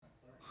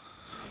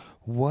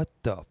What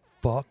the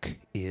fuck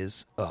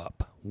is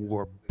up?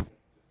 We're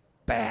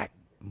back,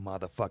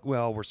 motherfucker.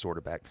 Well, we're sort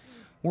of back.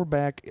 We're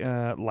back,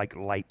 like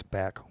light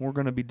back. We're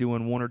going to be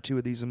doing one or two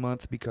of these a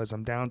month because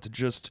I'm down to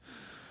just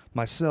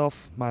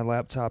myself, my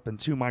laptop, and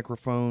 2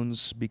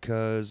 microphones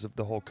because of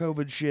the whole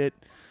COVID shit.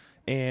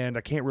 And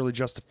I can't really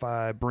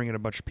justify bringing a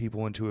bunch of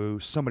people into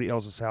somebody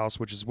else's house,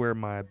 which is where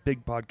my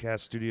big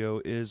podcast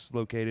studio is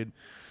located.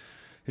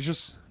 It's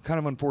just kind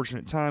of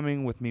unfortunate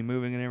timing with me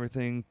moving and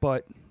everything,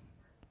 but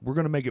we're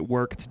going to make it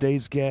work.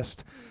 Today's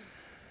guest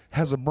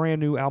has a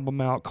brand new album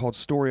out called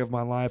Story of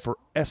My Life, or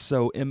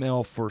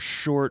SOML for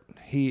short.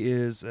 He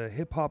is a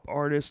hip-hop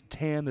artist,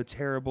 Tan the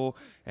Terrible,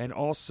 and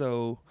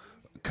also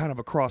kind of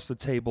across the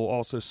table,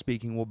 also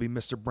speaking, will be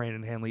Mr.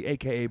 Brandon Hanley,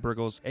 a.k.a.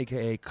 Briggles,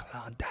 a.k.a.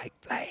 Klondike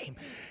Flame.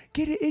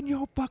 Get it in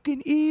your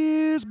fucking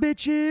ears,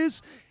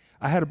 bitches.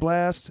 I had a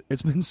blast.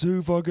 It's been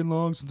so fucking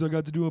long since I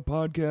got to do a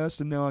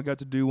podcast, and now I got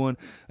to do one,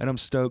 and I'm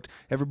stoked.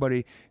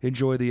 Everybody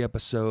enjoy the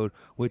episode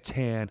with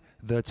Tan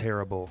the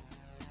Terrible.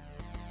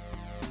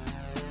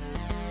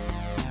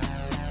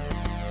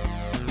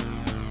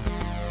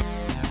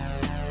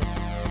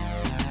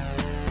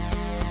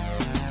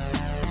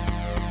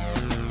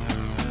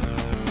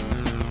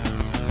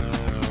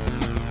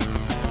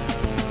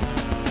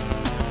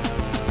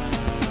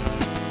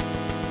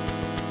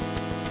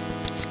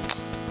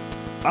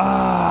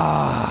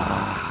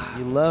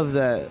 You love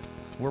that.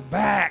 We're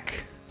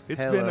back.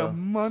 It's Hello. been a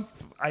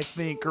month, I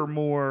think, or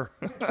more.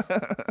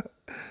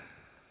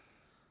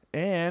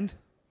 And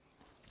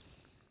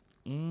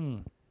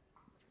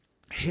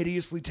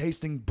hideously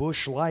tasting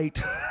Busch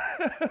Light.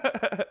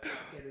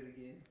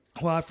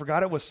 Well, I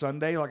forgot it was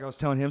Sunday, like I was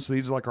telling him. So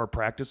these are like our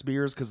practice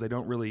beers because they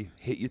don't really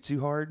hit you too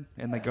hard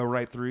and they go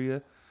right through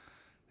you.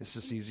 It's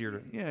just easier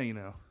to,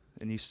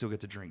 and you still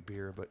get to drink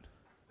beer. But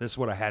this is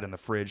what I had in the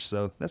fridge,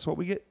 so that's what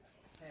we get.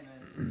 Hey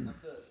man,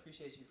 I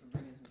appreciate you for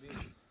bringing some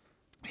beer.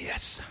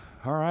 Yes.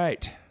 All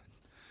right.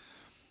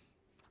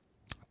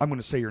 I'm going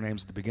to say your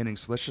names at the beginning,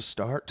 so let's just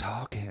start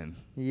talking.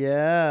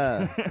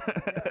 Yeah.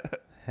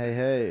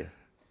 hey.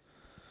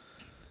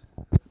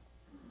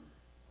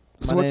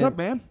 So what's up,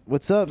 man?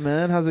 What's up,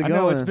 man? How's it I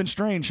going? know it's been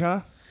strange,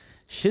 huh?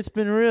 Shit's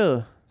been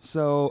real.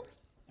 So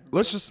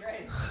let's just...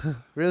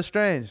 Real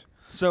strange.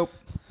 So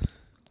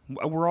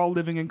we're all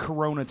living in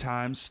Corona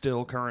times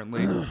still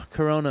currently.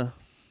 Corona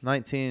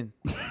 19.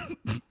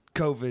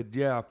 COVID,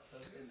 yeah.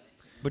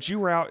 But you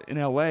were out in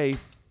L.A.,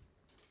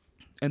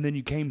 and then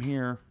you came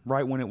here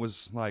right when it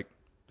was like,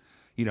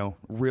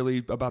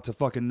 really about to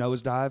fucking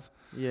nosedive.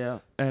 Yeah.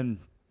 And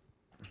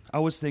I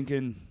was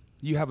thinking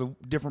you have a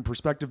different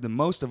perspective than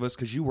most of us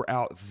because you were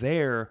out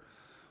there.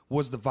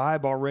 Was the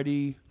vibe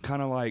already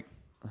kind of like,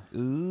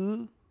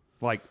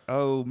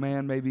 oh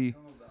man, maybe?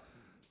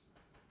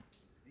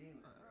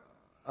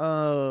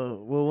 Well,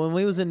 when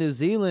we was in New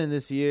Zealand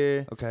this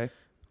year, Okay.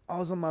 I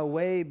was on my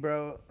way,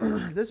 bro.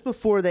 This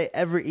before they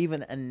ever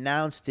even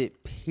announced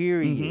it,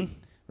 period.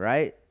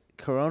 Right?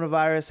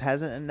 Coronavirus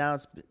hasn't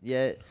announced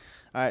yet.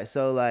 All right,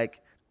 so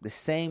like the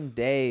same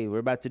day, we're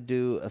about to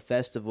do a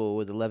festival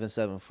with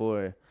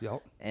 1174.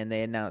 Yep. And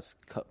they announced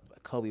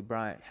Kobe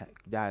Bryant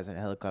dies in a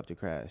helicopter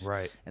crash.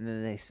 Right. And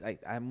then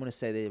I'm going to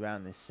say they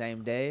around the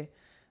same day,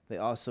 they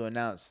also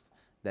announced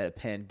that a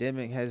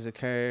pandemic has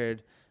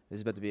occurred.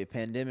 There's about to be a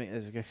pandemic that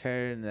has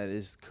occurred, and that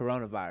is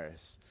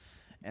coronavirus.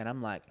 And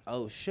I'm like,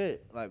 oh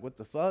shit, like what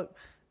the fuck?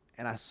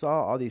 And I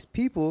saw all these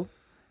people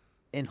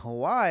in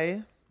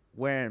Hawaii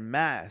wearing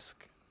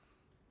masks,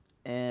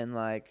 and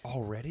like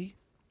Already?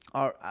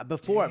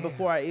 before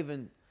I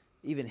even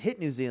hit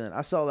New Zealand,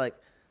 I saw like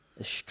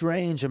a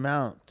strange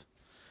amount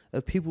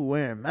of people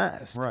wearing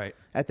masks Right.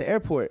 at the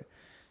airport.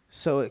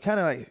 So it kind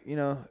of like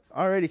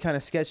already kind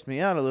of sketched me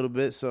out a little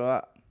bit.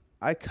 So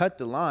I cut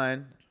the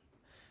line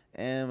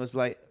and was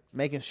like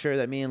making sure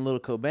that me and Lil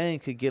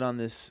Cobain could get on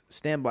this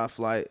standby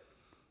flight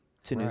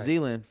to New Right.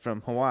 Zealand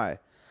from Hawaii.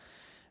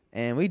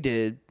 And we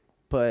did,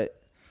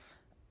 but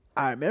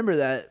I remember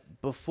that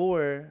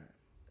before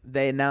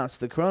they announced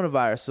the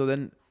coronavirus. So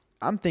then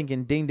I'm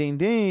thinking, ding, ding,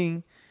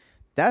 ding.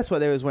 That's why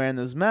they was wearing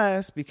those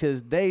masks,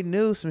 because they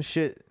knew some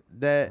shit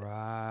that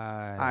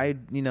Right.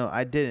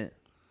 I didn't.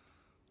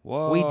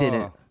 Whoa. We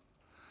didn't.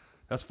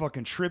 That's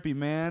fucking trippy,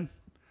 man.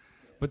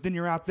 But then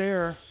you're out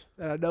there,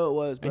 And I know it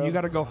was, bro. and you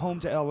got to go home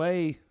to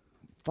L.A.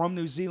 from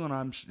New Zealand.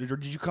 Or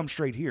did you come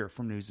straight here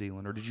from New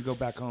Zealand, or did you go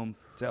back home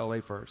to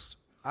L.A. first?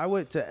 I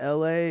went to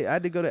L.A. I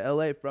had to go to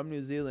L.A. from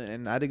New Zealand,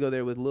 and I had to go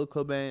there with Lil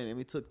Cobain, and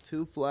we took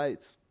 2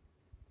 flights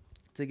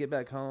to get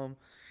back home.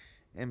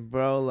 And,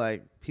 bro,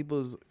 like,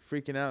 people's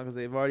freaking out because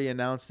they've already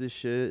announced this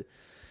shit.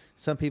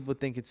 Some people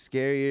think it's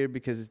scarier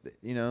because,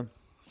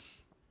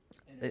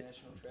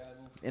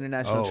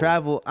 international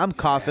travel. I'm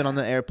coughing on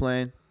the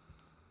airplane.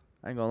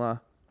 I ain't gonna lie.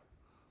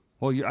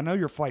 Well, I know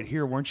your flight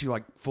here. Weren't you,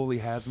 like, fully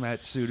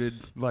hazmat suited?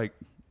 Like,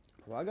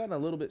 Well, I got a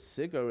little bit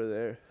sick over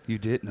there you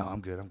did? No,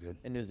 I'm good.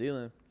 in New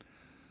Zealand.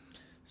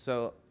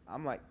 So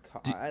I'm like,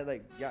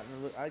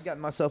 I got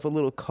myself a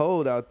little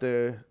cold out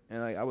there,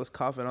 and like I was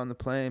coughing on the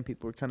plane.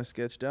 People were kind of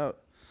sketched out,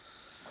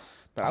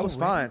 but I was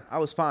fine. I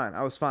was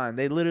fine.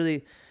 They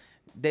literally,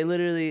 they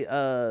literally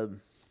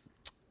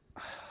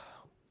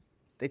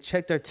they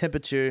checked our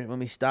temperature when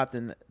we stopped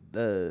in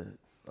the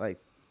like.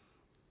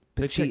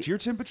 They Petite- checked your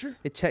temperature?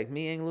 They checked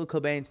me and Lil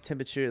Cobain's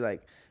temperature.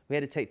 Like we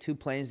had to take 2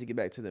 planes to get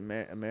back to the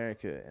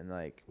America, and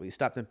like we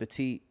stopped in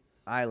Petite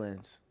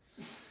Islands,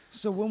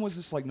 So when was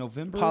this, like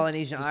November?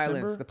 Polynesian December?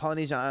 Islands. The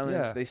Polynesian Islands.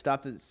 Yeah. They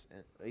stopped.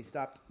 They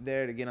stopped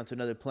there to get onto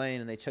another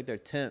plane, and they checked our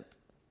temp.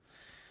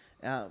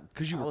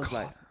 Because you I were was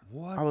coughing. like,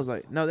 What? I was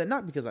like, no, that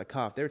not because I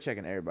coughed. They were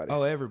checking everybody.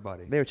 Oh,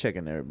 everybody. They were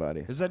checking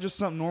everybody. Is that just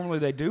something normally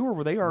they do, or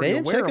were they already They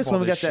didn't aware check of us all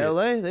when we got this to shit?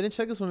 LA. They didn't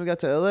check us when we got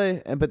to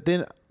LA. But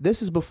then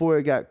this is before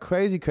it got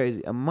crazy.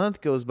 A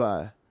month goes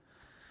by.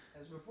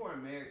 That's before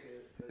America.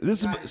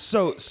 This is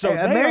so Hey,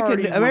 they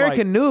already were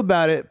American like, knew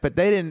about it, but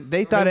they didn't.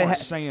 They thought weren't it had.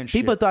 saying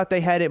People shit. thought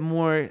they had it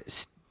more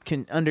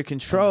under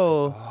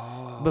control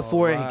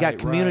before it got right,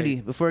 community.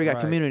 right, Before it got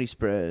right. community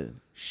spread.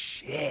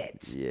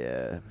 shit.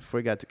 Yeah, before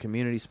it got to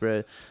community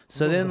spread.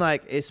 So then,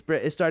 like it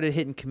spread. It started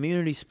hitting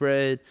community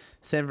spread.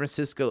 San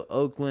Francisco,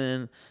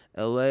 Oakland,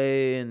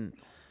 L.A., and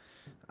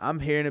I'm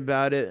hearing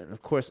about it. And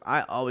of course,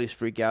 I always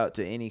freak out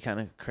to any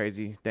kind of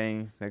crazy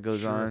thing that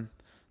goes Sure. on.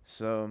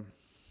 So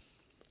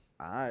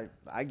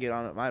I get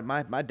on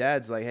it. My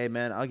dad's like, hey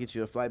man, I'll get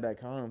you a flight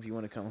back home if you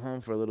want to come home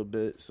for a little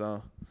bit.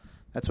 So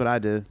that's what I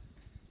did.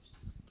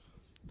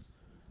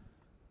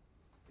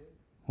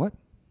 What?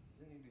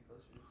 Doesn't need to be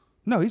closer to this.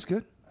 No, he's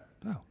good.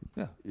 Oh,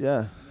 yeah.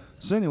 Yeah.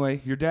 So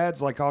anyway, your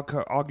dad's like,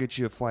 I'll get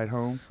you a flight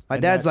home. My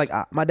And dad's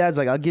that's-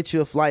 like, I'll get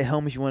you a flight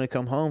home if you want to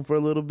come home for a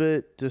little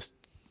bit. Just,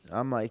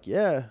 I'm like,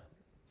 yeah,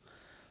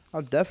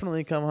 I'll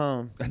definitely come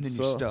home. and then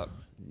So, you stuck.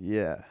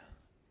 Yeah,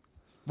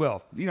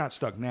 Well, you're not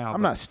stuck now.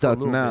 I'm but not for a stuck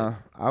little now.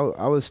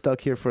 I was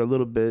stuck here for a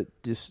little bit,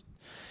 just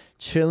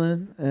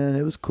chilling, and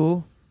it was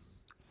cool.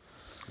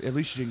 bit. At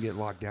least you didn't get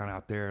locked down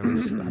out there. At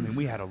least, I mean,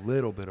 we had a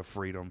little bit of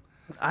freedom.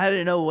 I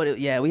didn't know what.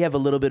 Yeah, we have a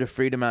little bit of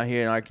freedom out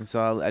here in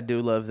Arkansas. I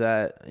do love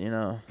that. You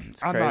know,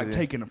 it's I'm crazy. not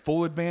taking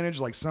full advantage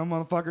like some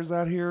motherfuckers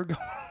out here.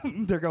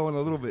 They're going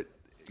a little bit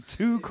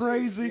too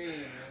crazy.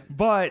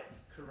 But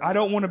I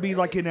don't want to be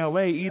like in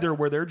LA either,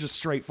 where they're just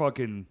straight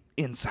fucking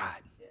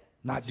inside,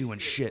 not doing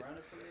shit. Corona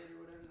parade or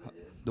whatever they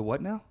did. The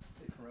what now?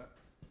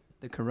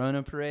 The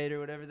Corona parade or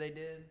whatever they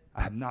did.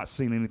 I have not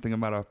seen anything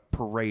about a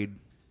parade.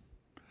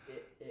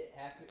 It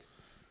happened.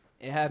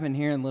 It happened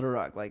here in Little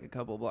Rock, like a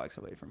couple blocks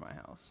away from my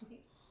house.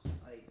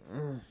 Like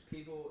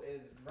people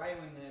is right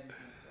when everything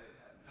started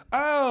happening.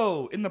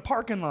 Oh, in the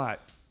parking lot,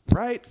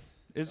 right?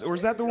 Is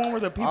that the one where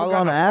the people all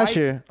got on in a fight?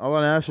 Asher. All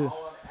on Asher.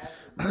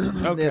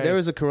 Okay, Yeah, there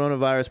was a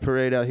coronavirus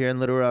parade out here in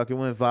Little Rock. It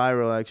went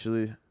viral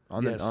actually.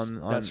 On yes,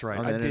 the, on, that's right.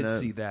 on the I did internet.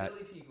 see that.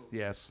 Silly people.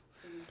 Yes,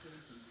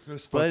 it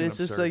was But fucking it's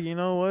just absurd. like, you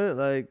know what?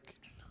 Like,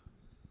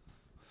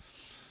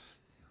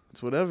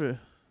 it's whatever.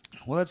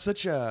 Well, that's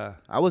such a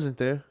I wasn't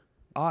there.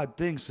 odd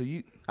thing. So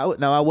you, I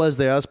was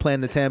there. I was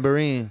playing the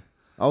tambourine.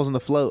 I was on the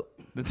float.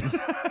 No,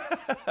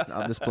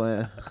 I'm just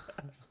playing.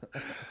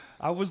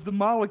 I was the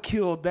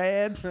molecule,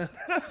 Dad.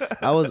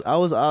 I was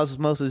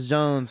Osmosis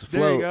Jones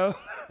There you float.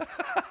 go.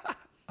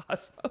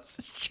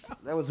 Osmosis Jones.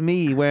 That was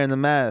me wearing the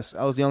mask.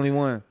 I was the only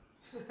one.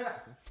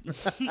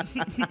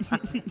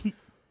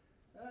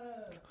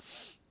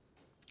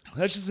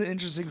 That's just an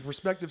interesting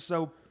perspective.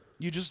 So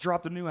you just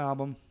dropped a new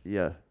album.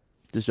 Yeah.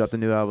 Just dropped a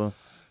new album.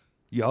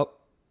 Yup.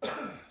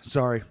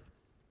 Sorry.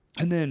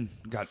 And then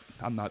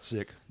I'm not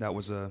sick. That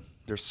was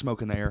there's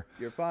smoke in the air.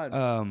 You're fine.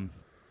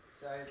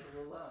 Sorry, it's a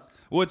little loud.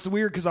 Well, it's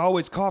weird because I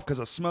always cough because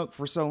I smoked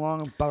for so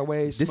long. By the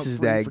way, this smoked is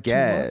free that for 2 months.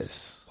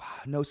 gas. Wow,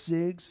 no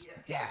cigs.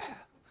 Yeah.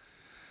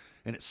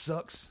 And it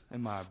sucks.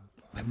 And my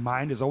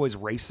mind is always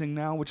racing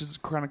now, which is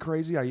kind of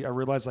crazy. I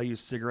realize I use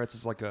cigarettes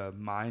as like a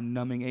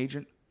mind-numbing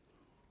agent.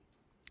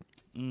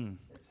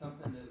 It's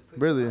something to put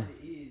Really? your mind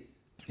at ease.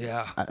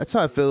 Yeah. That's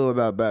how I feel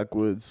about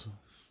Backwoods.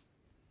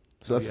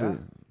 So Oh, I feel. yeah?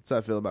 That's how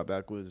I feel about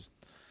Backwoods.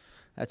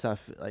 That's how I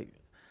feel. Like,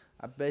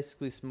 I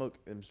basically smoke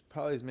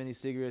probably as many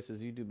cigarettes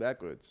as you do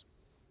Backwoods.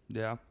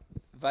 Yeah.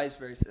 Vice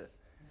versa.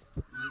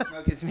 You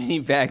smoke as many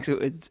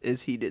backwoods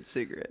as he did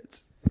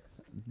cigarettes.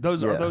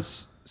 Those Yeah. are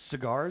those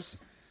cigars?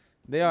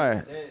 They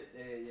are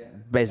Yeah.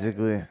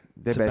 basically.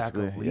 They're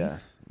Tobacco basically.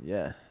 leaf?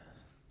 Yeah.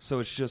 So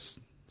it's just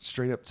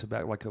straight up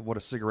tobacco, like what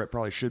a cigarette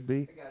probably should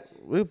be. I got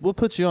you. We'll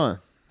put you on.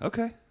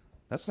 Okay.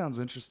 That sounds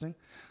interesting.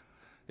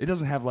 It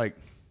doesn't have like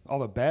all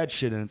the bad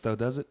shit in it though,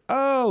 does it?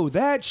 Oh,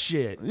 that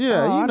shit.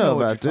 Yeah, Oh, you I know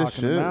what about you're this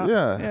talking shit. about.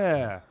 Yeah.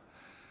 Yeah.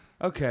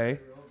 Okay.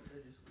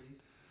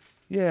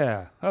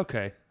 Yeah.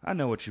 Okay. I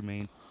know what you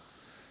mean.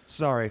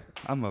 Sorry,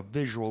 I'm a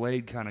visual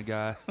aid kind of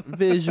guy.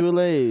 Visual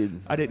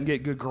aid. I didn't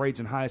get good grades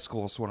in high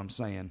school, is what I'm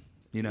saying.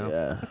 You know.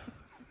 Yeah.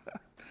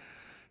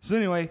 So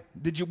anyway,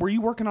 were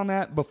you working on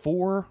that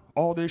before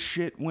all this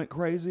shit went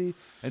crazy,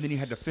 and then you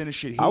had to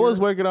finish it here? I was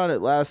working on it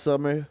last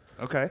summer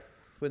Okay.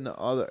 when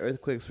all the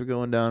earthquakes were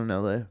going down in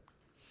LA.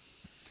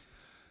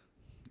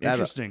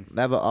 Interesting.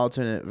 I have an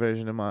alternate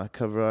version of my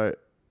cover art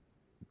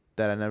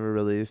that I never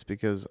released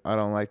because I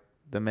don't like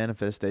the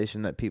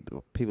manifestation that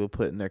people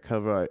put in their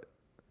cover art.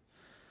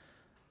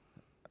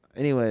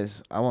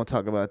 Anyways, I won't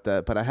talk about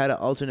that, but I had an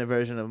alternate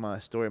version of my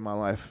story of my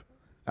life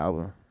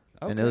album,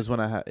 and it Okay. was when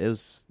It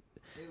was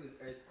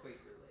earthquake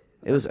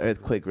related. it was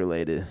earthquake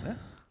related.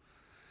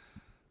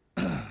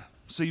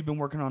 So you've been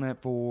working on it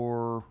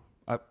for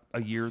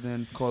a year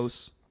then,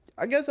 close?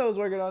 I guess I was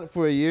working on it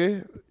for a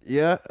year.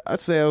 Yeah, I'd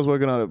say I was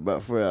working on it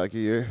about for like a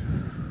year.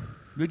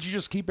 Did you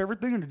just keep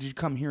everything, or did you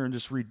come here and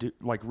just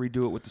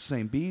redo it with the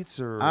same beats,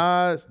 or?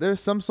 There's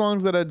some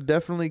songs that I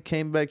definitely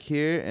came back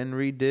here and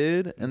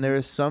redid, and there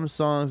are some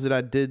songs that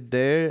I did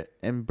there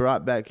and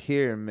brought back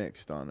here and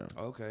mixed on them.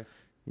 Okay.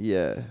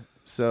 Yeah.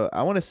 So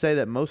I want to say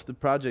that most of the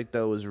project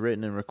though was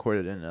written and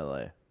recorded in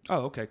LA.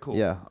 Oh, okay, cool.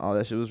 Yeah, all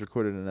that shit was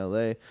recorded in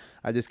LA.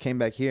 I just came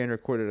back here and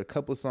recorded a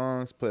couple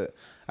songs, but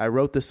I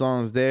wrote the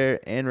songs there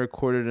and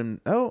recorded them.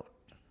 Oh,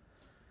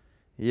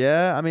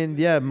 yeah. I mean,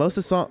 yeah, most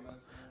of the songs.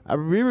 I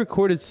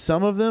re-recorded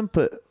some of them,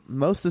 but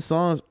most of the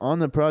songs on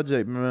the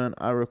project, man,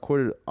 I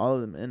recorded all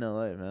of them in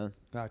LA, man.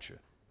 Gotcha.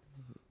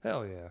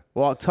 Hell yeah.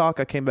 Walk Talk,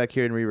 I came back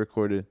here and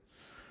re-recorded.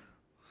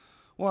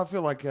 Well, I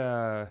feel like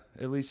at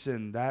least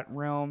in that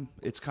realm,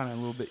 it's kind of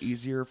a little bit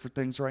easier for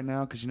things right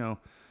now because,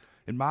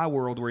 in my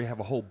world where you have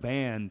a whole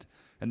band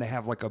and they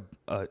have like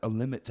a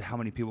limit to how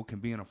many people can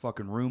be in a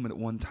fucking room at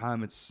one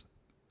time, it's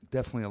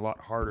definitely a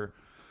lot harder.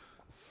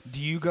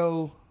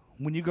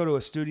 When you go to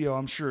a studio,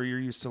 I'm sure you're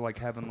used to like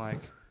having like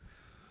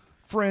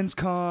friends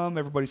come,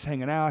 everybody's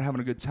hanging out,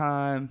 having a good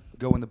time,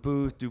 go in the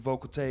booth, do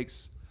vocal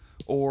takes,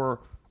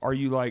 or are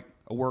you like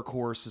a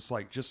workhorse? It's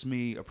like just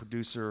me, a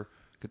producer,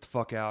 get the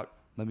fuck out,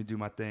 let me do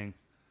my thing.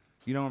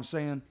 You know what I'm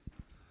saying?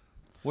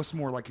 What's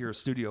more like your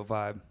studio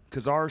vibe?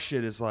 Because our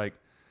shit is like,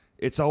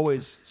 it's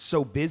always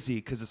so busy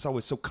because it's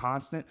always so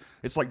constant.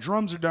 It's like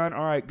drums are done,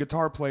 all right,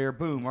 guitar player,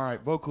 boom, all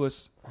right,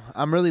 vocalist.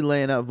 I'm really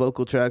laying out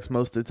vocal tracks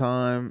most of the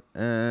time,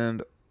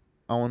 and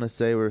I want to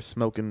say we're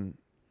smoking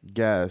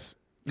gas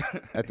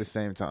at the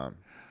same time.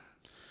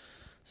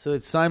 So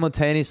it's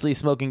simultaneously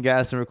smoking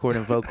gas and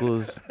recording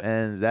vocals,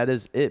 and that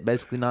is it,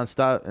 basically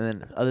nonstop. And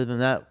then other than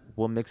that,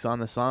 we'll mix on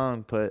the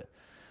song. But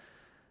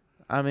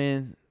I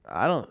mean,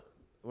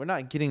 we're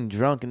not getting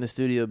drunk in the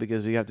studio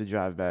because we have to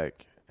drive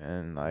back,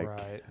 and like,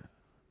 Right.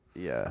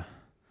 yeah.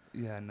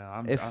 Yeah,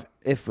 no,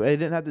 If I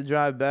didn't have to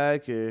drive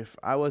back, if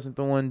I wasn't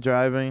the one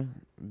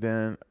driving,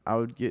 then I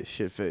would get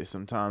shit faced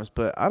sometimes.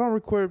 But I don't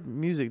record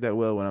music that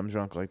well when I'm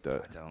drunk like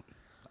that.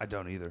 I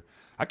don't either.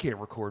 I can't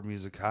record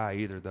music high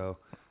either, though.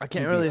 I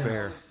can't To be really.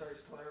 fair. Start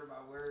slurring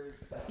my words.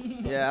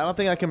 Yeah, I don't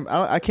think I can.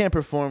 I can't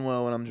perform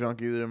well when I'm drunk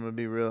either. I'm gonna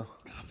be real.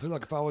 I feel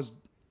like if I was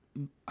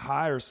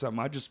high or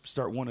something, I'd just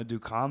start wanting to do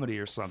comedy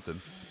or something.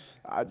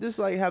 I just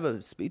like have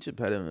a speech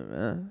impediment,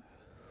 man.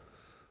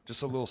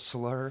 Just a little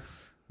slur.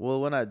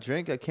 Well, when I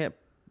drink, I can't.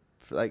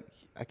 Like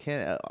I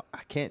can't.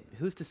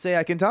 Who's to say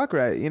I can talk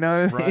right? You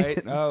know what I mean?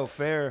 Right? Oh,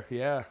 fair.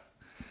 Yeah.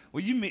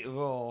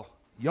 Well,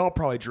 y'all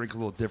probably drink a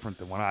little different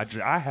than when I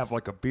drink. I have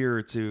like a beer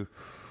or two.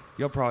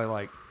 Y'all probably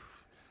like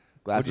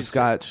Glass what'd you of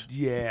scotch. say?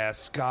 Yeah,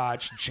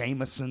 scotch,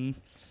 Jameson.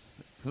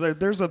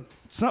 There's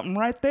something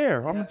right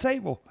there on the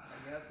table.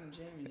 I got some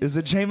Jamie. Is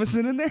it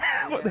Jameson in there?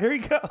 Well, there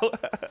you go.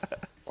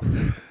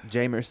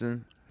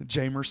 Jamerson.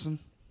 Jamerson.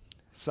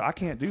 So I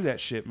can't do that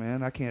shit,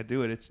 man. I can't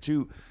do it. It's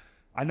too.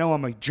 I know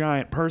I'm a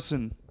giant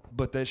person,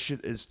 but that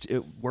shit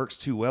it works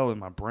too well in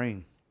my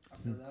brain. I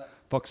feel that.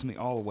 Fucks me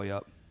all the way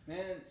up.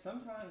 Man,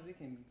 sometimes it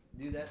can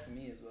do that to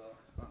me as well,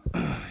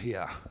 honestly.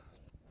 Yeah.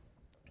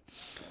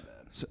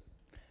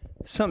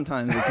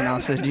 Sometimes it can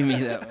also do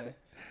me that way.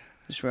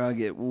 Just where I'll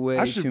get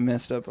way too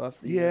messed up off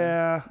the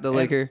Yeah. the and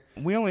liquor.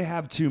 We only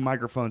have 2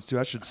 microphones too.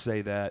 I should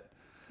say that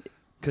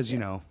because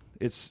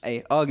it's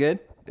Hey, all good.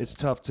 it's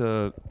tough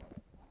to.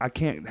 I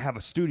can't have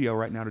a studio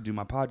right now to do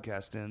my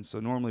podcast in.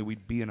 So normally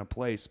we'd be in a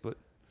place, but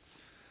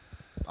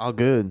All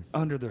good.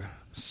 under the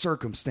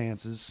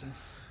circumstances,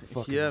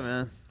 fucking. Yeah,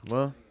 man.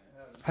 Well,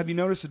 Have you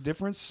noticed a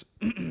difference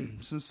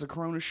since the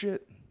Corona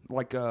shit?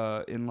 Like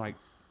in like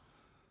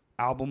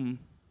album,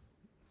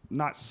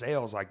 not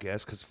sales, I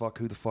guess, because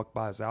who the fuck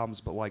buys albums?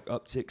 But like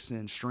upticks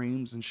in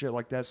streams and shit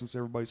like that since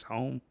everybody's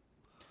home.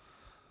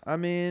 I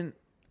mean,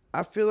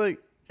 I feel like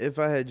if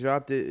I had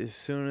dropped it as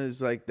soon as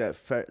like that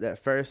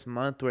first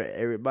month where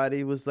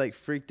everybody was like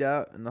freaked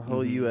out in the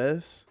whole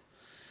U.S.,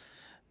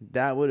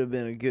 that would have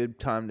been a good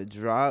time to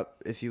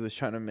drop if you was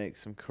trying to make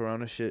some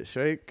Corona shit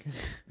shake.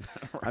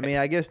 Right. I mean,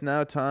 I guess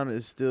now time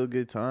is still a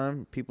good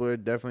time. People are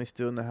definitely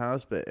still in the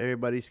house, but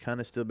everybody's kind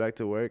of still back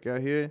to work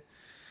out here.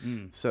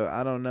 So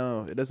I don't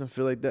know. It doesn't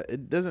feel like that.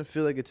 It doesn't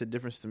feel like it's a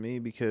difference to me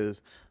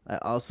because I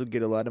also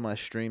get a lot of my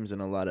streams in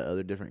a lot of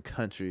other different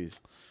countries.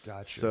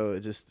 Gotcha. So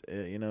it just,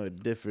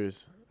 it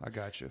differs. I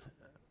got you.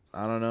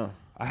 I don't know.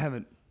 I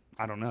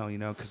don't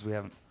know, because we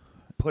haven't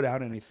put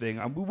out anything.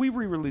 We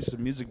re-released a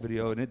music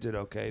video and it did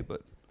okay,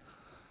 but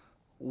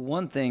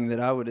One thing that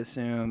I would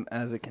assume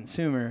as a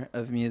consumer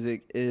of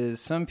music is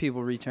some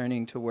people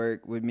returning to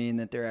work would mean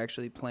that they're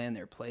actually playing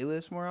their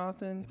playlist more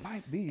often. it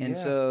might be. And yeah.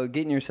 so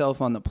getting yourself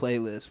on the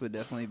playlist would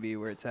definitely be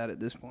where it's at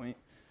this point.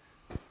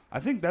 I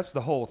think that's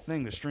the whole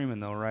thing to streaming,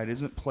 though, right?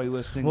 Isn't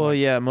playlisting? Well, like,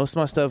 yeah, most of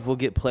my stuff will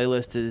get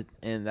playlisted,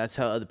 and that's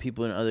how other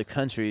people in other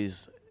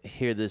countries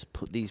hear these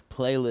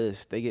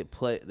playlists. They get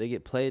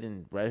played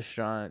in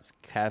restaurants,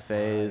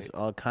 cafes,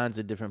 all kinds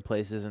of different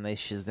places, and they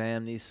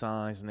Shazam these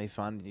songs and they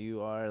find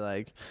you are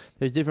like.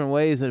 There's different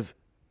ways of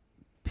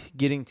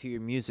getting to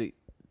your music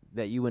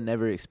that you would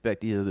never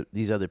expect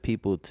these other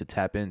people to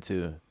tap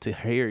into to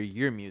hear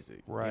your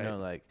music. Right. You know,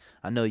 like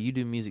I know you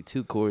do music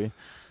too, Corey.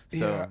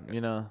 So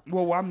you know.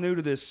 Well, I'm new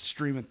to this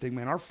streaming thing,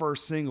 man. Our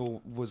first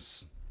single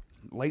was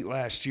late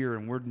last year,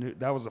 and we're new.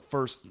 That was the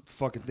first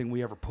fucking thing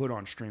we ever put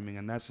on streaming,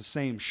 and that's the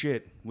same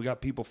shit. We got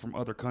people from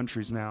other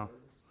countries now.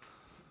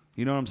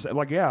 You know what I'm saying?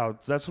 Like, yeah,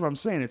 that's what I'm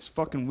saying. It's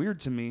fucking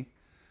weird to me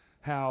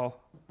how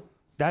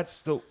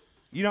that's the.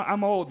 You know,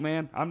 I'm old,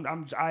 man.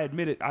 I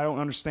admit it. I don't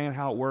understand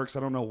how it works. I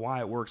don't know why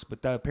it works,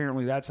 but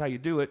apparently that's how you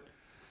do it.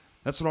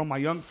 That's what all my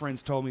young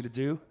friends told me to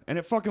do, and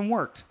it fucking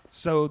worked.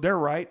 So they're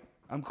right.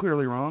 I'm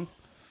clearly wrong.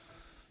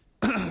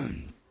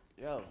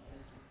 Yo.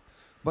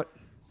 But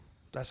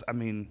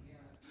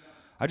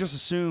I just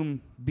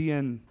assume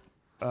being,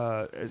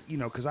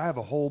 because I have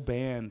a whole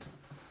band,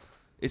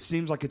 it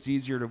seems like it's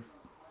easier to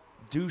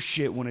do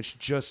shit when it's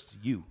just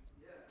you.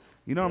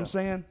 You know what I'm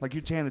saying? Like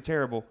you're Tan the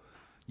Terrible.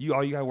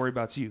 All you got to worry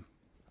about is you.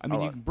 I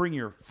mean, you can bring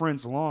your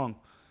friends along,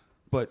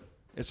 but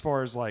as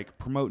far as like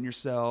promoting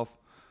yourself,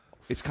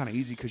 it's kind of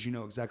easy because you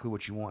know exactly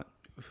what you want.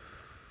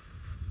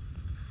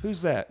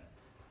 Who's that?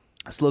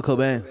 It's Lil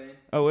Cobain.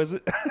 Oh, is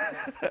it?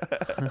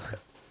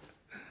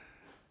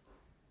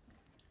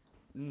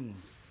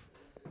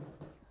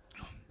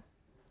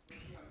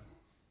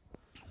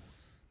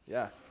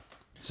 Yeah.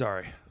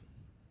 Sorry.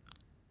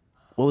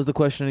 What was the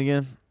question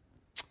again?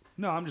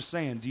 No, I'm just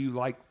saying, do you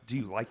like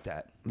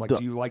that? Like,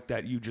 do you like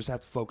that you just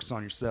have to focus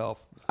on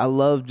yourself? I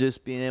love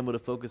just being able to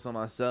focus on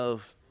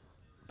myself,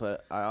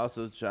 but I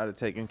also try to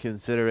take in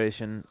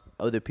consideration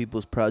other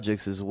people's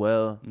projects as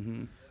well,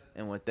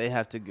 and what they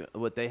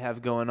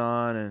have going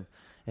on, and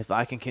if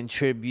I can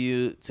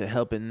contribute to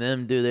helping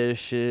them do their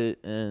shit,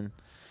 and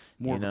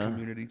More of a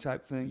community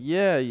type thing.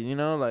 yeah, you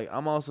know, like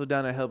I'm also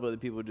down to help other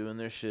people doing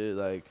their shit.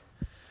 Like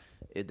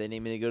if they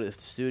need me to go to the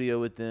studio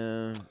with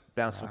them,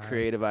 bounce some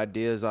creative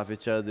ideas off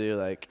each other.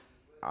 Like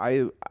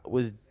I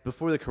was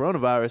before the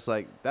coronavirus,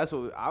 like that's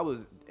what I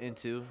was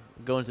into.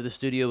 Going to the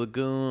studio with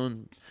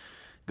Goon,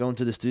 going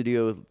to the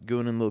studio with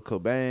Goon and Lil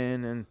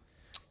Cobain, and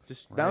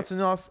just bouncing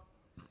off,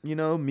 you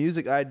know,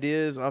 music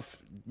ideas off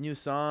new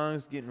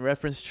songs, getting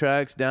reference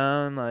tracks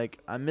down. Like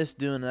I miss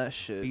doing that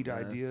shit. Beat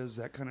man. ideas,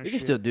 that kind of You shit.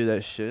 can still do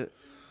that shit.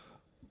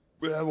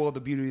 Yeah, well,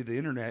 the beauty of the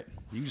internet,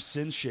 you just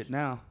send shit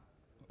now.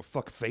 Or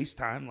fuck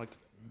FaceTime like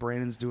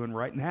Brandon's doing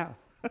right now.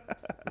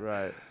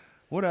 Right.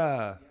 What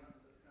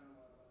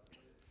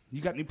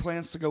you got any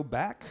plans to go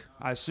back?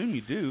 I assume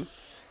you do.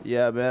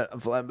 Yeah, man. I'm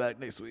flying back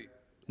next week.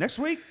 Next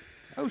week?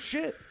 Oh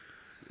shit.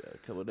 Yeah, a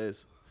couple of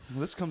days. Well,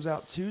 this comes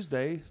out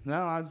Tuesday.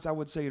 No, I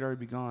would say you'd already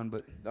be gone,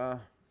 but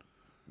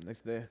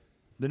Next day.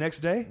 the next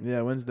day?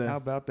 Yeah, Wednesday. How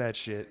about that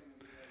shit?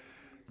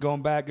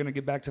 Going back, gonna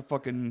get back to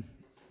fucking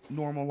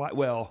normal life.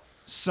 Well,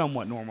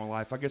 somewhat normal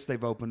life. I guess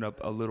they've opened up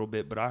a little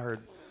bit, but I heard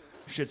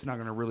shit's not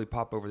gonna really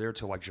pop over there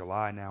till like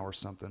July now or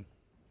something.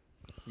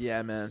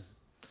 Yeah, man.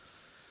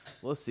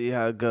 We'll see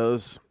how it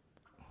goes.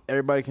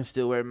 Everybody can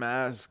still wear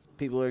masks.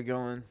 People are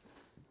going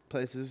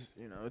places.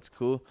 You know, it's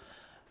cool.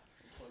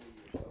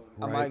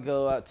 I Right. might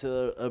go out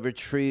to a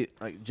retreat,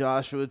 like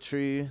Joshua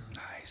Tree.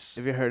 Nice.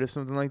 Have you heard of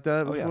something like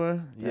that Oh, yeah.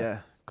 before? Yeah.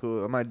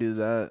 Cool. I might do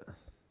that.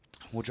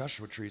 Well,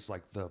 Joshua Tree's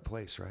like the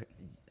place, right?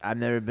 I've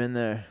never been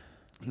there.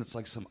 It's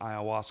like some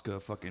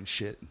ayahuasca fucking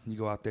shit. You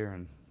go out there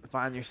and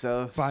Find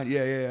yourself. find,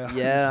 yeah.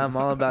 Yeah, I'm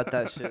all about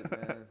that shit,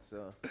 man.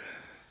 So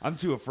I'm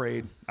too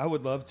afraid. I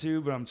would love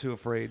to, but I'm too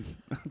afraid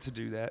to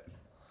do that.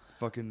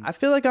 Fucking. I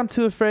feel like I'm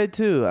too afraid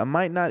too. I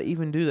might not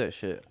even do that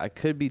shit. I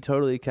could be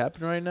totally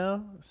capping right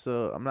now,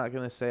 so I'm not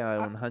gonna say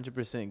I'm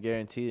 100%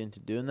 guaranteed into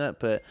doing that.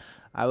 But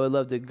I would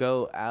love to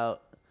go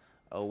out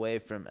away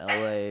from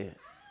LA.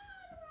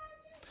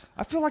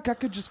 I feel like I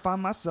could just find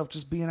myself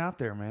just being out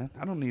there, man.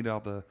 I don't need all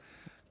the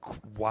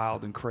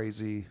wild and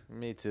crazy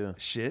Me too.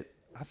 shit.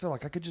 I feel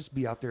like I could just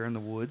be out there in the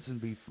woods and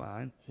be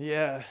fine.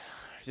 Yeah,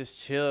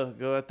 just chill.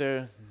 Go out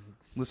there,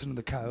 Listen to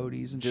the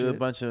coyotes and do shit. a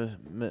bunch of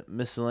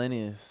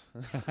miscellaneous. I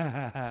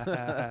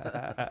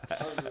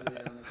was really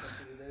on the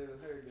country today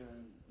with her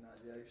doing not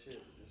jack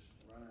shit, but just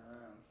running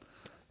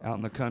around. Out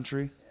in the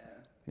country.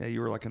 Yeah, Yeah,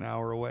 you were like an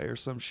hour away or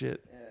some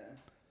shit. yeah.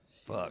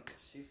 Fuck.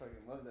 She fucking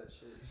loved that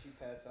shit. She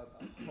passed out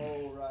the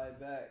whole ride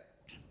back.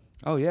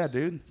 Oh yeah,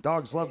 dude.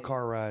 Dogs love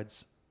car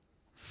rides.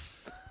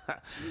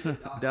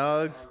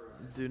 Dogs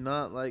do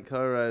not like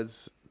car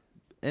rides,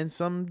 and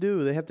some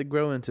do. They have to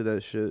grow into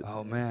that shit.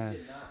 Oh man.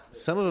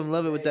 Some of them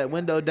love it with that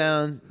window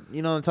down.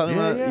 You know what I'm talking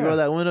Yeah, about? yeah. You roll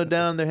that window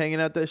down, they're hanging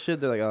out that shit.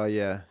 They're like, oh,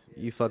 yeah,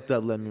 you fucked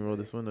up. Let me roll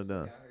this window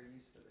down. Got her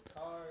used to the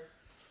car.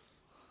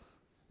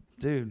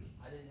 Dude.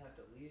 I didn't have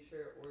to leash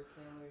her or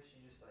camera.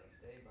 She just like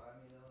stayed by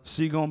me though.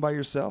 So you going by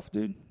yourself,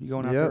 dude? You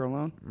going out Yep. there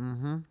alone?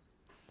 Mm-hmm.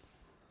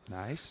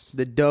 Nice.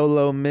 The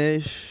Dolo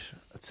Mish.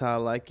 That's how I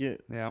like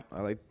it. Yeah.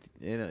 I like,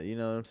 you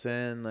know what I'm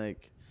saying?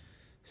 Like,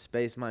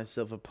 space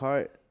myself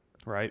apart,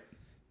 Right.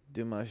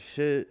 do my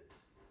shit.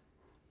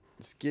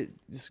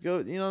 Just go.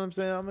 You know what I'm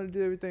saying? I'm gonna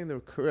do everything the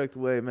correct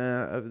way,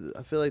 man.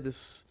 I feel like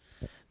this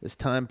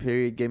time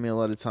period gave me a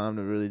lot of time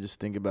to really just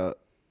think about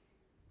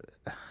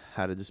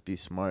how to just be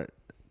smart.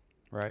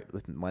 Right.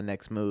 With my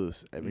next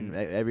moves.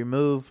 Every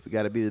move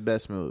got to be the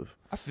best move.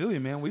 I feel you,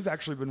 man. We've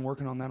actually been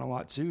working on that a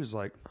lot too. Is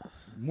like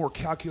more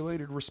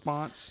calculated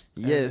response.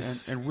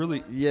 Yes. And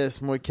really.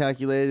 Yes, more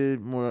calculated.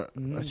 More.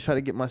 I try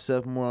to get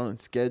myself more on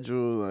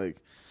schedule. Like,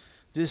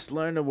 just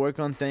learn to work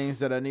on things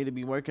that I need to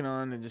be working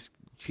on, and just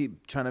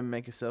keep trying to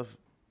make myself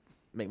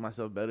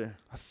better.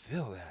 I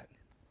feel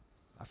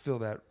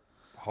that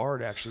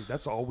hard. Actually,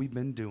 that's all we've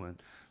been doing.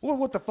 Well,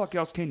 what the fuck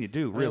else can you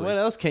do, really? I mean, what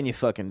else can you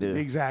fucking do?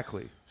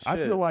 Exactly. Shit. I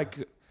feel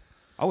like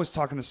I was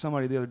talking to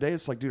somebody the other day.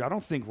 It's like, dude, I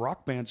don't think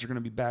rock bands are going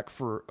to be back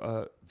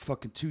for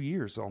fucking 2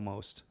 years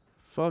almost.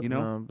 Fuck you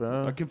know, no,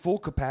 bro. Like in full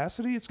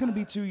capacity, it's going to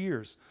be 2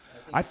 years.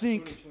 I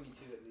think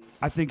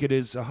it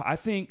is. I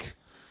think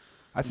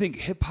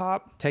hip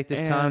hop. Take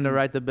this time to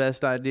write the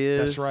best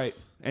ideas. That's right,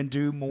 and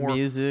do more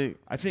music.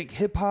 I think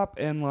hip hop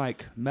and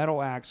like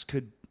metal acts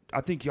could. I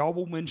think y'all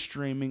will win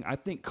streaming. I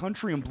think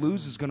country and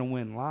blues is going to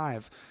win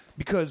live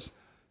because,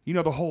 you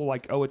know, the whole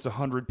like, oh, it's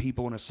 100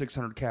 people in a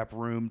 600 cap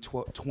room,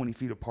 20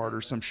 feet apart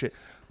or some shit.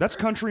 That's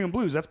country and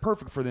blues. That's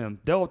perfect for them.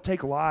 They'll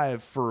take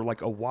live for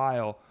like a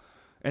while.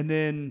 And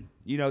then,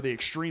 you know, the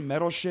extreme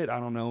metal shit, I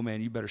don't know,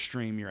 man. You better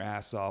stream your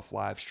ass off,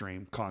 live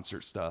stream,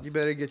 concert stuff. You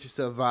better get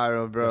yourself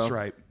viral, bro. That's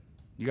right.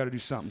 You got to do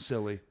something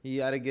silly. You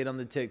got to get on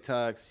the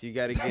TikToks. You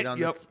got to get on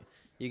Yep.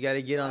 You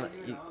gotta get on.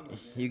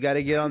 You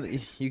gotta get on.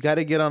 You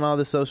gotta get on all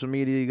the social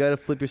media. You gotta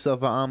flip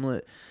yourself an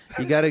omelet.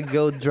 You gotta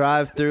go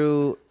drive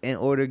through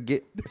and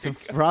get some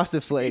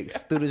Frosted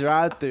Flakes through the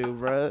drive-through,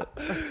 bro.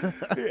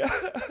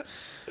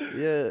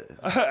 Yeah.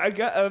 I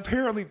got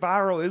apparently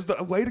viral is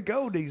the way to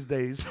go these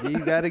days.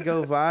 You gotta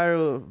go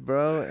viral,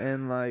 bro,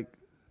 and like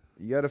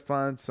you gotta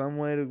find some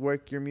way to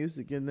work your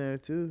music in there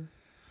too.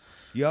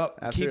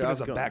 Yup. Keep it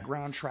as a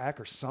background track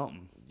or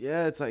something.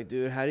 Yeah, it's like,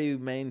 dude, how do you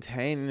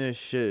maintain this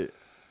shit?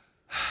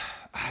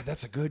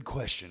 That's a good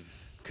question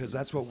because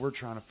that's what we're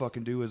trying to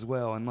fucking do as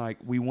well. And like,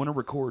 we want to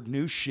record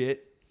new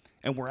shit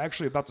and we're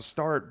actually about to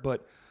start,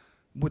 but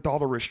with all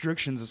the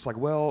restrictions, it's like,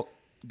 well,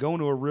 going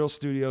to a real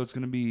studio is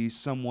going to be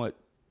somewhat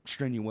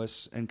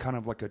strenuous and kind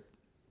of like a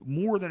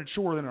more than a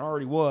chore than it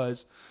already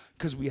was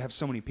because we have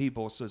so many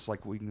people. So it's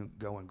like we can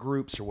go in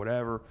groups or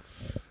whatever.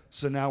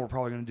 So now we're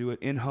probably going to do it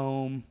in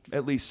home,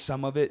 at least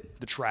some of it,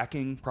 the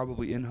tracking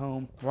probably in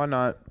home. Why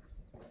not?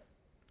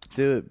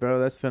 Do it, bro.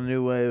 That's the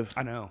new wave.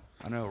 I know,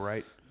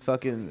 right?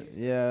 Fucking,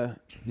 yeah.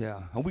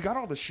 Yeah. And we got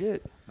all the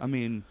shit. I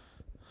mean,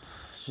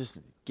 it's just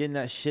getting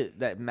that shit,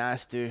 that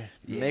master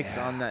mix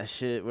on that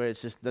shit where it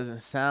just doesn't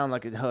sound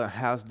like a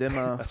house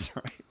demo. That's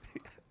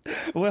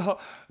right.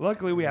 Well,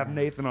 luckily we have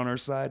Nathan on our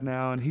side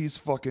now, and he's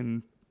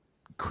fucking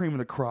cream of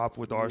the crop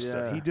with our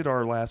stuff. He did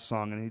our last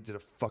song, and he did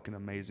a fucking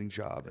amazing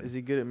job. Is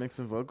he good at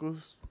mixing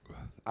vocals?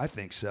 I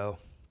think so.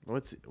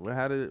 What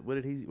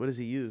does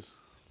he use?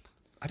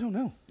 I don't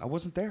know. I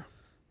wasn't there.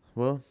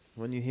 Well,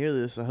 when you hear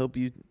this, I hope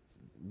you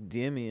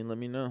DM me and let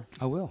me know.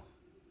 I will.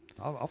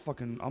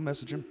 I'll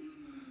message him.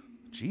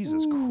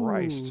 Jesus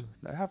Christ.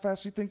 How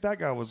fast do you think that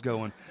guy was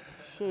going?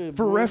 Shit,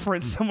 For boy.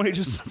 reference, somebody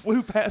just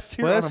flew past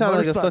here. Well, on that sounds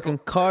like a motorcycle. fucking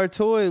car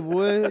toy,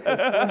 boy.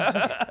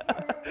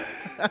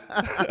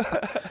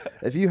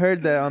 If you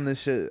heard that on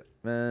this shit,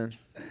 man.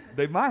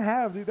 They might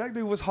have, dude. That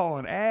dude was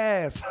hauling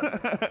ass.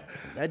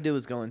 That dude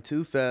was going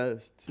too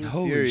fast. Too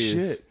Holy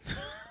furious. shit.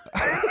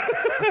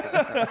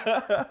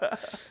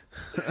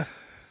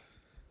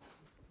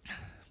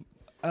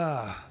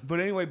 But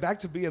anyway, back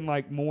to being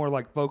like more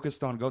like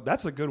focused on go.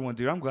 That's a good one,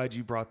 dude. I'm glad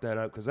you brought that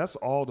up because that's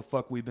all the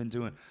fuck we've been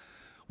doing.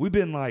 We've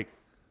been like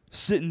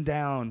sitting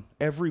down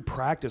every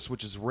practice,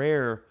 which is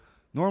rare.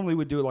 Normally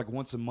we do it like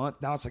once a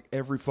month. Now it's like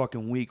every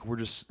fucking week. We're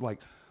just like,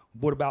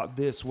 what about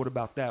this? What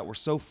about that? We're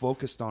so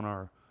focused on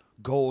our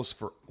goals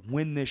for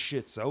when this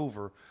shit's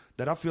over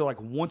that I feel like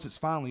once it's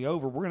finally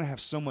over, we're going to have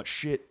so much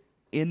shit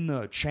in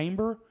the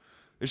chamber.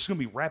 It's just going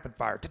to be rapid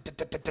fire.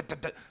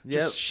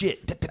 Just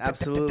shit.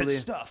 Absolutely.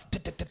 Stuff.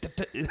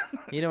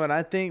 You know what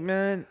I think,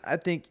 man? I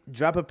think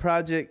drop a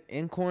project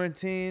in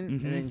quarantine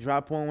and then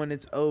drop one when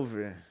it's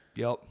over.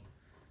 Yep.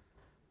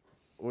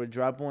 Or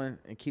drop one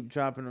and keep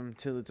dropping them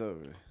until it's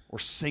over. Or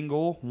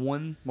single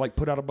one, like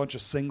put out a bunch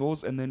of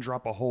singles and then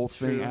drop a whole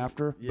thing True.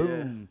 after. Yeah.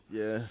 Boom.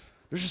 Yeah.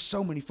 There's just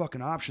so many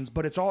fucking options,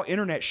 but it's all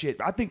internet shit.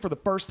 I think for the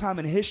first time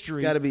in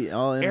history, It's got to be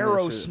all internet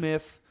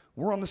Aerosmith,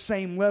 we're on the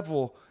same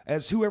level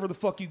as whoever the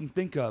fuck you can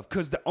think of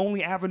because the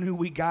only avenue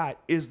we got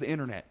is the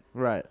internet.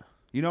 Right.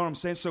 You know what I'm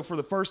saying? So for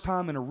the first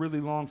time in a really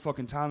long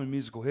fucking time in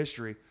musical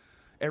history,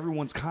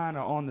 everyone's kind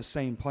of on the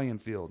same playing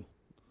field.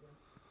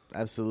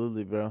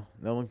 Absolutely, bro.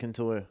 No one can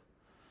tour.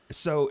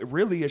 So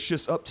really, it's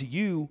just up to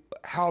you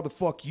how the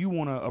fuck you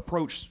want to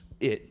approach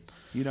it,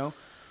 you know?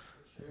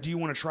 Do you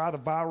want to try the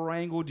viral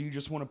angle? Do you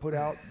just want to put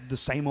out the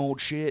same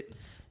old shit?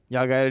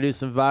 Y'all got to do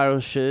some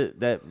viral shit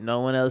that no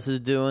one else is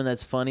doing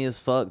that's funny as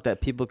fuck that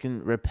people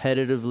can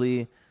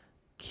repetitively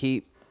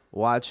keep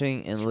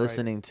watching and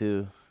listening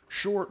to.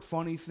 Short,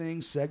 funny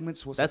things,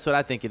 segments. That's what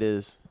I think it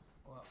is.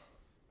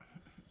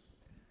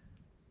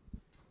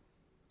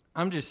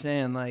 I'm just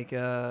saying, like,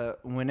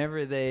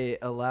 whenever they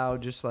allow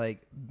just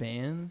like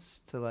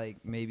bands to like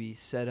maybe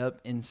set up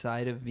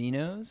inside of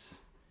Vino's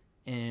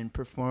and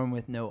perform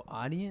with no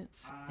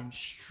audience and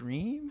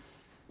stream.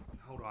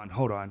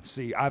 Hold on.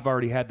 See, I've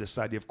already had this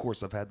idea. Of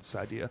course, I've had this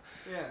idea.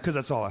 Yeah. Because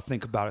that's all I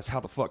think about is how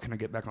the fuck can I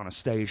get back on a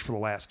stage for the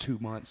last 2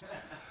 months.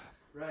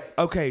 Right.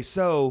 Okay,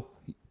 so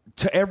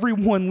to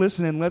everyone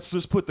listening, let's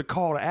just put the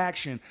call to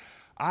action.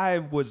 I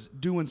was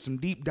doing some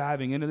deep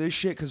diving into this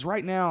shit because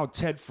right now,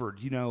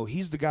 Tedford, you know,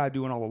 he's the guy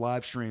doing all the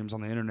live streams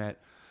on the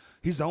internet.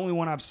 He's the only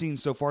one I've seen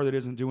so far that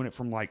isn't doing it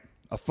from like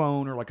a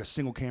phone or like a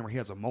single camera. He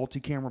has a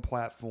multi-camera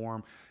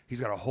platform.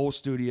 He's got a whole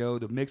studio.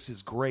 The mix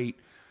is great.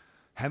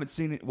 Haven't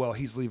seen it. Well,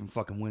 he's leaving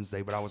fucking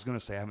Wednesday, but I was going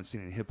to say I haven't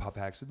seen any hip-hop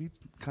acts. It'd be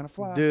kind of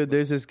fly. Dude,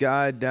 there's this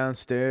guy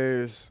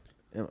downstairs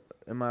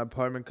in my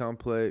apartment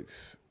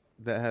complex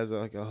that has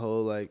like a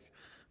whole like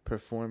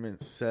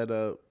performance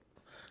setup.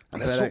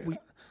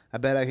 I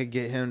bet I could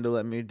get him to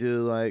let me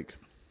do like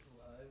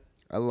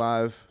a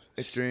live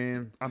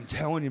stream. I'm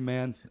telling you,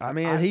 man. I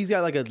mean, he's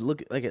got like it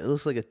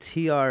looks like a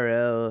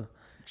TRL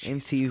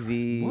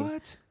MTV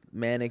what?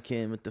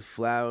 mannequin with the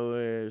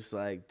flowers,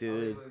 like,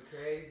 dude.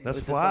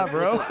 That's fly,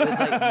 bro. With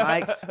like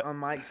mics on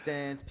mic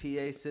stands,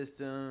 PA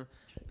system.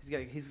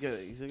 He's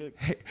good.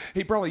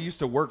 He probably used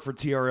to work for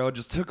TRL.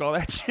 Just took all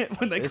that shit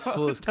when they This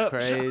closed fool's up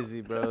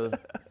crazy, bro.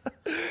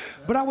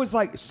 But I was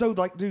like,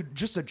 dude,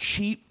 just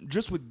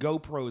with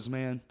GoPros,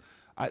 man.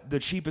 The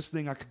cheapest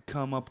thing I could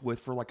come up with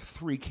for like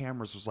 3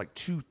 cameras was like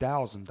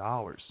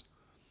 $2,000.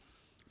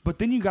 But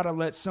then you got to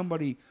let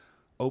somebody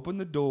open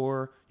the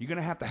door. You're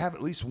gonna have to have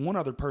at least one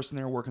other person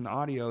there working the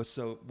audio.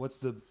 So what's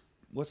the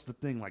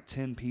thing, like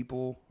 10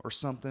 people or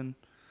something,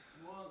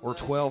 or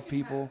 12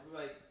 people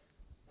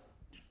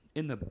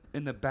in the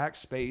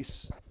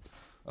backspace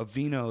of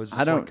Vino's?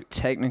 I don't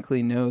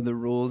technically know the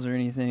rules or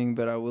anything,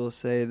 but I will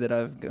say that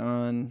I've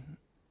gone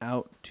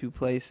out to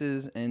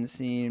places and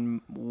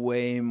seen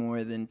way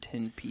more than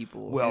 10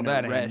 people. Well, in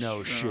that a ain't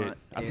no shit. restaurant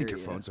I think your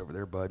area. phone's over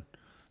there, bud.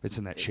 It's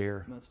in that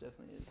chair. Most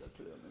definitely is. I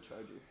put it on the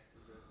charger.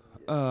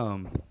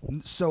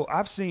 So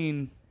I've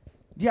seen,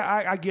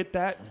 I get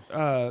that,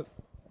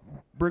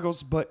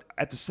 Briggles, but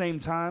at the same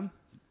time,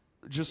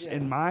 just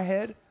in my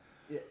head,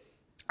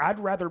 I'd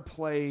rather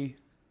play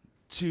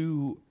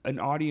to an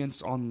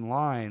audience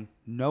online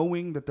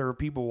knowing that there are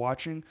people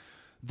watching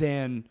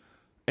than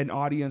an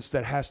audience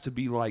that has to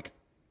be like,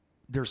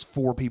 there's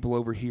 4 people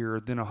over here,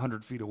 then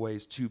 100 feet away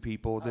is 2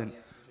 people, then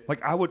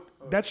like I would,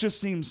 that just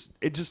seems,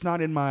 it's just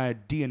not in my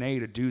DNA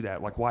to do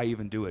that. Like, why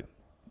even do it?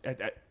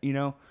 You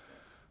know?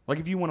 Like,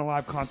 if you want a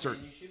live concert,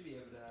 You should be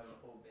able to have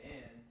a whole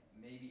band,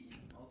 maybe even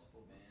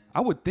multiple bands. I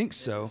would think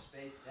so.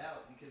 Spaced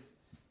out because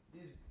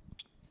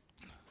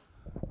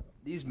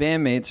these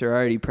bandmates are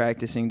already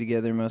practicing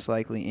together most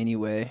likely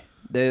anyway.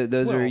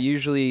 Those are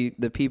usually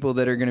the people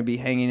that are going to be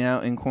hanging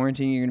out in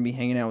quarantine. You're going to be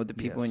hanging out with the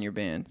people in your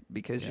band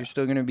because you're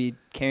still going to be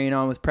carrying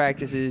on with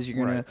practices.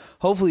 You're going to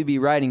hopefully be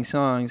writing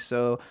songs.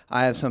 So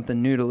I have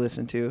something new to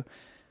listen to.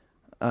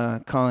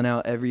 Calling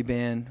out every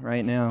band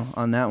right now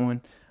on that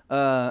one.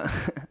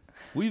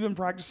 We've been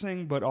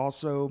practicing, but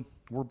also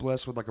we're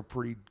blessed with like a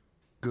pretty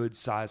good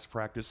sized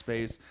practice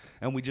space,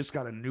 and we just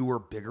got a newer,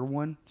 bigger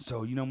one.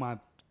 So you know my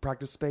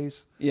practice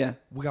space? Yeah.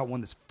 We got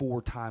one that's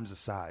 4 times the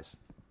size.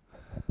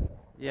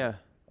 Yeah.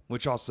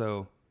 Which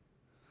also,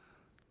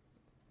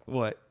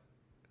 what?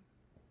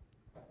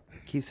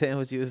 Keep saying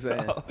what you were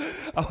saying.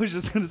 I was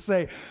just going to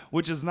say,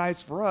 which is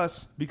nice for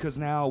us because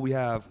now we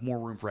have more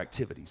room for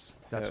activities.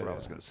 That's what I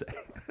was going to say.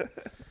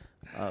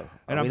 Oh,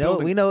 And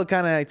we know what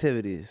kind of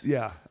activities.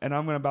 Yeah, and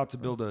I'm about to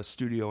build a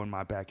studio in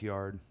my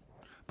backyard,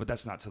 but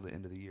that's not till the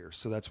end of the year.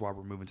 So that's why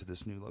we're moving to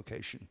this new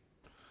location.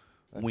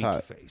 That's Winky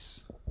hot.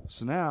 face.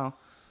 So now,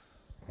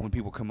 when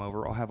people come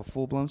over, I'll have a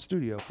full-blown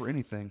studio for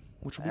anything,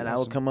 which will be And awesome. I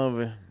will come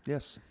over.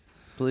 Yes.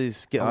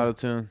 Please get Oh.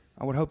 auto-tune.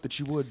 I would hope that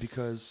you would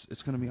because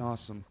it's going to be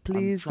awesome.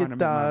 Please get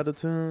the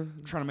auto-tune.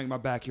 I'm trying to make my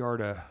backyard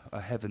a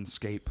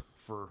heavenscape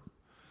for,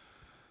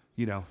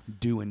 you know,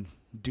 doing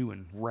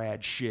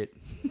rad shit.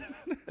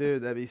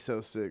 Dude, that'd be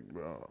so sick,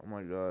 bro. Oh,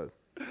 my God.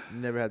 You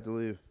never have to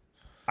leave.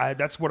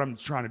 That's what I'm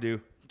trying to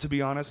do. To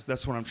be honest,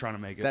 that's what I'm trying to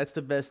make it. That's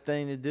the best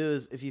thing to do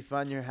is if you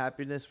find your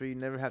happiness where you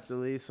never have to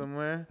leave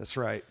somewhere, That's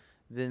right.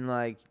 then,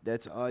 like,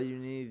 that's all you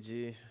need,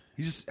 G.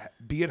 You just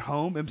be at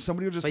home and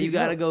somebody will just But say, you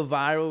got to "Look," go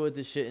viral with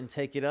the shit and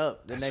take it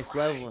up the That's next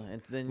right. level.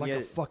 And then like you a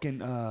get,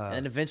 fucking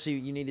and eventually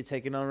you need to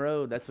take it on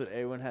road. That's what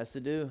everyone has to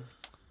do.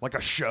 like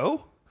a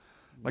show?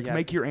 Like Yeah.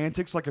 make your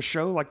antics like a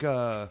show, like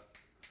the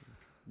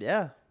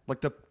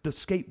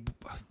skate.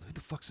 Who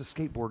the fuck's the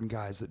skateboarding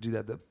guys that do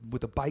that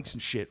with the bikes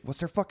and shit? What's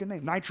their fucking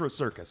name? Nitro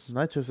Circus.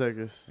 Nitro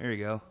Circus. There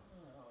you go.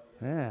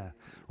 Yeah,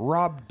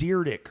 Rob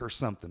Dyrdek or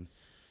something.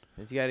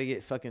 You got to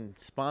get fucking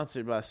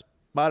sponsored by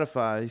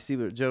Spotify. You see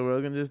what Joe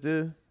Rogan just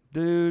did?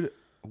 Dude,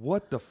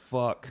 what the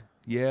fuck?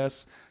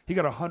 Yes, he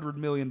got $100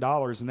 million,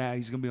 and now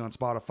he's gonna be on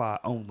Spotify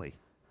only.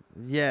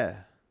 Yeah.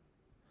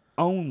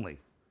 Only.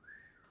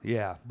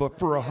 Yeah, but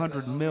for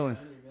 $100 million.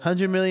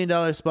 $100 million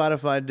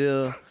Spotify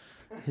deal.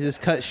 He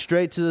just cut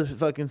straight to the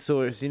fucking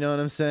source. You know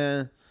what I'm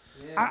saying?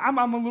 Yeah, I'm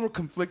a little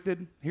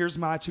conflicted. Here's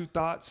my two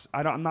thoughts.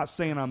 I'm not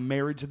saying I'm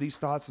married to these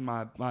thoughts, and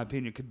my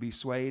opinion could be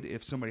swayed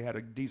if somebody had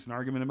a decent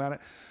argument about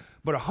it.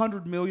 But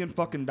 $100 million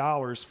fucking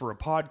dollars for a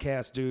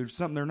podcast, dude,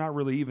 something they're not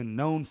really even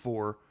known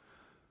for,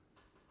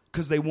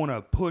 because they want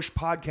to push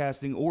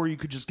podcasting, or you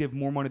could just give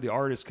more money to the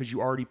artist because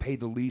you already pay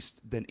the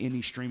least than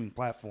any streaming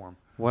platform.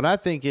 What I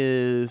think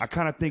is, I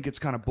kind of think it's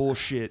kind of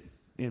bullshit,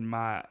 in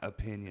my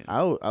opinion.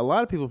 A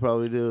lot of people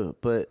probably do,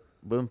 but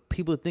when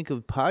people think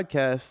of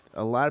podcasts,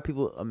 a lot of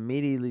people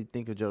immediately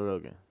think of Joe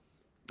Rogan.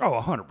 Oh,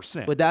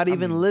 100%. Without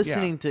even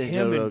listening to him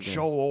Joe and Rogan.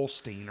 Joel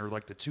Osteen are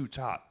like the two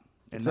top.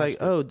 And It's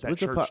that's like, that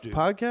what's a church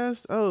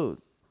podcast? Oh,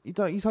 you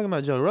talking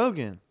about Joe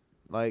Rogan?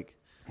 Like,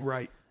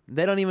 right.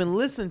 they don't even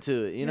listen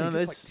to it. You know, he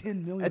gets that's like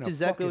 10 million. That's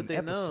exactly what they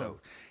episode. know.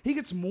 He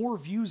gets more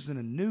views than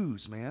a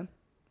news, man.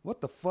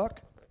 What the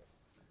fuck?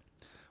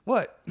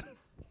 What?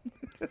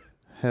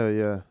 Hell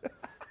yeah.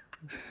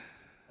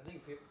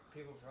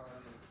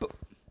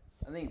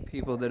 I think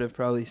people that have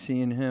probably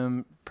seen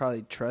him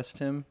probably trust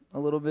him a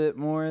little bit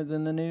more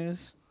than the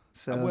news.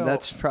 So Well,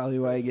 that's probably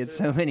why he gets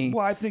so many.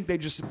 Well, I think they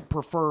just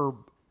prefer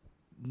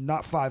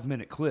not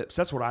 5-minute clips.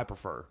 That's what I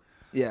prefer.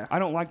 Yeah. I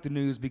don't like the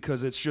news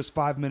because it's just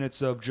 5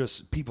 minutes of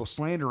just people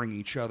slandering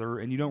each other,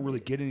 and you don't really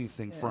get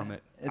anything from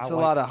it. It's a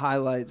lot of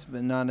highlights,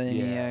 but not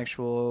any Yeah.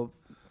 actual.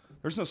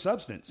 There's no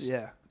substance.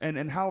 Yeah.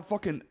 And how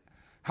can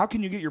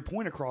you get your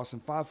point across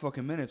in 5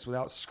 fucking minutes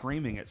without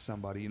screaming at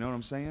somebody? You know what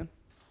I'm saying?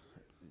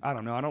 I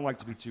don't know. I don't like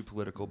to be too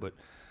political, but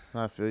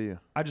I feel you.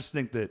 I just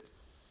think that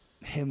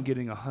him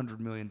getting $100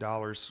 million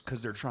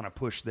because they're trying to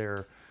push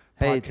their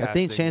Hey, podcasting. I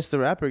think Chance the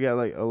Rapper got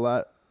like a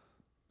lot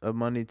of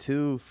money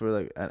too for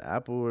like an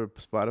Apple or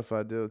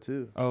Spotify deal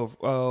too.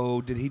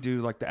 Oh, did he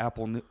do like the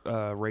Apple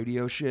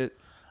radio shit?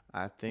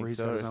 I think Where he's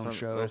so, got or his own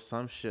show? or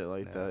some shit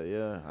like that.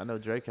 Yeah, I know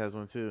Drake has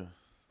one too.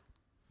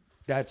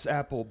 That's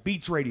Apple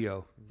Beats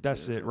Radio.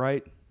 That's it,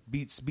 right?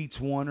 Beats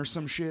One or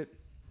some shit.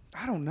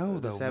 I don't know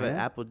though. Just have man. an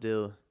Apple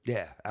deal.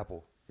 Yeah,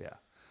 Apple. Yeah,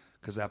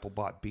 because Apple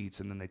bought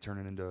Beats and then they turn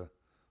it into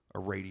a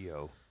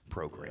radio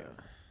program.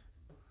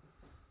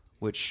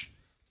 Which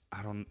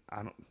I don't.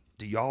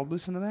 Do y'all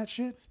listen to that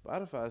shit?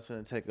 Spotify's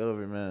gonna take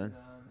over, man.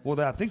 Well,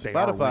 I think they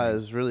are. Spotify winning.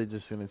 is really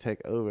just gonna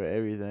take over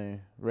everything.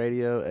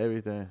 Radio,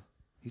 everything.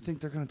 You think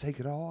they're gonna take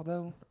it all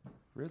though?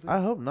 Really? I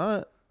hope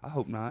not. I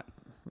hope not.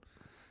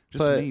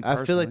 Just But me I feel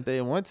personally. like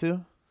they want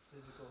to.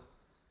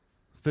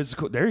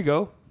 Physical. There you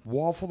go.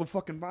 Wall full of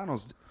fucking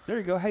vinyls. There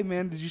you go. Hey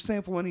man, did you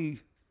sample any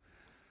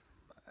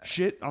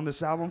shit on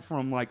this album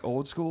from like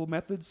old school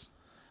methods?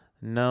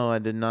 No, I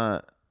did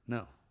not.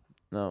 No.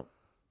 No.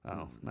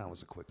 Oh, that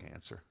was a quick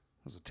answer.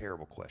 That was a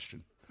terrible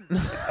question.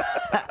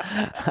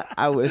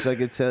 I wish I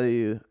could tell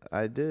you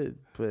I did,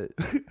 but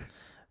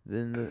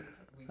then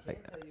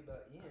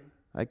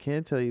I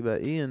can't tell you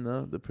about Ian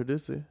though, the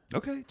producer.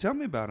 Okay, tell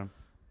me about him.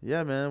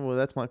 Yeah, man. Well,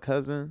 that's my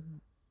cousin.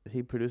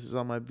 He produces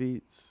all my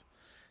beats.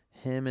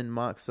 Him and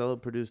Mock Solo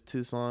produced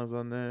 2 songs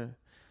on there.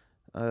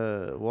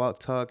 Walk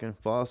Talk and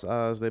False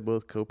Eyes, they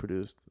both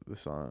co-produced the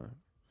song.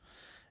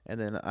 And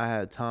then I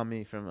had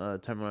Tommy from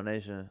Terminal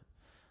Nation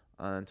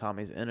on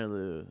Tommy's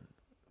interlude.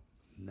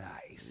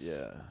 Nice.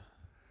 Yeah.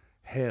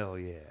 Hell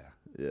yeah.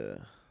 Yeah.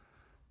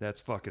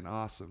 That's fucking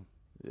awesome.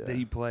 Yeah. Did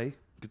he play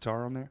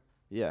guitar on there?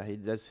 Yeah,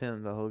 that's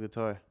him, the whole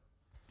guitar.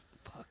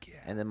 Fuck yeah.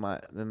 And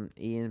then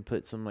Ian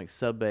put some like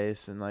sub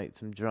bass and like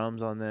some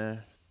drums on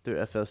there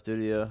through FL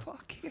Studio.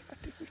 Fuck yeah,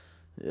 dude.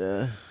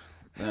 Yeah.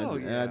 Hell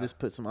And yeah. I just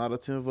put some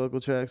auto-tune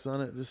vocal tracks on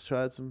it. Just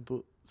tried some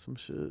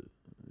shit, you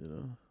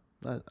know.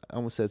 I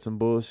almost said some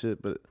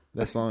bullshit, but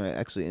that song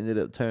actually ended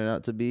up turning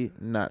out to be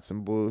not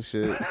some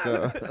bullshit.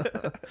 So,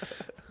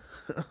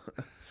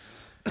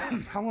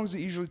 How long does it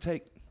usually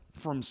take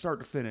from start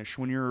to finish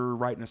when you're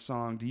writing a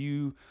song? Do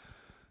you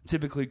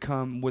typically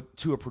come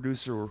to a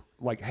producer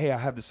like, hey, I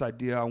have this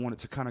idea. I want it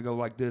to kind of go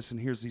like this,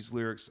 and here's these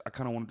lyrics. I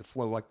kind of want it to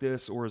flow like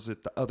this, or is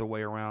it the other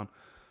way around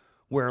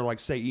where, like,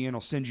 say Ian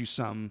will send you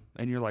something,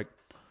 and you're like,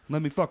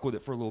 let me fuck with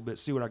it for a little bit,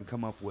 see what I can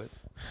come up with?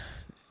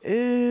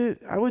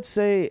 I would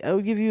say I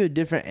would give you a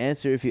different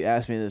answer if you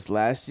asked me this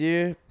last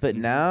year, but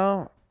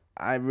now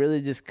I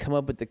really just come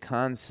up with the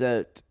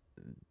concept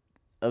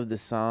of the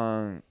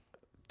song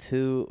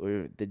 2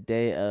 or the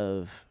day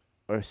of,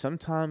 or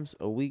sometimes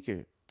a week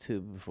or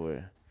 2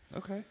 before.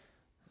 Okay.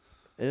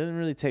 It doesn't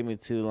really take me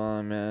too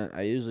long, man.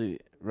 I usually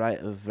write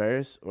a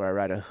verse or I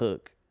write a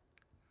hook,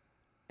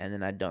 and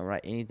then I don't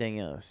write anything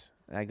else.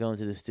 And I go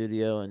into the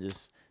studio and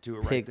just Do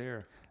it right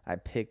there. I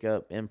pick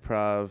up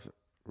improv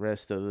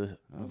rest of the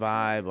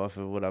vibe off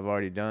of what I've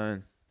already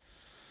done.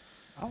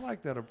 I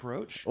like that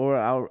approach. Or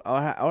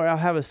I'll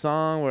have a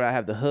song where I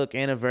have the hook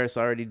and a verse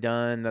already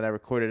done that I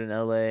recorded in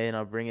LA, and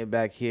I'll bring it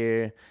back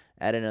here,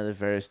 add another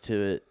verse to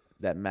it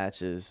that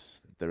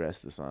matches the rest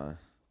of the song.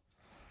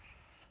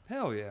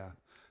 Hell yeah.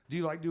 Do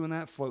you like doing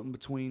that, floating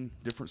between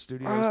different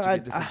studios to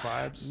get different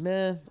vibes?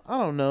 Man, I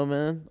don't know,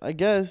 man. I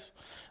guess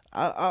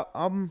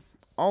I'm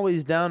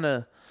always down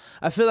to.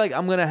 I feel like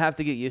I'm gonna have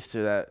to get used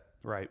to that,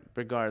 Right.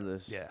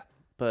 regardless. Yeah.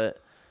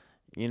 But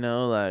you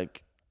know,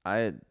 like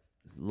I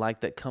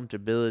like that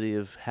comfortability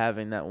of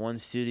having that one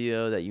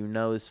studio that you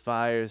know is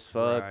fire as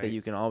fuck, that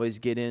you can always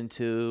get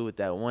into with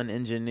that one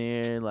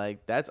engineer.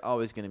 Like, that's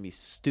always going to be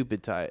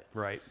stupid tight.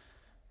 Right.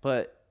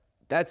 But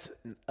that's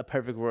a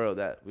perfect world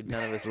that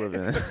none of us live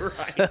in.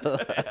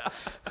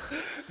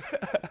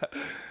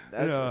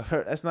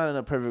 That's not in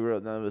a perfect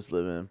world none of us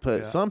live in.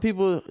 But some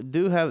people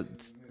do have,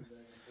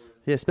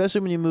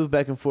 especially when you move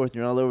back and forth and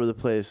you're all over the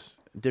place,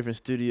 different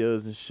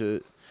studios and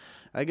shit.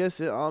 I guess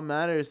it all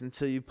matters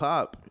until you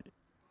pop.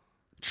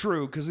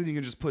 True, because then you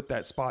can just put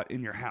that spot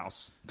in your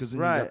house, because then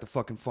you got the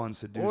fucking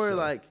funds to do. Or so.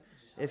 like,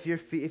 if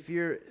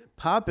you're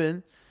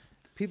popping,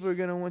 people are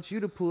gonna want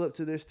you to pull up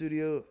to their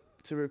studio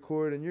to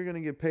record, and you're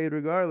gonna get paid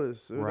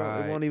regardless. So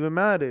it won't even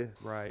matter.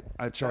 Right.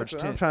 I charge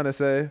That's 10. what I'm trying to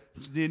say.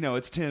 You know,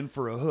 it's 10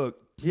 for a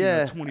hook.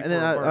 Yeah. 20 and then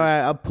for a verse. all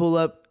right,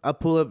 I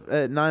pull up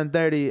at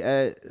 9:30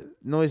 at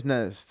Noise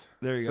Nest.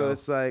 There you go. So go.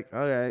 it's like,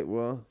 all right,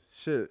 well,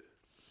 shit.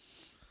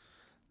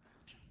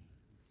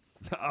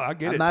 I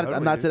get it.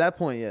 I'm not to that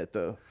point yet,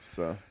 though.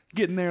 So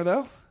getting there,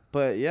 though.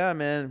 But yeah,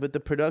 man, with the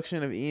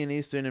production of Ian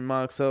Eastern and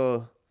Mock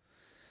Soul,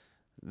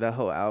 that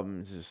whole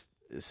album is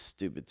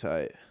stupid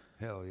tight.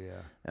 Hell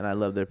yeah. And I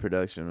love their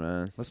production,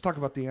 man. Let's talk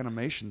about the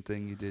animation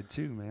thing you did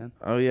too, man.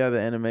 Oh yeah, the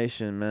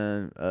animation,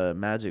 man.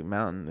 Magic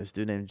Mountain. This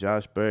dude named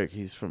Josh Burke.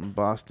 He's from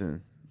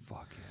Boston.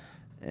 Fuck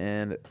yeah.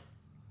 And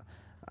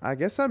I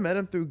guess I met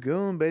him through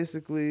Goon,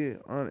 basically,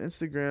 on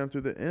Instagram,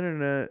 through the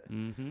internet.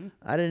 Mm-hmm.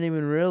 I didn't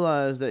even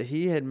realize that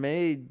he had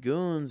made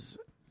Goons.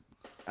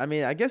 I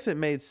mean, I guess it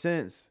made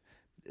sense.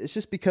 It's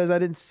just because I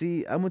didn't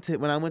see.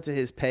 When I went to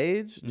his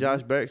page,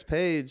 Josh Burke's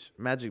page,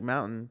 Magic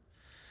Mountain,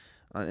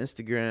 on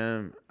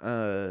Instagram.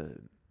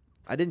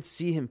 I didn't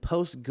see him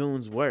post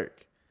Goon's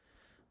work,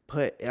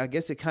 but I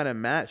guess it kind of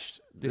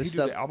matched. Did he do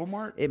the album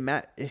art?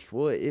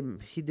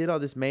 He did all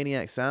this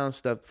Maniac Sound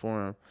stuff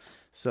for him,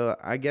 so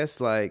I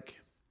guess like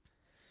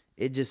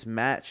it just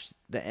matched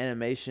the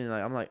animation.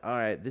 Like, I'm like, all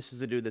right, this is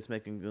the dude that's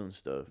making Goon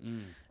stuff,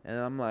 and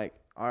I'm like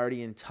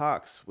already in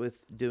talks with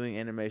doing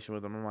animation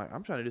with him. I'm like,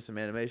 I'm trying to do some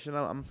animation.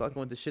 I'm fucking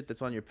with the shit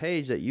that's on your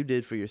page that you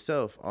did for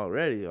yourself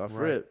already off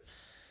rip.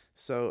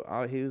 So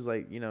he was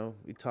like,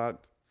 we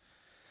talked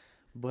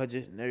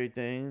budget and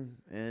everything,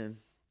 and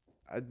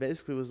I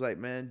basically was like,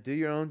 man, do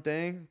your own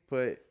thing,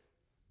 but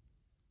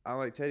I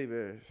like teddy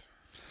bears.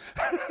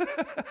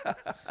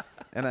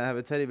 And I have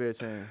a teddy bear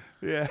chain.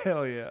 Yeah,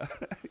 hell yeah.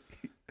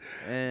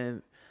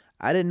 And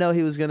I didn't know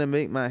he was going to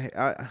make my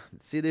hair.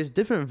 See, there's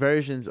different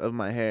versions of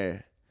my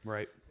hair.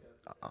 Right.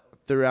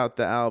 Throughout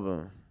the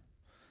album.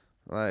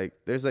 Like,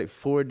 there's like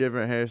 4 or 5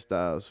 different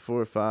hairstyles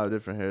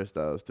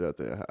throughout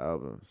the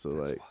album. So,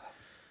 that's like,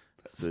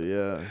 so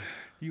yeah.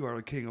 You are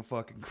the king of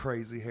fucking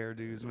crazy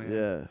hairdos, man.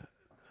 Yeah.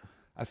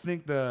 I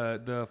think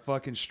the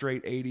fucking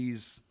straight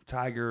 80s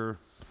tiger.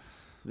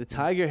 The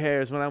tiger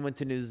hair is when I went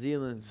to New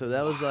Zealand. So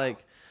that was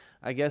like,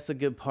 I guess, a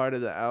good part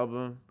of the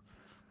album.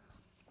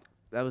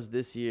 That was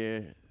this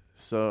year.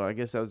 So I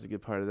guess that was a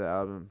good part of the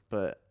album.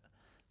 But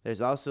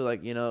there's also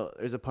like,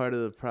 there's a part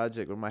of the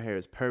project where my hair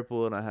is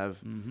purple and I have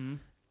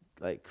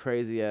like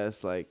crazy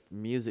ass like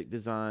music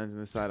designs in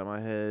the side of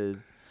my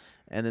head.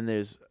 And then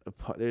there's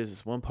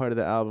this one part of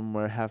the album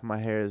where half my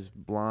hair is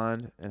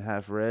blonde and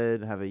half red,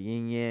 and have a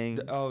yin yang.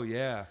 Oh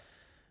yeah.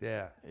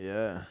 Yeah.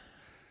 Yeah.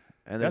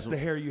 And that's the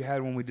hair you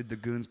had when we did the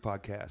Goons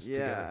podcast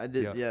together. I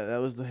did. Yeah, that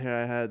was the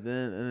hair I had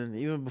then. And then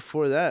even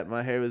before that,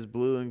 my hair was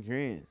blue and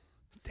green.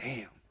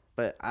 Damn.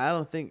 But I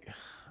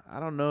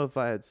don't know if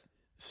I had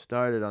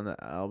started on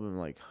the album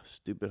like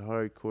stupid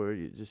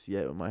hardcore just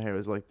yet when my hair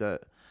was like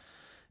that.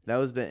 That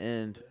was the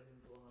end.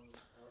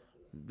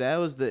 That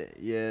was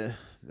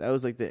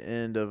like the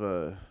end of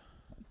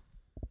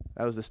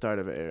that was the start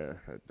of an era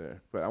right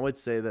there. But I would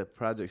say the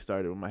project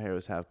started when my hair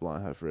was half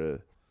blonde, half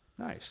red.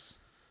 Nice.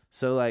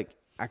 So like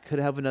I could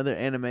have another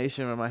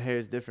animation where my hair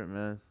is different,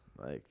 man.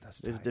 Like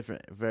there's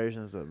different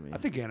versions of me. I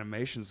think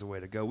animation's the way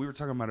to go. We were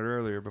talking about it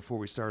earlier before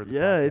we started the podcast.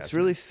 Yeah, it's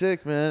really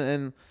sick, man.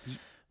 And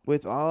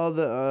with all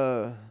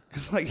the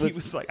because like he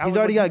was like he's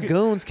already got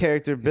Goon's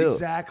character built.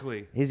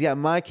 Exactly. He's got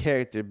my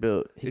character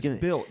built. It's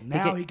built.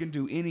 Now he can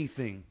do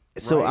anything.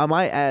 So I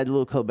might add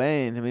Lil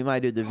Cobain, and we might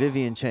do the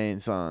Vivian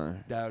Chain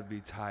song. That would be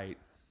tight.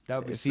 That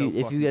would be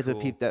if you get cool. to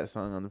peep that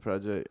song on the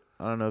project.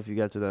 I don't know if you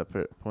got to that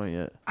point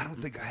yet. I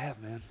don't think I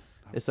have, man.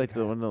 It's like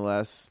one of the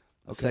last,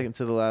 second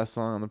to the last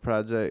song on the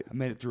project. I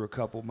made it through a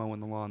couple mowing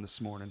the lawn this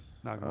morning.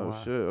 Not gonna lie.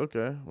 Oh shit!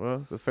 Okay,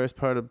 well, the first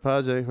part of the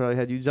project probably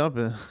had you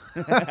jumping.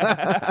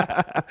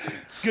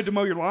 It's good to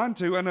mow your lawn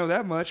too. I know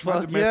that much.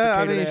 Fuck yeah!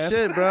 I mean,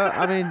 shit, bro.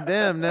 I mean,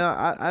 damn.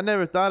 Now I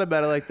never thought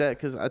about it like that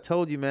because I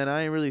told you, man,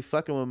 I ain't really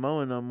fucking with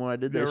mowing no more. I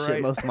did that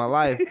shit most of my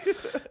life.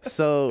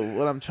 So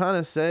what I'm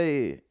trying to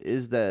say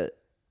is that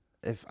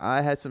if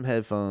I had some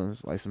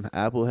headphones, like some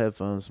Apple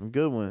headphones, some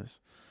good ones,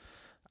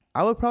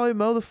 I would probably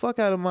mow the fuck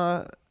out of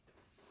my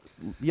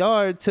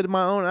yard to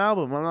my own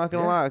album. I'm not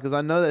gonna lie, because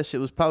I know that shit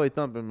was probably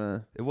thumping,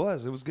 man. It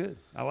was good.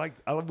 I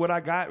what I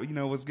got.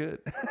 Was good.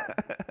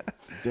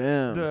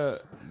 Damn.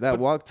 That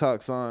Walk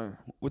Talk song.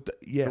 With the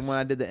yes. From when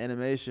I did the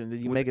animation,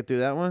 did you make it through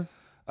that one?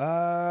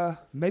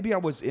 Maybe I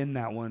was in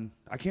that one.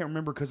 I can't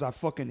remember because I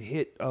fucking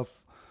hit a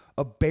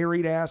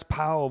buried ass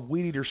pile of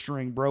weed eater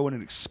string, bro, and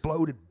it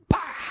exploded.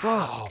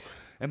 Pow!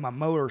 And my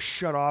motor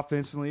shut off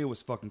instantly. It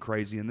was fucking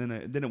crazy. And then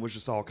it was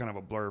just all kind of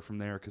a blur from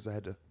there because I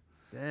had to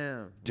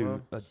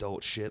do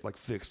adult shit like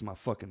fix my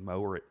fucking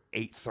mower at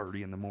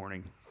 8:30 in the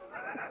morning.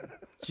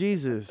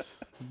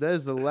 Jesus, that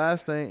is the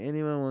last thing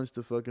anyone wants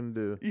to fucking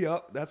do.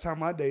 Yep, that's how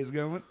my day's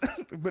going.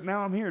 But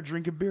now I'm here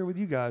drinking beer with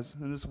you guys,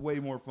 and it's way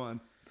more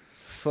fun.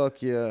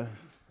 Fuck yeah.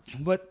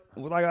 But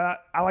like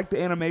I like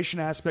the animation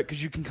aspect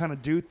because you can kind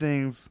of do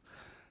things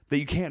that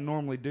you can't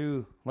normally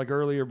do. Like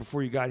earlier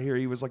before you got here,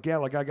 he was like, yeah,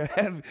 like I gotta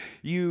have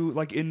you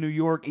like in New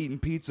York eating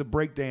pizza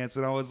breakdance.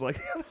 And I was like,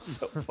 that's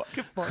so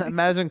fucking funny.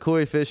 Imagine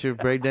Corey Fisher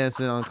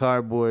breakdancing on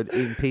cardboard,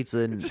 eating pizza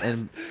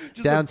in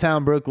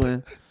downtown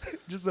Brooklyn.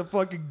 Just a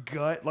fucking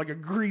gut, like a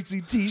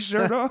greasy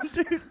t-shirt on,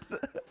 dude.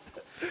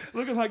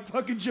 Looking like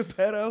fucking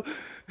Geppetto.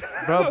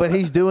 Bro, but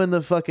he's doing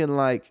the fucking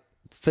like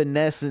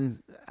finessing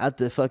at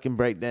the fucking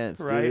breakdance,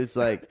 dude. Right? It's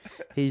like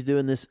he's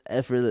doing this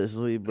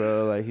effortlessly,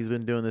 bro. Like he's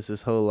been doing this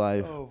his whole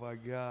life. Oh my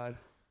God.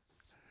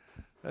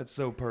 That's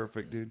so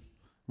perfect, dude.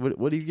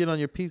 What do you get on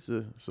your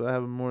pizza? So I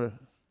have more.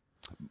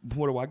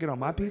 What do I get on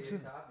my pizza?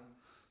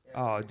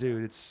 Oh,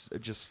 dude, it's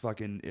just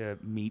fucking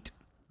meat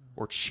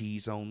or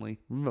cheese only.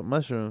 What about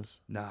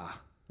mushrooms? Nah.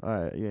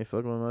 All right, you ain't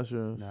fucking with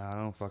mushrooms. Nah, I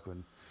don't fuck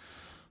with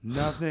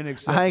nothing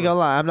except I ain't gonna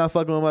lie, I'm not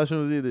fucking with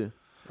mushrooms either.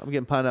 I'm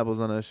getting pineapples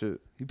on that shit.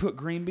 You put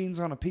green beans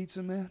on a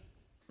pizza, man?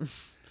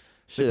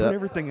 Shit, They put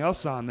everything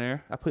else on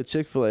there. I put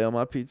Chick-fil-A on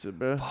my pizza,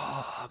 bro.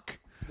 Fuck.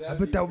 I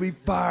bet that would be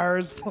fire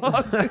as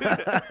fuck.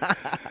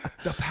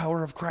 The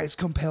power of Christ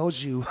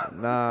compels you.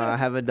 Nah, I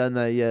haven't done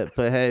that yet.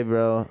 But hey,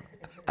 bro,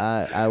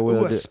 I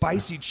will. Ooh, a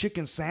spicy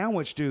chicken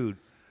sandwich, dude.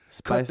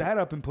 Cut that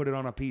up and put it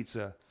on a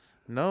pizza.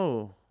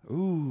 No.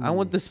 Ooh. I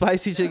want the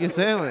spicy chicken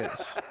sandwich.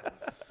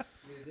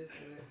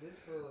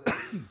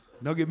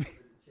 Don't get me,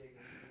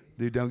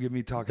 dude. Don't get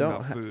me talking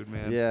about food,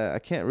 man. Yeah, I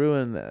can't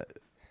ruin that.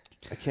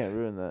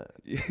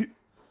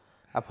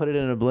 I put it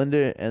in a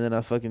blender and then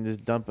I fucking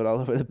just dump it all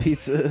over the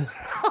pizza.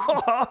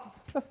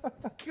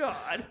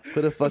 God.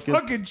 Put a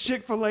fucking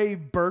Chick-fil-A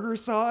burger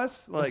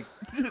sauce. Like,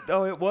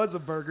 oh, it was a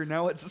burger.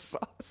 Now it's a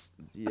sauce.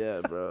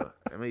 Yeah, bro.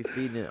 And we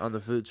feeding it on the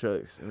food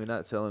trucks and we're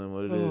not telling them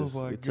what it Oh is.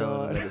 my We're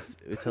God.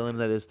 telling them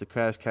that it's the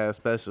Crash Cast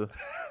special.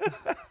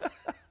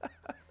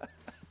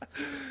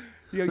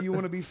 Yo, you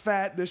want to be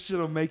fat? This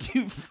shit'll make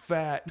you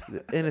fat.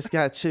 And it's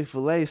got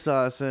Chick-fil-A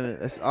sauce in it.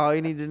 That's all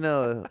you need to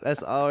know.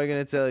 That's all we're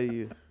going to tell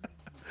you.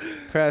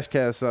 Crash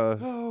Cast sauce.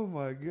 Oh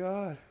my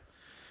God.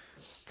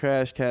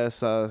 Crash Cast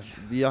sauce.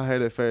 Y'all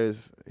heard it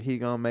first. He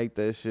gonna make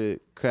that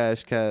shit.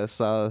 Crash Cast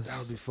sauce. That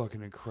would be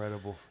fucking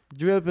incredible.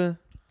 Dripping.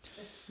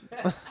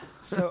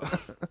 So,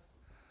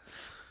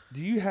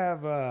 do you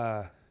have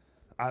I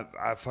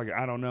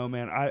don't know,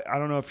 man. I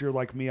don't know if you're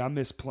like me. I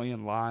miss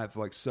playing live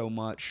like so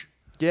much.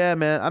 Yeah,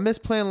 man. I miss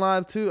playing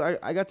live too.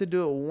 I got to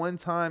do it one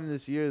time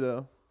this year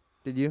though.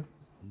 Did you?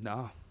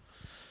 No.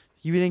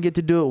 You didn't get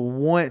to do it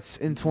once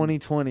in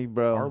 2020,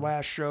 bro. Our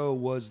last show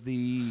was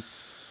the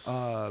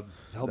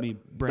help me,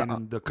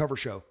 Brandon, the cover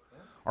show.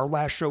 Our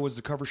last show was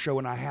the cover show,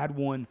 and I had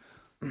one,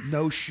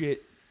 no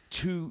shit,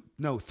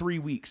 3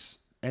 weeks.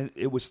 And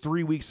it was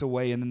 3 weeks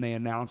away, and then they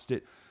announced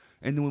it.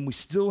 And then when we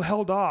still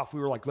held off,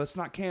 we were like, let's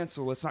not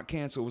cancel. It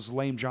was a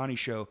Lame Johnny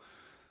show.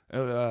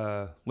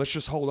 Let's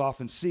just hold off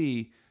and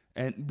see.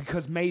 And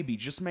because maybe,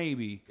 just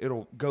maybe,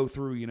 it'll go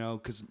through,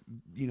 because,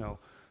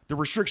 the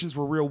restrictions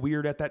were real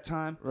weird at that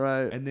time.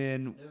 Right. And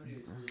then,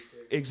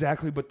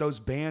 exactly, but those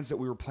bands that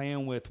we were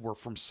playing with were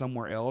from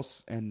somewhere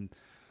else, and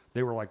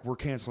they were like, we're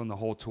canceling the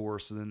whole tour,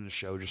 so then the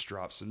show just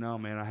dropped. So, no,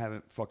 man, I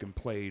haven't fucking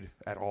played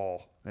at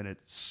all, and it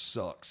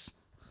sucks.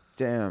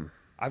 Damn.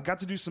 I've got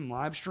to do some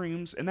live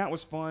streams, and that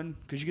was fun,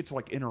 because you get to,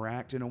 like,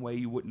 interact in a way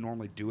you wouldn't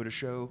normally do at a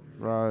show.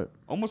 Right.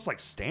 Almost like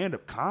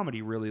stand-up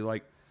comedy, really.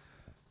 Like,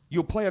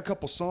 you'll play a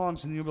couple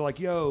songs, and you'll be like,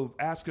 yo,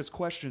 ask us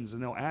questions,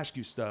 and they'll ask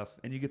you stuff,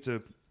 and you get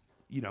to...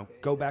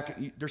 go back.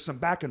 There's some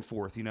back and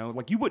forth,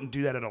 Like, you wouldn't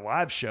do that at a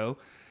live show.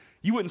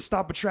 You wouldn't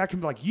stop a track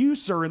and be like, you,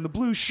 sir, in the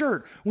blue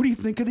shirt, what do you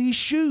think of these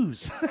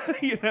shoes?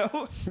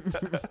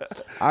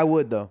 I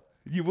would, though.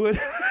 You would?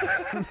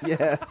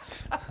 Yeah.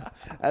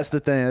 That's the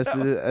thing.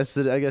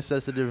 I guess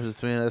that's the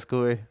difference between us,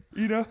 Corey.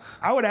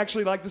 I would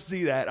actually like to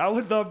see that. I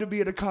would love to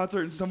be at a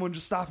concert and someone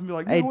just stop and be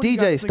like, hey, what do you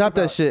DJ, guys stop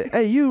think that shit.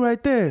 Hey, you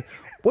right there.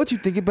 What you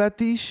think about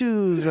these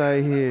shoes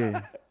right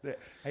here?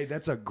 Hey,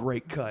 that's a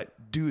great cut.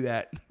 Do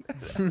that.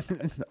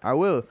 I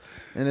will.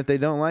 And if they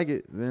don't like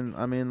it, then,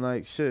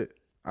 shit,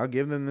 I'll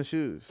give them the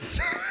shoes.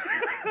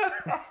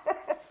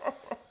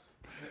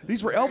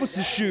 These were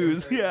Elvis's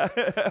shoes. Yeah.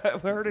 I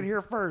heard it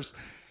here first.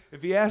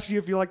 If he asks you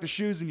if you like the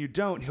shoes and you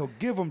don't, he'll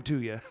give them to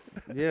you.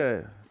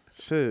 Yeah.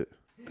 Shit.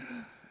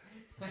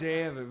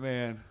 Damn it,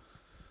 man.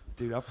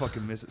 Dude, I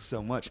fucking miss it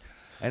so much.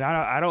 And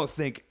I don't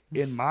think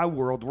in my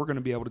world we're going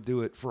to be able to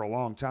do it for a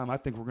long time. I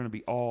think we're going to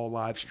be all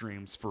live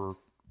streams for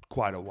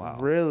quite a while.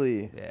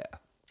 Really? Yeah.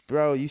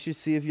 Bro, you should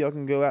see if y'all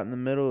can go out in the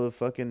middle of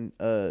fucking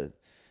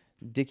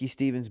Dickie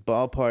Stevens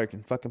ballpark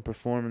and fucking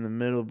perform in the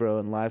middle, bro,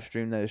 and live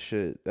stream that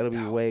shit. That'll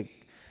be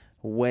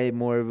way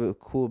more of a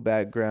cool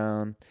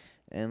background.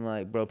 And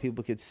like, bro,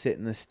 people could sit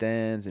in the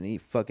stands and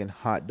eat fucking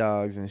hot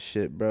dogs and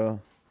shit,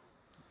 bro.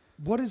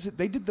 What is it?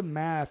 They did the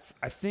math,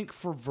 I think,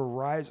 for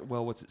Verizon.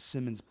 Well, what's it?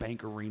 Simmons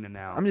Bank Arena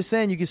now. I'm just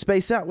saying you can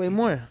space out way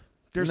more.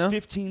 There's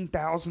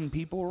 15,000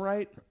 people,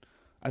 right?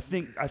 I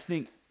think.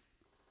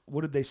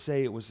 What did they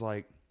say? It was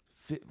like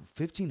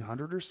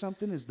 1,500 or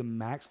something is the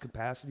max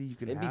capacity you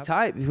can have. It'd be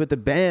tight with the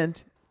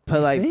band. But You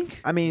like,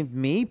 think? I mean,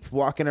 me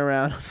walking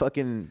around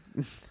fucking,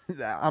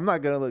 I'm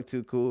not gonna look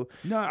too cool.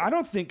 No, I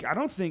don't think.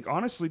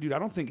 Honestly, dude, I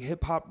don't think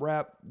hip hop,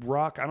 rap,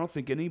 rock. I don't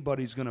think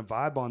anybody's gonna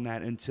vibe on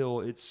that until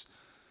it's.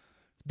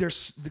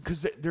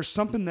 Because there's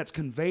something that's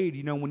conveyed,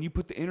 you know, when you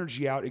put the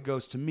energy out, it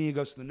goes to me, it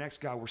goes to the next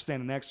guy. We're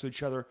standing next to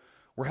each other.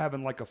 We're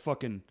having like a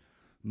fucking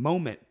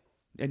moment,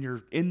 and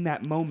you're in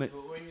that moment.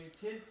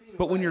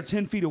 But when you're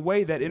 10 feet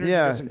away, that energy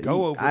doesn't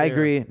go over I there.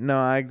 agree. No,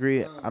 I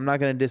agree. I'm not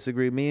gonna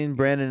disagree. Me and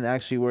Brandon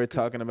actually were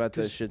talking about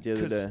that shit the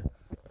other day.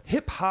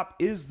 Hip hop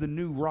is the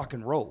new rock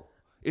and roll.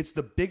 It's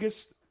the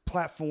biggest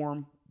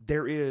platform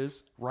there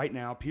is right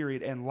now,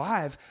 period. And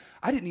live,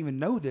 I didn't even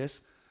know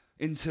this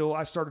until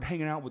I started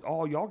hanging out with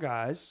all y'all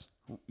guys,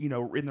 you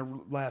know, in the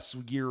last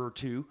year or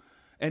two.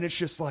 And it's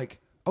just like,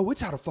 oh,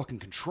 it's out of fucking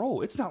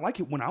control. It's not like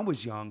it when I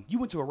was young. You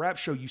went to a rap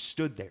show, you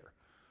stood there.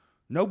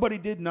 Nobody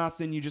did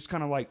nothing. You just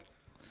kind of like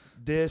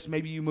this.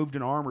 Maybe you moved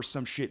an arm or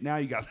some shit. Now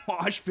you got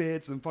mosh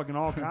pits and fucking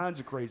all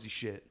kinds of crazy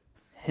shit.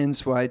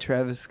 Hence why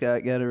Travis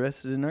Scott got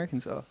arrested in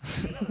Arkansas.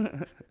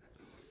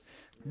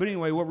 But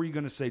anyway, what were you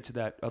going to say to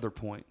that other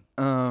point?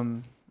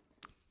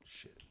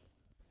 Shit.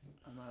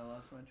 I might have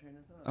lost my train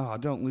of thought. Oh,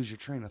 don't lose your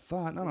train of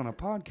thought. Not on a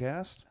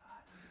podcast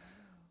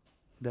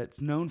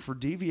that's known for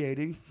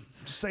deviating.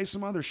 Just say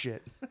some other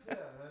shit.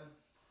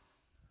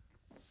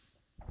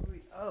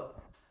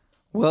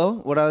 Well,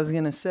 what I was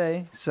going to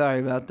say, sorry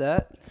about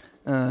that.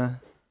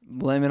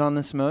 Blame it on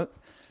the smoke.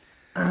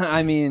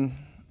 I mean,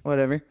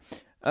 whatever.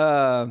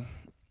 The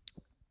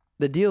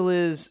deal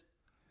is,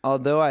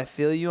 although I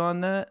feel you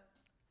on that,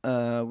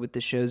 with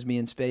the shows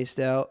being spaced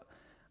out,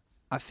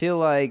 I feel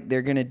like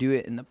they're going to do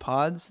it in the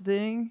pods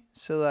thing.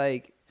 So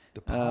like,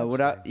 The pods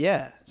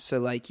thing. so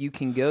like you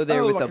can go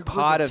there with like a a group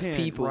pod of of 10.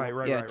 people.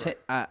 Right.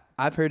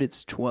 I've heard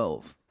it's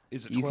 12.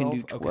 Is it You 12? can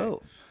do 12.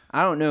 Okay.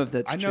 I don't know if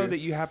that's I true. know that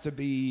you have to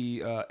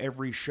be,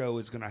 every show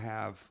is going to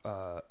have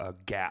a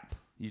gap.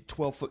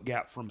 12-foot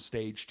gap from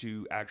stage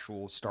to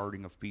actual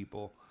starting of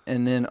people.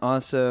 And then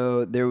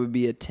also there would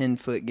be a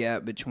 10-foot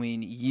gap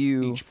between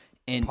you Each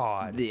and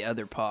pod. the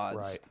other pods.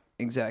 Right.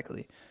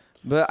 Exactly.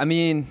 But I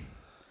mean,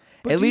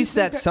 But at do you least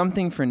think that's that-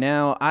 something for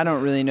now. I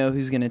don't really know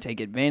who's going to take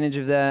advantage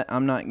of that.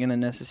 I'm not going to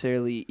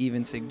necessarily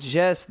even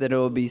suggest that it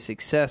will be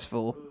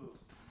successful.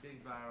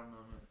 Big viral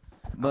moment.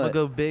 But I'm gonna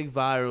go big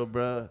viral,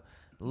 bro.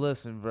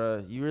 Listen,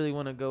 bro. You really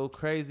want to go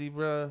crazy,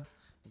 bro?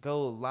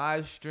 Go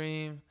live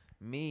stream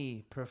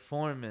me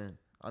performing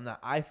on the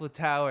Eiffel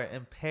Tower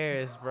in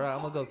Paris, bro.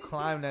 I'm gonna go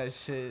climb that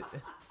shit.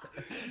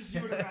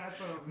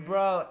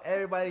 Bro,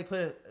 everybody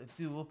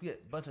we'll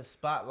get a bunch of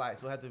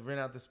spotlights. We'll have to rent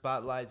out the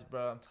spotlights,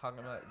 bro. I'm talking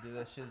about, dude,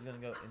 that shit's gonna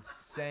go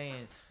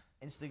insane.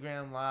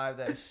 Instagram live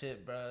that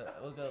shit, bro.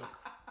 We'll go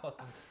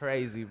fucking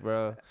crazy,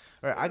 bro.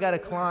 Or I gotta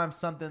climb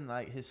something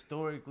like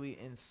historically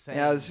insane.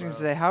 yeah, I was bro. going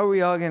to say, how are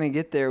we all going to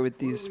get there with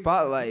these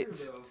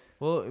spotlights?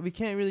 Well, we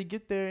can't really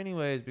get there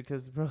anyways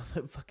because, bro,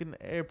 the fucking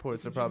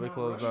airports are probably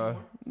closed off.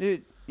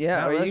 Dude, yeah,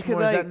 Mount or you Rushmore, could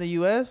is that like, in the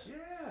U.S.?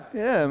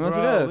 yeah, must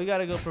Bro, go. we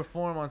gotta go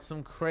perform on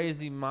some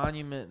crazy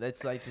monument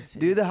that's like just Do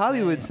the insane.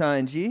 Hollywood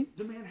sign, G.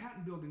 The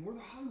Manhattan Building. We're the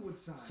Hollywood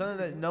sign. Something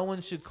that no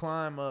one should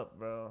climb up,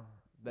 bro.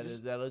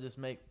 That'll just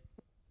make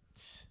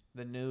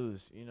the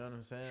news. You know what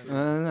I'm saying?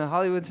 The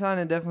Hollywood sign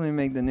would definitely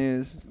make the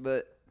news,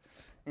 but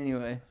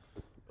anyway.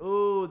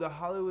 Ooh, the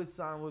Hollywood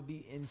sign would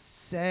be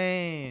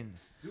insane.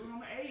 Do it on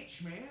the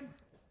H, man.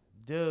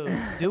 Dude,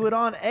 do it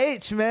on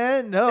H,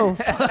 man. No.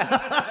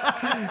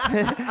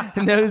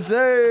 No,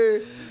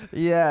 sir.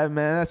 Yeah,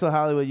 man, that's what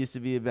Hollywood used to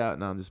be about.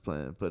 No, I'm just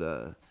playing.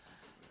 But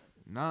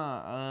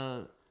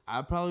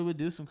I probably would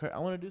do some I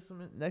want to do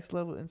some next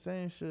level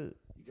insane shit.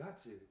 You got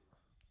to.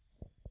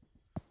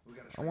 We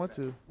gotta I want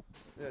to.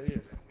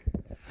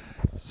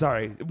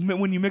 Sorry,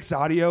 when you mix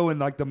audio and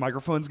like the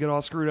microphones get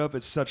all screwed up,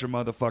 it's such a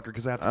motherfucker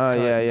because I have to Oh, cut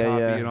yeah, and yeah,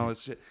 copy yeah. and all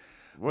this shit.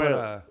 Well,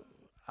 But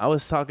I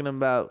was talking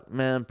about,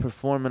 man,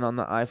 performing on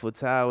the Eiffel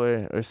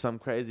Tower or some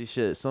crazy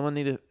shit. Someone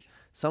need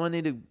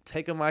to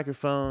take a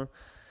microphone,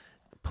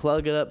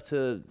 plug it up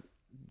to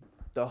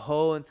the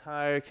whole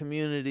entire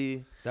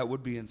community, that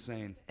would be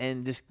insane.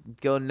 and just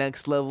go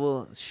next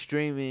level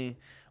streaming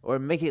or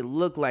make it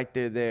look like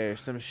they're there.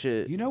 Some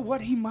shit. You know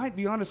what? He might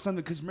be onto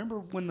something because remember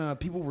when the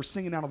people were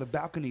singing out of the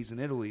balconies in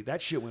Italy?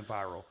 That shit went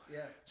viral. Yeah.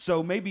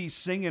 So maybe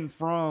singing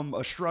from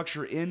a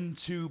structure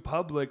into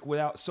public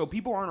so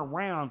people aren't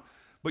around,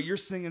 but you're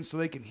singing so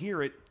they can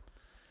hear it.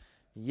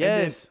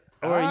 Yes.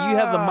 Or you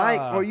have a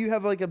mic, or you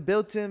have like a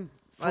built-in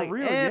For like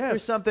real, amp or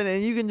yes. something,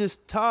 and you can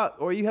just talk.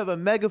 Or you have a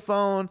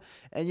megaphone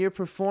and you're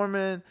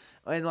performing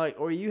And like,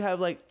 or you have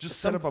like Just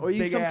some, set up a or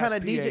you big some ass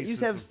kind of DJ. PA You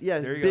have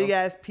system. There you big go.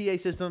 ass PA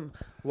system,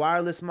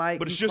 wireless mic.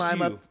 But it's you just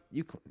climb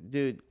you. up.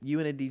 Dude, you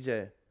and a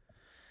DJ.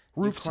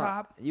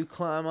 Rooftop. You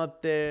climb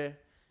up there.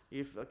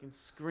 You're fucking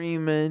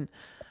screaming.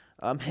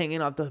 I'm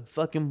hanging off the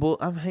fucking bull.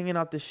 I'm hanging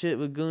off the shit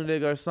with Goonday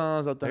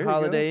Garçons off the There you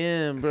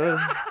Holiday Inn, bro.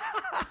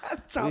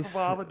 Top We of a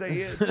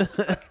Holiday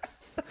Inn.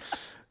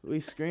 We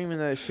screaming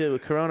that shit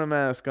with Corona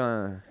mask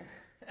on.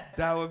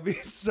 That would be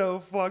so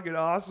fucking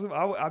awesome.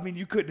 I mean,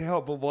 you couldn't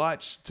help but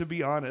watch, to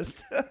be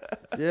honest.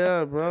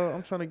 Yeah, bro.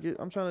 I'm trying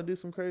to do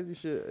some crazy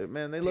shit.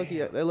 Man, they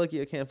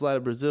lucky I can't fly to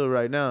Brazil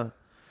right now.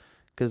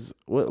 Cause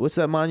what's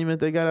that monument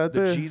they got out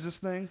The there? Jesus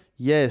thing?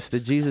 Yes, the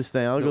Jesus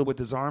thing. I'll go With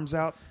his arms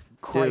out?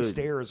 Christ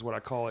Air is what I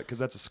call it, because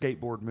that's a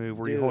skateboard move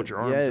where you hold your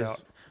arms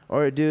out.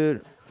 Or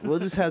dude, we'll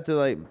just have to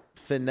like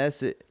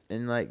finesse it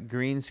and like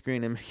green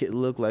screen and make it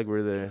look like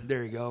we're there.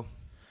 There you go.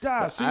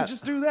 See,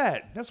 just do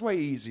that. That's way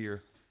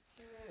easier.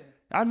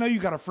 I know you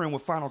got a friend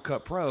with Final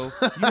Cut Pro.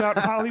 You got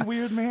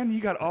Hollyweird, man. You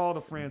got all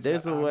the friends.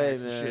 There's got a way,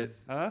 IMAX and man. shit.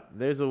 Huh?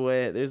 There's a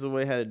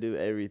way how to do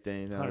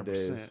everything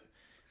nowadays. 100%.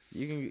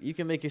 You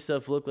can make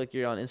yourself look like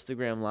you're on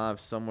Instagram Live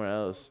somewhere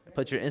else,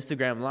 but your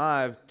Instagram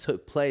Live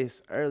took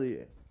place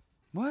earlier.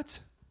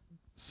 What?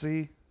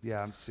 See?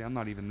 Yeah, I'm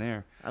not even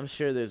there. I'm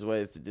sure there's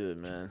ways to do it,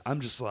 man. I'm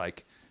just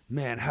like,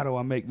 man, how do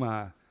I make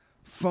my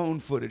phone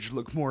footage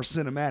look more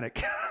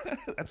cinematic?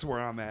 That's where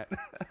I'm at.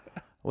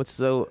 What's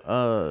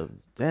so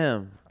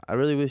damn, I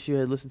really wish you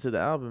had listened to the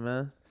album,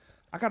 man.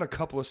 I got a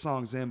couple of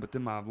songs in, but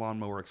then my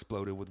lawnmower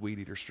exploded with Weed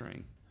Eater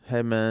String.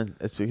 Hey man,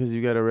 it's because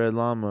you got a red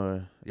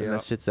lawnmower. Yep. And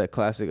that shit's that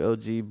classic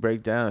OG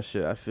breakdown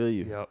shit. I feel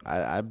you. Yep.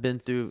 I've been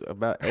through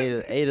about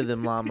eight of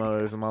them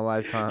lawnmowers in my You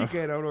lifetime.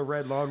 can't own a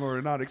red lawnmower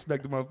and not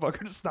expect the motherfucker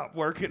to stop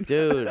working.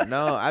 Dude,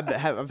 no, I've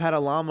had a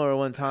lawnmower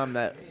one time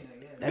that.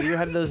 Have you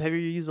had those? Have you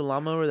used a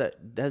lawnmower that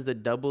has the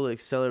double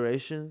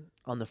acceleration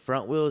on the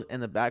front wheels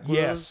and the back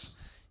wheels?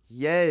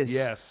 Yes. Yes.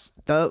 Yes.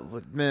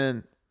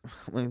 Man,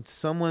 when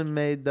someone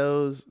made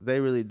those, they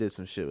really did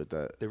some shit with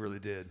that. They really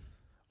did.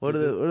 What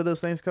are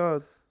those things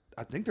called?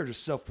 I think they're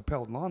just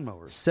self-propelled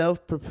lawnmowers.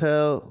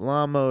 Self-propelled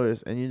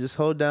lawnmowers, and you just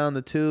hold down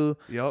the two.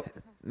 Yep.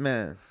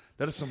 Man,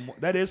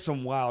 That is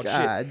some wild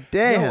God shit.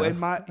 damn.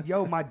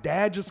 My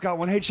dad just got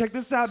one. Hey, check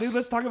this out, dude.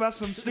 Let's talk about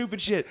some stupid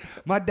shit.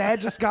 My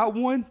dad just got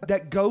one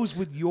that goes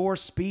with your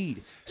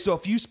speed. So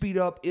if you speed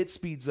up, it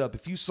speeds up.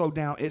 If you slow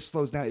down, it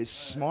slows down. It's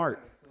smart.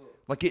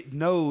 Like it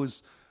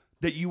knows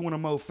that you want to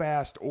mow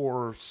fast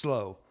or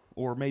slow,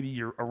 or maybe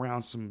you're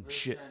around some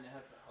shit. Trying to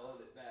have to hold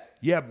it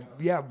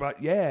back.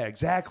 Yeah,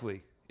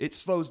 exactly. It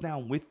slows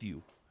down with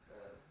you.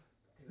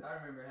 Because I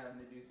remember having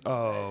to do some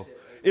Oh, bad shit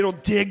like it'll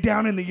dig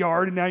down in the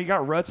yard, and now you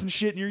got ruts and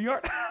shit in your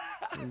yard.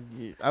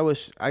 I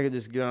wish I could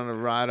just get on a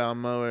ride-on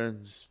mower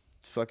and just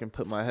fucking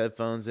put my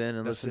headphones in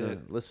and That's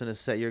listen to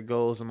Set Your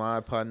Goals on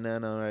my iPod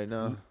Nano right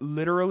now.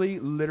 Literally,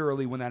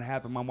 when that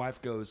happened, my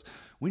wife goes,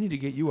 "We need to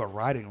get you a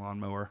riding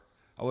lawnmower."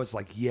 I was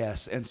like,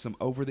 "Yes," and some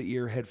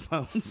over-the-ear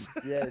headphones.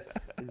 Yes,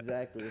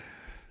 exactly.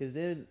 Because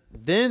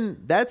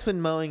then that's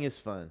when mowing is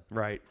fun.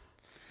 Right.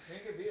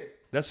 Drink a beer.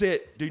 That's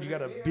it, dude. You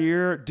got a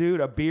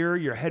beer,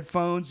 your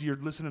headphones. You're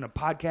listening to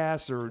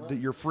podcasts or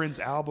your friend's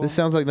album. This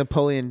sounds like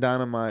Napoleon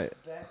Dynamite.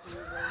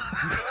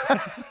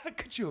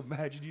 Could you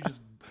imagine? You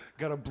just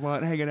got a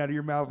blunt hanging out of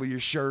your mouth with your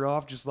shirt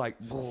off, just like.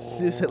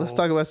 Dude said, let's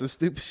talk about some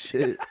stupid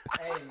shit.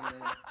 Hey,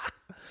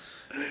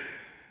 man.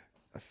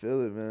 I feel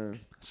it, man.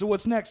 So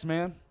what's next,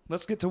 man?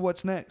 Let's get to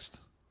what's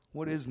next.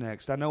 What is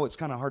next? I know it's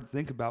kind of hard to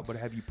think about, but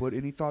have you put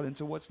any thought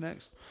into what's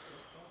next?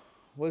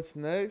 What's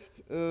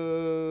next?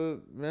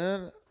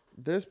 Man,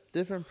 there's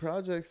different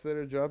projects that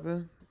are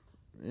dropping.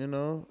 You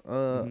know,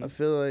 I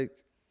feel like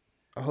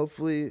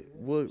hopefully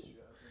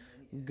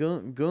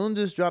Goon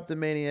just dropped the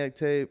Maniac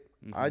tape.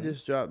 I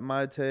just dropped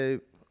my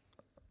tape.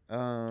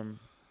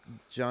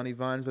 Johnny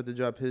Vine's about to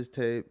drop his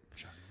tape.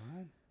 Johnny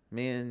Vine?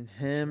 Me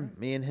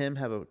and him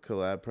have a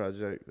collab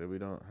project that we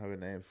don't have a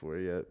name for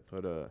yet,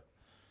 but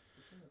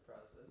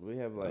we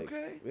have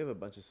we have a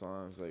bunch of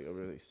songs, like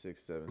over like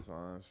 6-7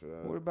 songs for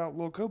that. What about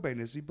Lil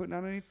Cobain? Is he putting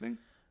out anything?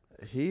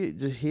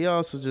 He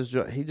also just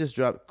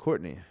dropped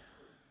Courtney.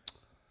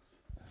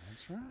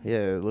 That's right.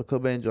 Yeah, Lil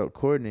Cobain dropped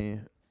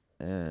Courtney,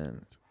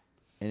 and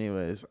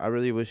anyways, I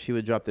really wish he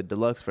would drop the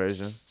deluxe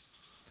version.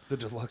 The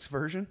deluxe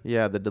version?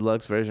 Yeah, the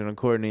deluxe version of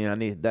Courtney. I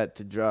need that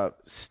to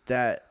drop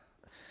stat.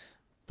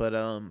 But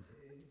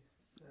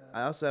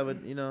I also have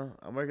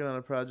I'm working on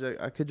a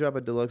project. I could drop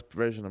a deluxe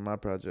version of my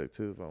project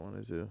too if I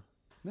wanted to.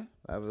 Yeah.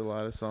 I have a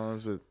lot of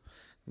songs with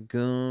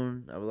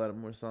Goon. I have a lot of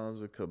more songs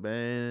with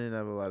Cobain. I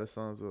have a lot of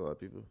songs with a lot of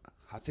people.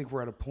 I think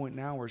we're at a point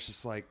now where it's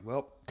just like,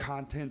 well,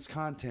 content's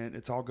content.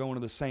 It's all going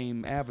to the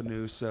same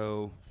avenue.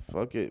 So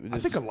Fuck it. I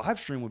think a live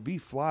stream would be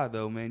fly,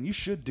 though, man. You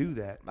should do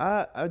that.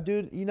 I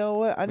dude, you know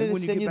what? I need to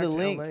when you send get you the back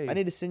to link. LA. I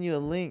need to send you a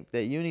link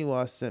that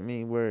Uniwas sent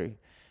me where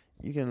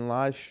you can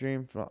live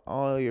stream from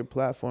all your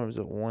platforms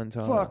at one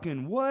time.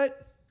 Fucking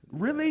what?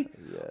 Really?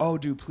 Yeah. Oh,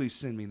 dude, please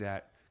send me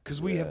that. Because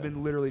we have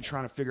been literally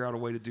trying to figure out a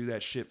way to do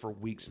that shit for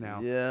weeks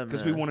now. Yeah,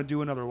 Because we man. want to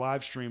do another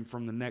live stream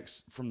from the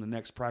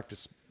next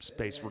practice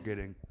space we're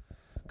getting.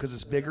 because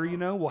it's bigger. You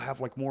know, we'll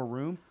have like more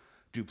room.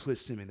 Dude,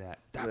 please send me that.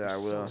 That'd Yeah, be I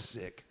so will.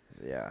 sick.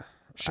 Yeah.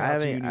 Shout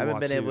out to I haven't Uniwa,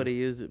 been too. able to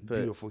use it, but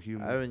Beautiful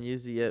human. I haven't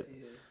used it yet.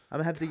 I'm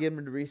gonna have to get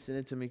him to resend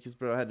it to me because,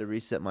 bro, I had to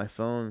reset my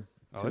phone.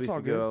 Oh, 2 it's weeks all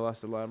ago, good. I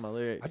lost a lot of my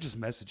lyrics. I just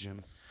messaged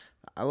him.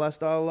 I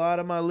lost a lot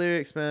of my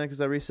lyrics, man,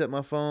 because I reset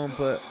my phone.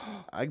 But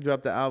I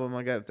dropped the album.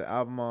 I got the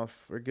album off.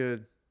 We're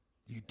good.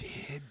 You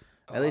did?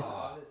 At least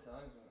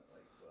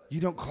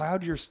You don't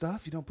cloud your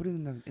stuff? You don't put it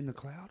in the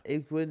cloud?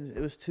 it wouldn't.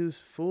 It was too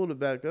full to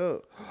back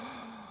up.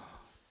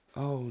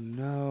 Oh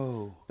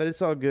no. But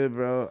it's all good,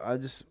 bro.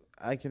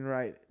 I can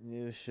write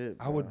new shit.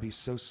 I bro. would be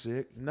so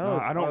sick. No,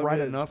 it's I don't all write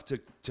good. enough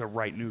to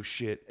write new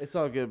shit. It's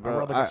all good, I bro.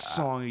 write like a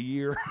song a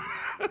year.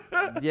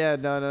 Yeah,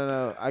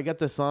 no. I got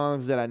the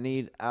songs that I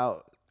need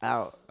out.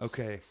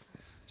 Okay.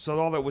 So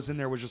all that was in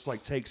there was just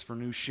like takes for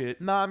new shit.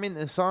 No, I mean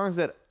the songs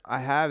that I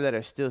have that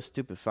are still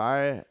stupid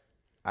fire.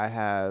 I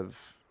have.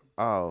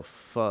 Oh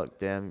fuck,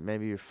 damn.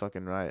 Maybe you're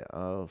fucking right.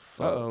 Oh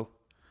fuck. Uh-oh.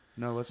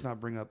 No, let's not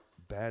bring up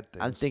bad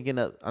things. I'm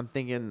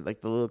thinking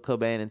like the Lil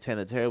Cobain and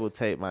Tana Terrible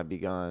tape might be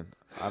gone.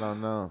 I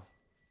don't know.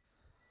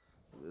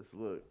 Let's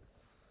look.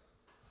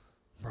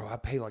 Bro, I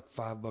pay like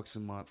 $5 a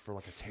month for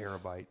like a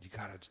terabyte. You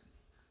gotta.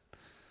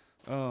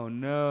 Oh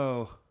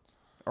no.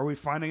 Are we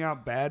finding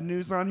out bad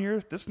news on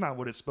here? This is not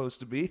what it's supposed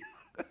to be.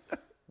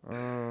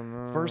 Oh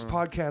no. First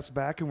podcast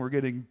back and we're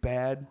getting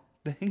bad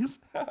things.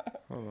 Hold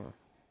on.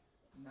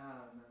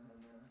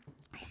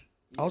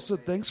 Also,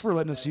 thanks for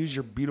letting us use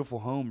your beautiful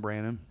home,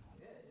 Brandon.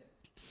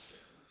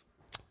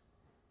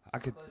 I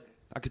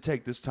could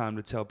take this time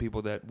to tell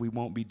people that we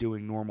won't be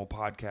doing normal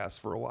podcasts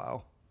for a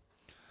while.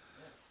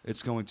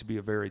 It's going to be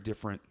a very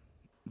different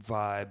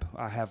vibe.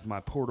 I have my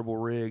portable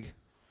rig.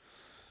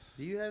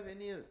 Do you have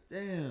any of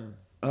damn?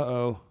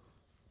 Uh-oh.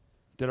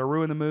 Did I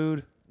ruin the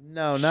mood?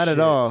 No, not Shit. at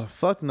all.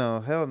 Fuck no.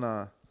 Hell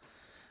no.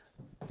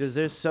 Because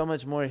there's so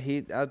much more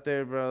heat out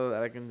there, bro,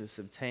 that I can just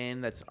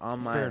obtain that's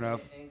on my... Fair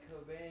enough. And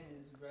Cobain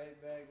is right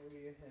back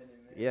where you're headed,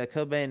 man. Yeah,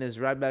 Cobain is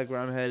right back where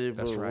I'm headed.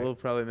 That's right. We'll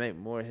probably make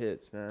more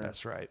hits, man.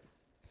 That's right.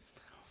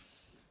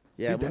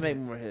 Yeah, Dude, we'll that- make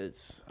more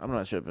hits. I'm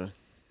not tripping.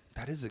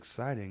 That is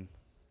exciting.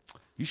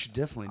 You should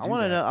definitely do I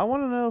want to that. know. I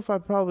want to know if I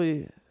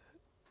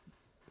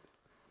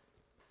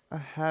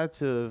had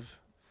to have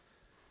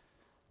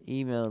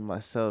emailed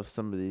myself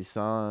some of these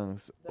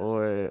songs,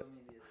 or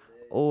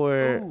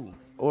Ooh.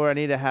 I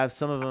need to have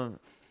some of them.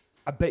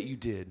 I bet you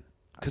did.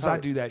 Because I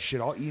probably- do that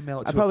shit. I'll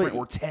email it I to probably- a friend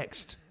or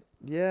text.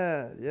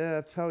 Yeah.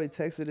 I probably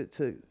texted it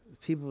to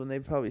people and they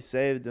probably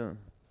saved them.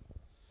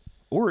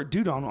 Or,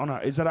 dude,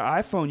 is that an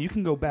iPhone? You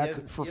can go back You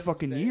have- for you have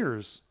fucking them saved?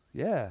 years.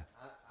 Yeah.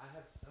 I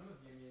have some of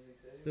your music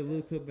saved. The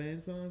Lil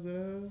Cobain songs that I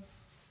have. I don't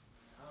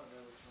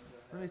know which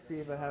ones I Let me see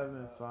if I have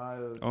them in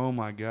files. Oh,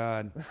 my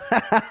God.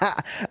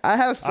 I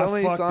have so I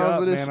many fucked songs up,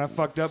 with this. man. I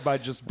fucked up by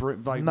just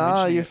like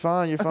Nah, mentioning you're it.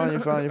 fine. You're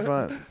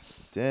fine.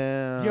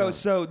 Damn. Yo,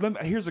 so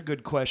here's a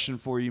good question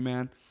for you,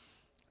 man.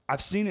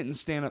 I've seen it in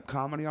stand-up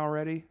comedy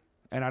already,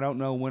 and I don't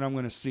know when I'm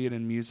going to see it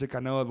in music. I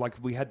know, like,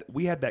 we had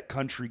that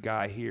country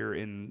guy here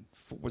in,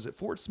 was it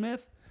Fort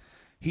Smith?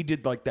 He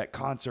did, like, that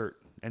concert,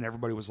 and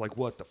everybody was like,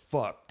 what the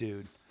fuck,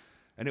 dude?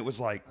 And it was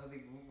like, I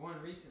think one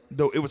recently.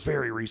 though it was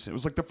very recent. It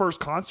was like the first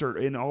concert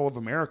in all of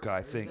America,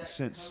 I think,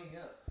 since.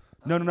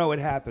 Coming up. No, it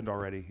happened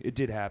already. It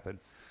did happen.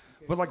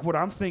 But like what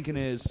I'm thinking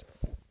is,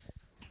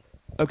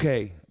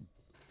 okay,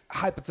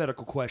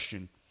 hypothetical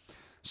question.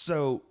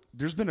 So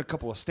there's been a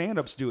couple of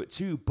stand-ups do it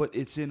too, but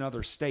it's in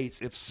other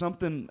states. If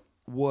something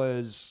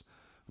was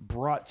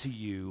brought to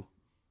you,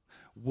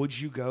 would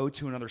you go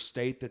to another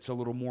state that's a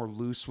little more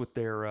loose with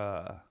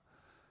their,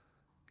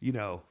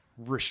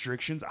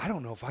 restrictions? I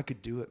don't know if I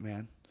could do it,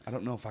 man. I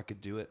don't know if I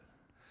could do it.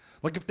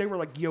 Like if they were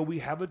like, yo, we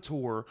have a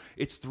tour.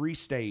 It's 3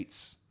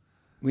 states.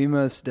 We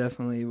most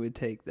definitely would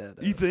take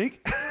that. You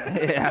think?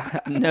 Yeah,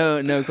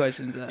 no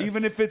questions asked.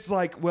 Even if it's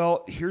like,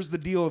 well, here's the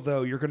deal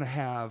though. You're going to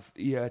have,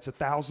 it's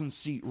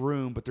 1,000-seat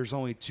room, but there's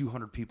only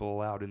 200 people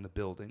allowed in the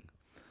building.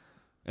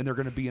 And they're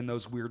going to be in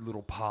those weird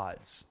little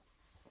pods.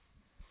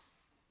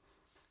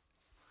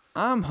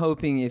 I'm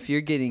hoping if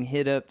you're getting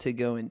hit up to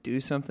go and do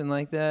something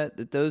like that,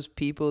 that those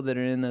people that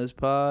are in those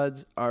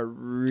pods are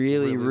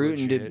really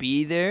rooting to legit.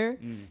 be there.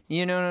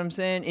 You know what I'm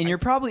saying? And you're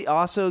probably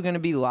also going to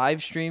be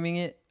live streaming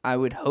it. I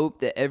would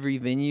hope that every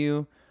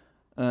venue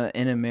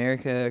in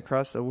America,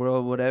 across the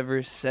world,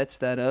 whatever, sets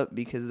that up,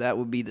 because that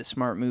would be the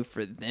smart move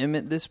for them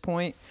at this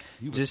point.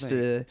 You would Just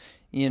think.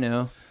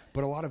 to,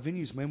 But a lot of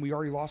venues, man, we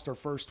already lost our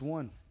first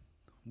one.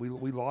 We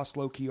lost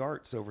Low Key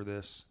Arts over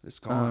this. It's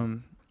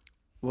gone.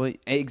 Well,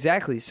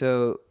 exactly.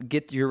 So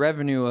get your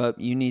revenue up.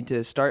 You need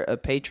to start a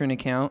patron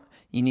account.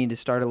 You need to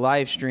start a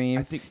live stream.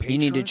 I think you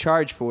need to Patreon-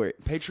 charge for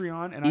it.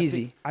 Patreon and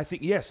Easy. I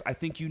think yes. I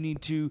think you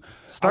need to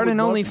Start I would an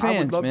love- I OnlyFans,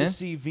 would love man. to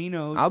see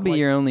Vino's. I'll be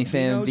your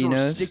OnlyFan, Or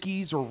Vino's.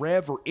 Stickies or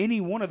Rev or any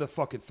one of the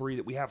fucking 3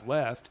 that we have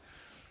left.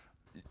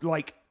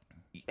 Like,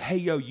 hey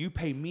yo, you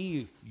pay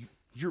me.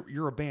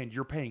 You're a band.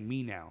 You're paying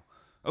me now.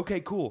 Okay,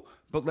 cool.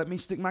 But let me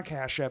stick my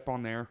Cash App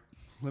on there.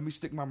 Let me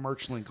stick my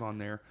merch link on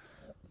there,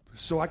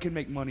 so I can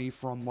make money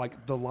from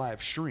like the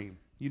live stream.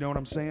 You know what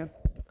I'm saying?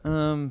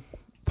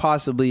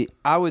 Possibly.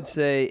 I would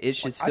say it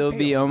should Like, I'd still pay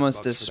be $100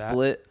 almost a for that.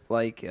 split,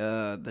 like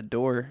the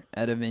door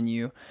at a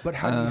venue. But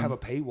how do you have a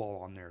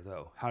paywall on there,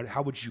 though?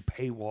 How would you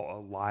paywall a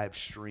live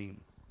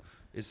stream?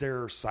 Is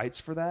there sites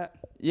for that?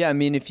 Yeah, I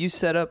mean, if you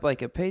set up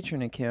like a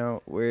patron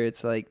account where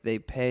it's like they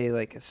pay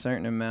like a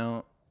certain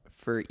amount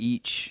for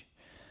each,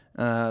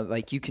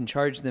 like you can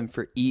charge them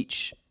for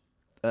each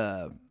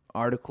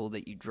article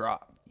that you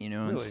drop. You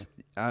know, Really?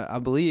 I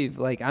believe,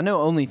 like, I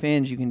know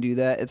OnlyFans you can do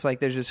that. It's like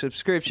there's a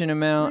subscription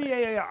amount.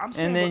 Yeah. I'm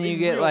saying, And then but you in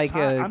get real like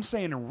time, I'm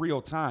saying in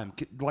real time,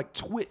 like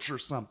Twitch or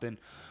something.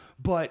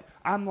 But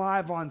I'm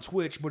live on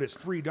Twitch, but it's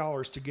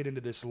 $3 to get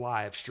into this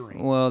live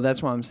stream. Well,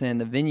 that's why I'm saying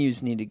the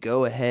venues need to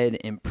go ahead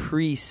and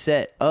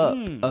pre-set up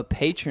a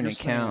patron You're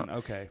account. saying,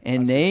 okay, I see And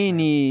what they you're saying.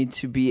 need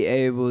to be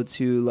able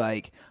to,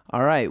 like,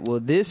 all right, well,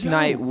 this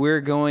night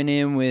we're going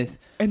in with...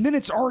 And then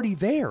it's already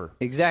there.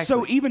 Exactly.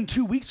 So even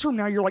 2 weeks from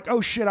now, you're like, oh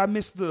shit, I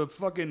missed the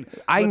fucking.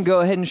 I can go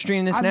ahead and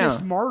stream this I now.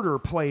 missed Martyr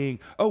playing.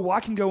 Oh, well, I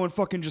can go and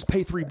fucking just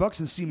pay $3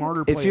 and see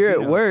Martyr play. If you're at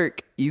Vito's.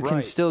 work, you can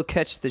Right. still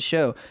catch the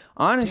show.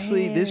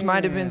 Honestly, this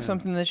might have been Damn.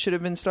 something that should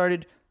have been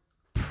started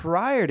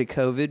prior to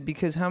COVID,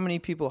 because how many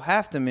people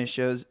have to miss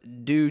shows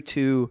due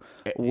to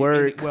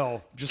work,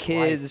 well, just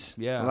kids,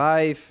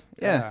 life.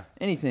 Yeah. yeah,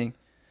 anything.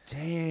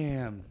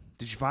 Damn.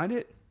 Did you find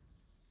it?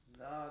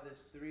 No,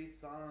 there's 3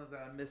 songs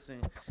that I'm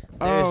missing.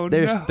 Oh,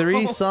 There's no.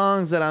 3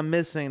 songs that I'm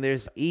missing.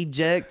 There's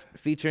Eject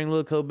featuring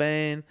Lil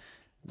Cobain.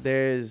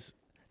 There's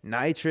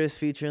Nitrous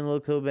featuring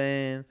Lil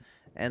Cobain.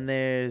 And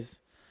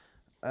there's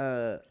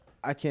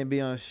I Can't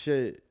Be On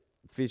Shit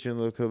featuring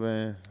Lil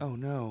Cobain. Oh,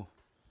 no.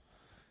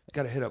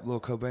 Got to hit up Lil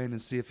Cobain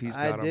and see if he's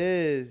got I him.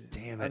 did.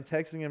 Damn I'm it.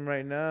 texting him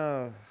right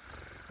now.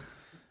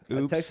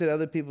 Oops. I texted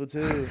other people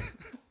too.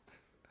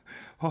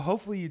 Well,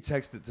 hopefully you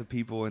text it to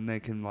people and they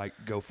can, like,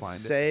 go find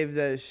it. Save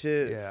that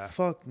shit. Yeah.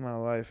 Fuck my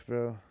life,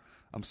 bro.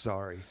 I'm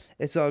sorry.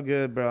 It's all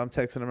good, bro. I'm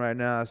texting him right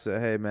now. I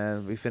said, hey,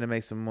 man, we finna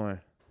make some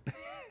more.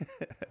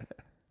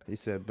 He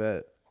said,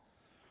 bet.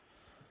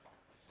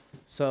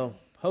 So,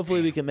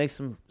 hopefully we can make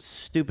some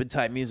stupid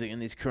type music in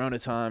these Corona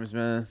times,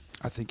 man.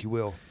 I think you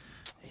will.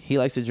 He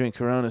likes to drink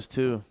Coronas,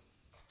 too.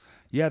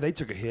 Yeah, they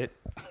took a hit.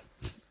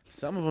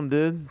 Some of them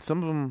did.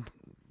 Some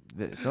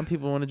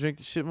people want to drink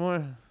the shit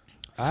more.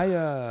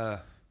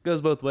 Goes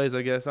both ways,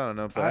 I guess. I don't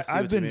know. But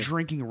I've been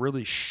drinking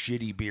really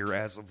shitty beer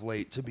as of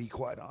late, to be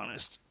quite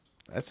honest.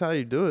 That's how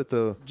you do it,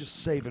 though. Just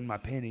saving my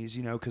pennies,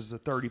 you know, because the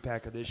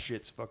 30-pack of this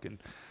shit's fucking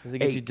Does it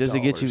get you? Does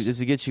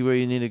 $8. it get you where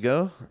you need to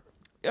go?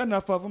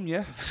 Enough of them,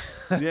 yeah.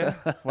 Yeah.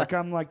 Like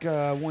I'm like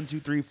 1, 2,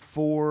 3,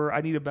 4.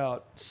 I need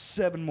about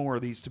 7 more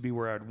of these to be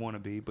where I'd want to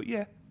be. But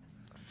yeah.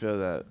 I feel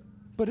that.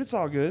 But it's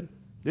all good.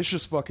 It's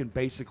just fucking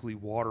basically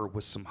water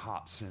with some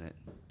hops in it.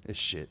 It's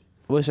shit.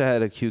 Wish I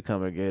had a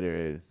cucumber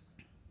Gatorade.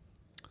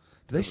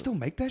 Do they still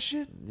make that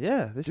shit?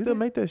 Yeah, they Do still they?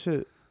 make that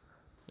shit.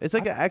 It's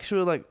like an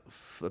actual like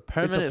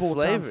permanent It's a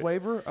full-time flavor.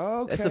 flavor?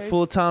 Oh, okay. It's a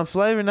full-time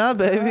flavor now,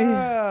 baby.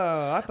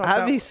 Oh, I thought I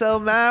that be so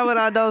mad when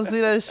I don't see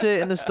that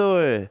shit in the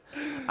store.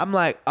 I'm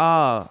like,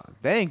 oh,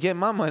 they ain't getting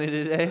my money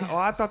today. Oh,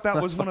 I thought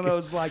that was one of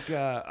those like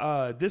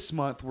this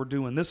month we're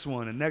doing this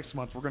one and next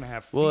month we're gonna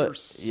have Well,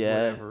 fierce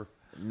yeah. whatever.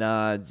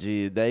 Nah,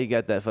 gee, they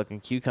got that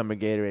fucking cucumber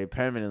Gatorade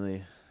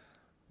permanently.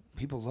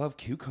 People love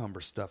cucumber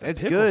stuff. and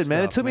It's pickle good, man.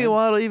 It stuff, took me a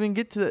while to even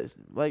get to that.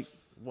 Like,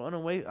 want to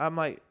wait? I'm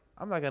like,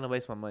 I'm not gonna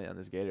waste my money on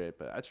this Gatorade,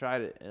 but I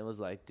tried it and it was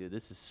like, dude,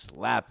 this is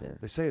slapping.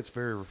 They say it's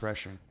very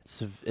refreshing.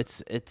 It's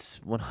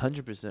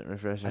 100%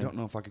 refreshing. I don't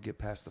know if I could get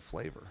past the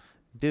flavor.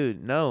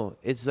 Dude, no.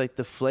 It's like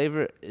the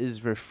flavor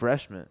is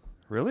refreshment.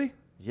 Really?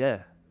 Yeah.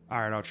 All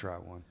right, I'll try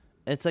one.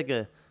 It's like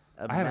a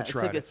I haven't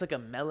tried it. It's like a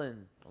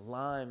melon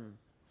lime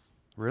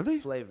Really?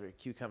 flavor,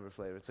 cucumber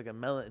flavor. It's like a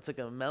melon. It's like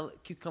a melon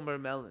cucumber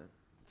melon.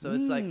 So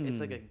it's like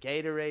a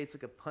Gatorade. It's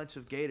like a punch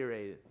of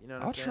Gatorade. You know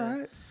what I'll I'm saying? try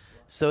it.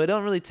 So it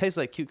don't really taste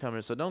like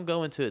cucumber. So don't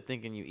go into it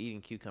thinking you're eating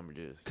cucumber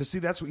juice. Cause see,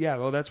 that's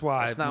that's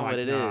why. That's not I'm what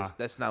like, it is. nah.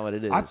 That's not what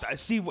it is. I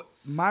see.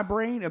 My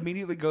brain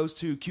immediately goes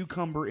to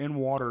cucumber in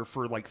water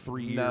for like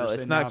 3 years. No,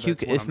 it's and now not that's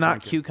what It's I'm not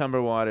drinking.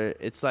 cucumber water.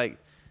 It's like,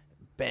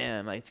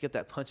 bam, like it's got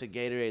that punch of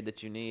Gatorade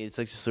that you need. It's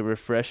like just a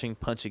refreshing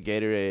punch of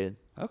Gatorade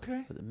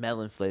Okay, with a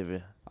melon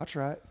flavor. I'll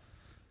try it.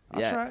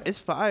 I'll Yeah, try it. it's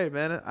fire,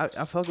 man. I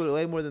fuck with it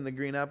way more than the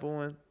green apple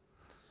one.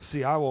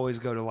 See, I always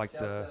go to like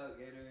the.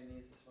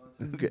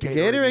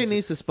 Gatorade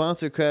needs to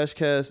sponsor Crash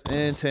Cast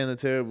and Taylor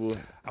Terrible.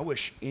 I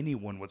wish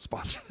anyone would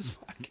sponsor this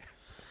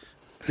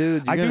podcast.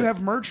 Dude, I do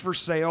have merch for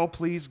sale,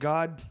 please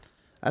God.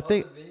 I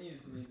think, the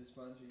venues need to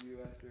sponsor you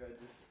after I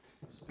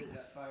just spit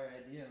that fire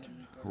idea.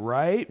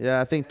 Right?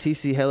 yeah, I think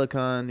TC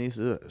Helicon needs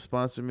to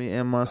sponsor me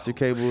and Monster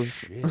Cables.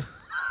 Shit.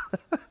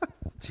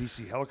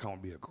 TC Helicon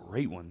would be a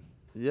great one.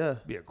 Yeah.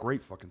 Be a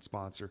great fucking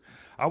sponsor.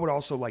 I would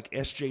also like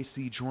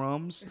SJC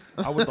drums.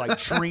 I would like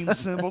Dream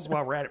cymbals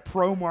while we're at it.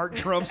 ProMark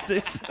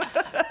drumsticks.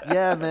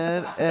 Yeah,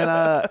 man. And,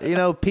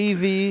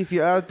 PV, if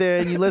you're out there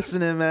and you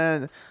listening,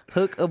 man,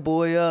 hook a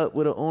boy up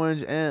with an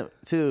orange amp,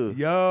 too.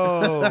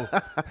 Yo,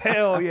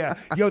 hell yeah.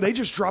 Yo, they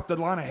just dropped a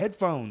line of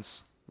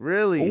headphones.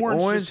 Really?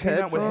 Orange just came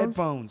out with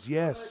headphones? headphones.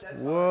 Yes.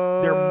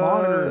 Whoa. Their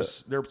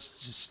monitors, their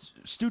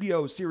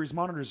studio series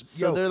monitors.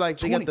 So they're like,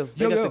 they got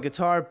the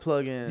guitar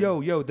plug-in.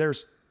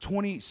 There's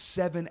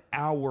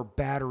 27-hour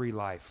battery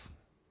life.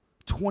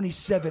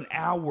 27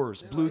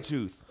 hours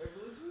Bluetooth.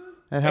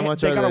 And how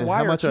much they are got they? a wire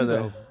How much too, are they?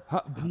 though.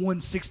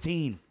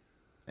 116.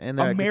 And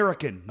they're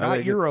American, are not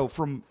they- Euro.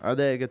 From Are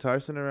they at Guitar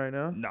Center right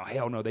now? no,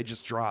 hell no, they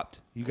just dropped.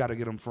 You got to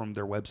get them from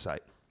their website.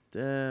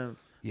 Damn.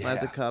 Yeah. Might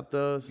have to cop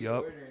those.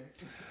 Yup.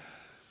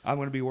 I'm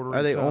gonna be ordering.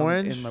 Are they some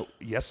orange?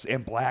 Yes,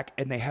 and black,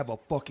 and they have a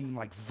fucking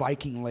like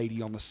Viking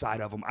lady on the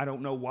side of them. I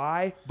don't know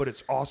why, but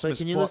it's awesome But as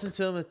can you fuck. listen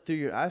to them through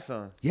your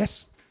iPhone?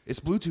 Yes, it's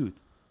Bluetooth.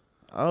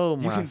 Oh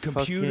You my can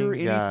computer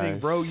fucking anything,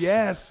 gosh. bro.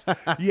 Yes,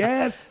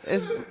 yes.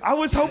 It's- I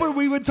was hoping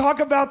we would talk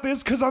about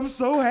this because I'm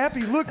so happy.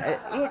 Look,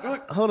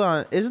 look. Hold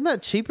on, isn't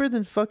that cheaper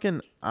than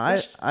fucking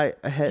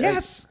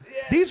Yes,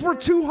 these were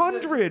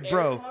 200,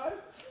 bro.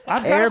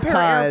 I've got a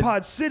pair of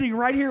AirPods sitting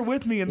right here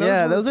with me, and those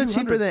Yeah, were those are 200.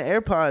 cheaper than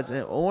AirPods.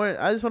 And Orange,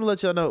 I just want to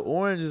let y'all know,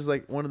 Orange is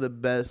like one of the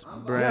best Yo,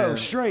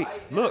 brands. straight.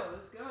 Look,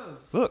 Let's go.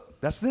 look.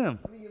 That's them.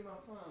 Let me get my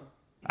phone.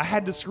 I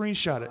had to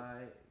screenshot it.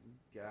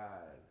 My God,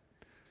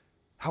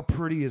 How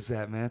pretty is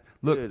that, man?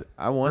 Look, dude,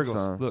 I want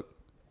Pringles, some. Look.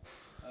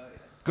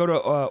 Go to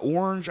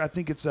Orange. I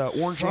think it's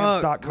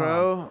orangeamps.com. Fuck,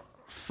 bro.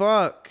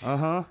 Fuck.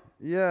 Uh-huh.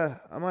 Yeah,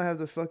 I might have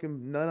to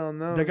fucking nut on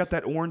those. They got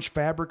that orange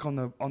fabric on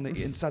the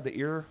inside the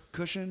ear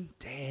cushion.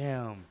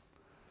 Damn.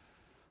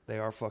 They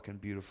are fucking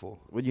beautiful.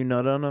 Would you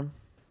nut on them?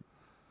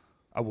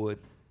 I would.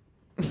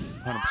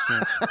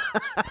 100%.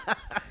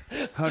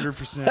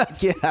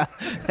 100%.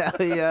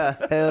 Yeah,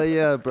 hell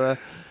yeah, bro.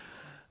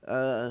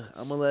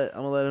 I'm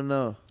gonna let him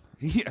know.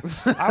 Yeah.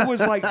 I was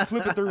like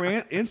flipping through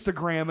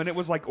Instagram and it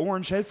was like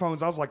Orange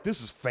headphones. I was like,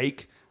 this is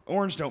fake.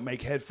 Orange don't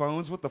make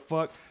headphones. What the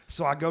fuck?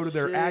 So I go to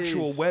their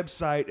actual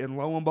website and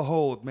lo and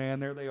behold, man,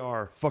 there they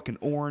are. Fucking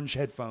Orange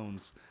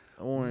headphones.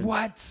 Orange,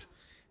 What?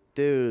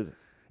 dude.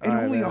 And All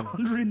right, only man.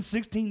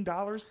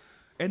 $116.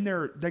 And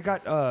they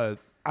got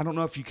I don't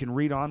know if you can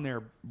read on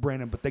there,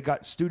 Brandon, but they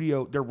got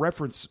their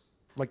reference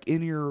like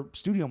in-ear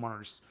studio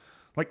monitors.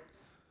 Like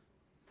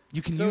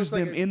you can use it's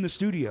like them in the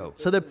studio.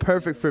 So they're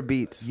perfect for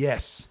beats.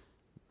 Yes.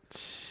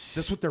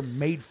 That's what they're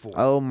made for.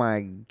 Oh my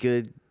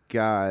good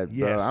God,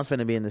 bro! Yes. I'm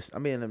finna be in this.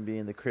 I'm gonna be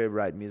in the crib,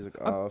 writing music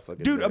all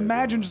fucking. Dude, day,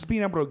 imagine bro. just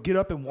being able to get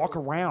up and walk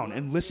around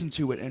and listen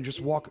to it and just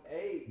walk.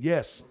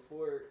 Yes.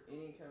 Before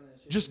any kind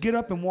of shit. Just get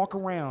up and walk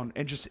around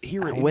and just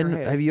hear it in When your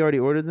head. have you already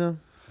ordered them?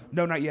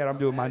 No, not yet. I'm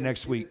doing mine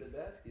next week. The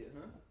basket,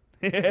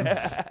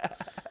 huh?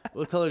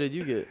 What color did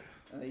you get?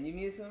 You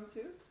need some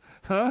too?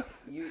 Huh?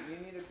 You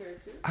need a pair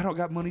too? I don't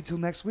got money till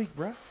next week,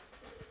 bruh.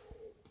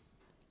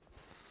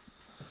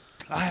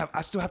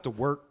 I still have to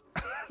work.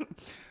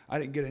 I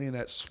didn't get any of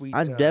that sweet.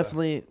 I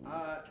definitely.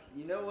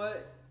 You know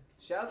what?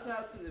 Shouts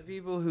out to the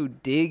people who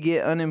did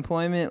get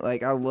unemployment.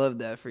 Like, I love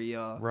that for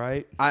y'all.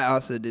 Right. I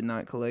also did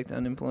not collect I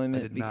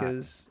unemployment did not.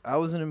 because I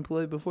wasn't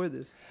employed before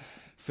this.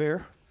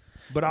 Fair.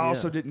 But I Yeah.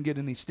 also didn't get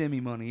any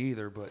STEMI money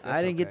either. But that's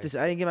I didn't get okay. this.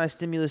 I didn't get my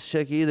stimulus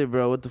check either,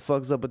 bro. What the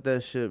fuck's up with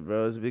that shit,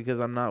 bro? Is it because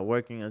I'm not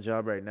working a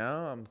job right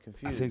now? I'm I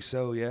confused. think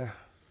so. Yeah.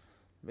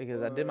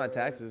 Because I did my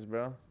taxes,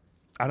 bro.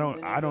 I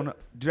don't know.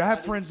 Dude, I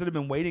have friends that have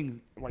been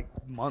waiting like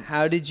months.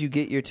 How did you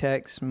get your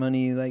tax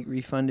money like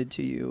refunded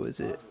to you? Was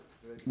it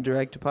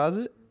direct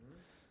deposit?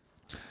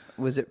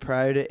 Was it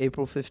prior to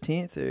April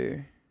 15th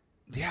or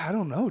Yeah, I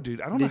don't know,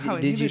 dude. I don't know how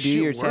any did of you this do shit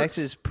your works.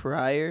 taxes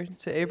prior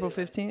to April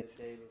 15th?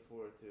 Day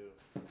before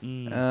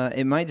too.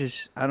 It might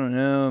just, I don't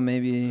know,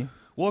 maybe.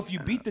 Well, if you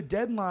beat the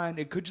deadline,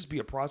 it could just be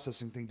a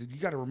processing thing, dude. You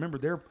got to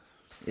remember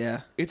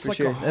Yeah, it's for like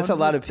sure. That's a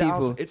lot of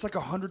 100,000 people. It's like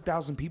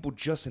 100,000 people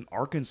just in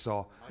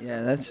Arkansas.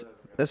 Yeah, that's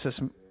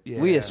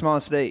we Yeah. a small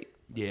state.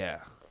 Yeah,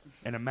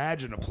 and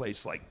imagine a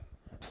place like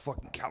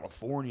fucking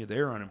California.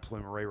 Their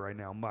unemployment rate right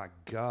now. My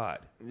God,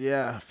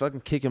 Yeah,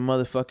 fucking kick a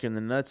motherfucker in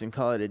the nuts and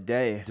call it a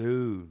day.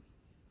 dude.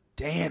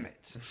 Damn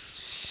it!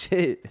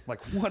 Shit.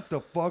 Like, what the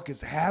fuck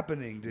is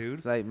happening, dude?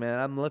 It's like, man,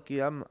 I'm lucky.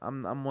 I'm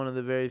one of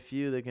the very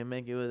few that can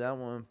make it with that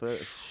one. But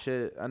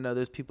shit, I know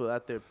there's people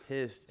out there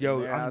pissed. Yo,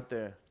 Yo, they're I'm- out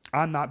there.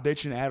 I'm not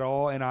bitching at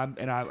all, and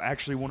I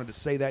actually wanted to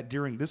say that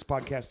during this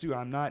podcast too.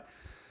 I'm not.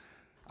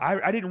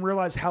 I didn't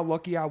realize how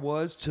lucky I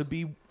was to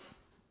be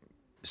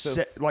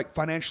like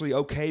financially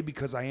okay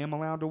because I am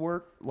allowed to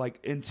work.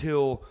 Like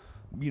until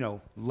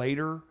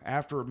later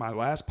after my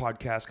last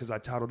podcast because I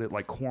titled it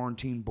like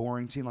Quarantine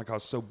Boring Teen. Like I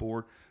was so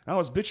bored. And I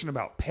was bitching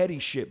about petty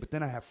shit, but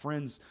then I have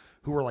friends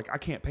who are like, I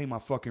can't pay my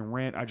fucking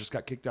rent. I just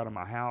got kicked out of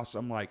my house.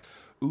 I'm like,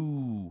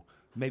 ooh,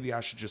 maybe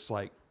I should just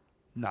like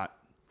not.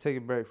 Take a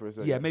break for a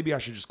second. Yeah, maybe I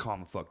should just calm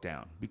the fuck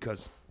down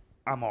because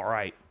I'm all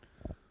right.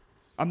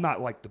 I'm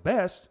not like the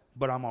best,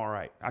 but I'm all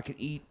right. I can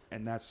eat,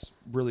 and that's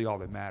really all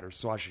that matters.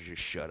 So I should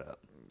just shut up.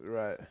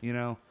 Right. You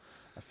know,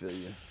 I feel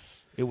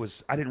you.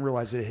 I didn't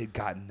realize it had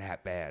gotten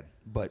that bad.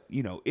 But,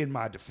 in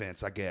my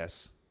defense, I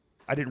guess,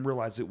 I didn't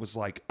realize it was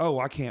like, oh,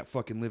 I can't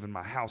fucking live in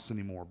my house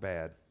anymore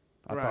bad.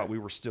 I Right. thought we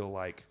were still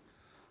like,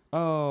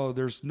 oh,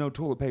 there's no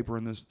toilet paper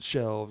in the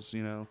shelves,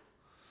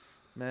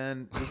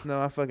 Man, just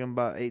know I fucking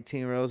bought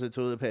 18 rolls of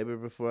toilet paper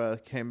before I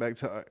came back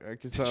to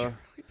Arkansas.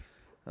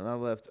 And I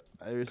left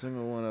every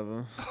single one of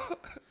them.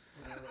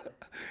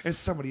 And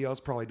somebody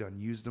else probably done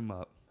used them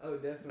up. Oh,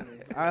 definitely.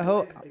 I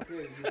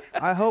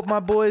hope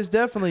my boys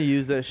definitely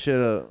use that shit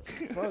up.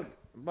 Fuck,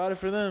 bought it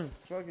for them.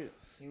 Fuck it.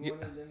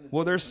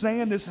 Well, they're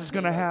saying this is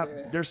gonna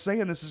happen. They're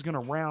saying this is gonna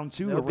round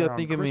 2 Hope y'all around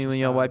think of me Christmas when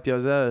y'all time. wipe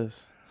y'all's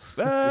ass.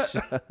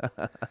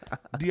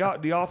 Do y'all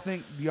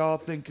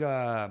think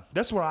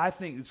that's what I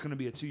think it's going to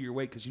be a 2-year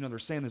wait, because they're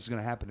saying this is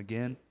going to happen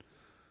again,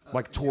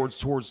 like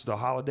towards the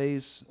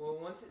holidays. Well,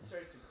 once it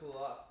starts to cool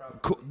off,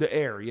 probably. The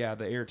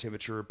air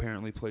temperature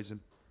apparently plays a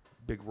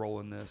big role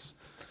in this.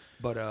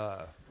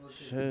 But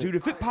dude,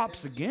 if it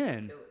pops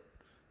again,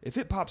 it's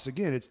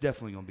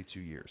definitely going to be 2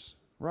 years,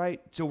 right?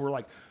 Till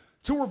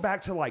we're back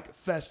to like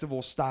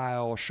festival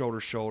style, shoulder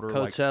to shoulder,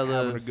 like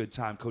having a good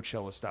time,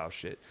 Coachella style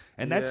shit.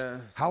 And that's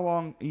how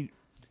long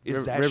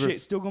is that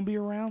shit still gonna be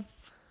around?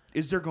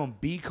 Is there gonna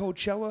be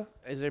Coachella?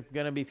 Is there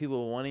gonna be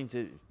people wanting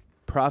to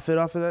profit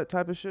off of that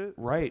type of shit?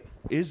 Right.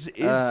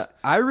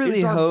 I really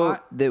hope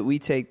that we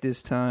take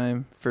this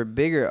time for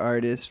bigger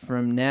artists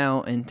from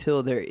now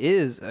until there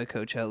is a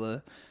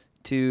Coachella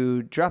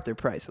to drop their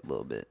price a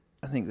little bit.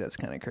 I think that's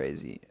kind of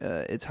crazy.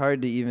 It's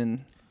hard to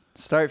even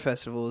start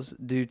festivals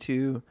due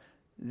to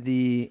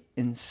the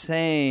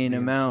insane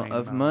amount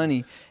of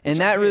money. And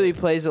that really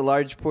plays a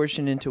large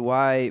portion into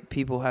why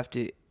people have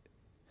to,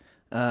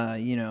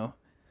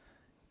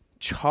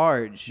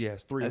 charge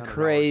a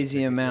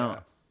crazy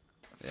amount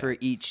for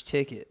each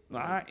ticket.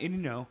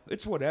 And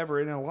it's whatever.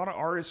 And a lot of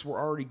artists were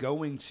already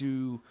going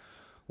to,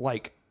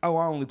 like, I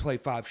only play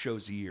 5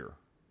 shows a year.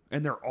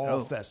 And they're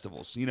all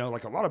festivals,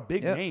 like a lot of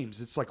big names.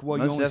 It's like, well,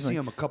 Most you only definitely. see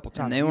them a couple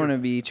times. And they want to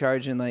be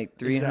charging like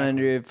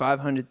 300,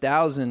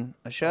 500,000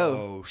 a show.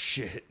 Oh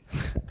shit!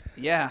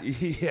 Yeah,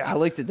 yeah. I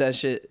looked at that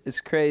shit.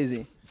 It's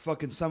crazy.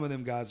 Fucking some of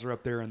them guys are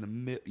up there in the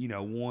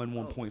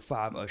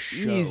 1.5 a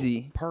show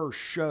Easy per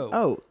show.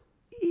 Oh,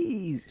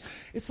 easy.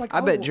 It's like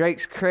I bet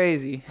Drake's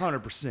crazy.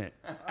 100%.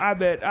 I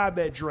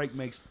bet Drake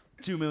makes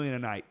 $2 million a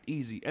night,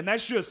 easy, and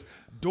that's just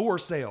door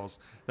sales.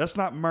 That's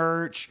not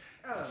merch.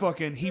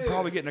 Fucking, he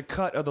probably getting a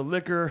cut of the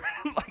liquor.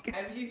 Like,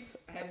 have you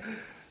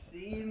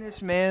seen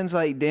this man's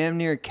like damn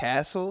near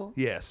castle?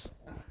 yes,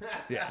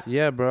 yeah.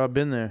 Yeah, bro, I've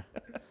been there.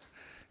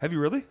 Have you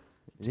really?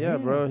 Yeah,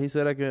 Damn. bro. He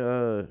said I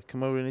could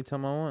come over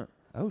anytime I want.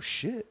 Oh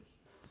shit,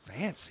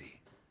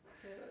 fancy.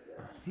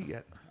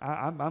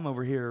 I'm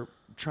over here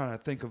trying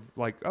to think of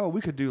like, oh, we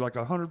could do like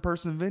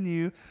 100-person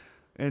venue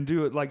and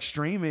do it like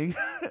streaming.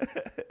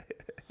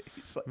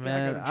 He's like,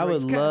 Man, go to I would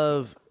Drake's castle.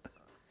 love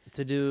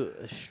to do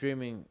a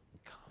streaming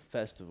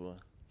festival.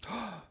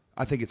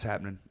 I think it's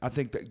happening. I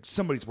think that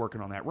somebody's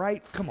working on that,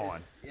 right? Come on,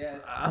 Yeah,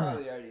 it's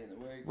probably already in the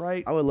works.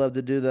 right? I would love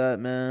to do that,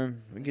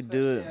 man. We could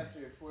do it.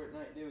 After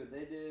Fortnite did what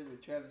they did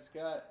with Travis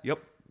Scott, Yep.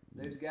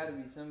 there's got to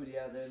be somebody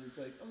out there that's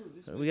like, oh,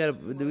 this.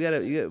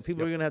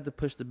 People are gonna have to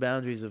push the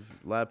boundaries of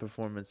live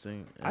performance.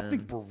 I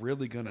think we're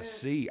really gonna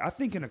see. I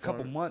think in a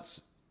couple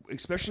months,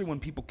 especially when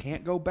people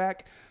can't go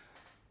back.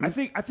 I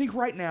think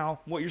right now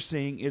what you're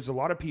seeing is a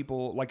lot of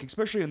people, like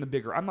especially in the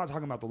bigger. I'm not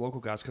talking about the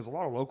local guys because a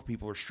lot of local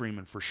people are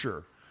streaming for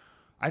sure.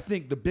 I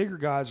think the bigger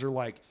guys are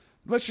like,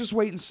 let's just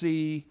wait and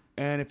see,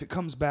 and if it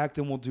comes back,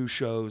 then we'll do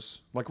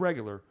shows like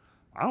regular.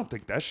 I don't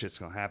think that shit's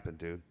gonna happen,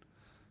 dude.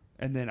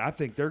 And then I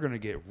think they're gonna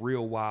get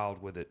real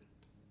wild with it.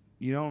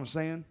 You know what I'm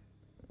saying?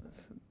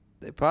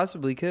 They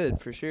possibly could,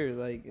 for sure.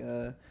 Like,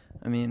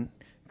 I mean,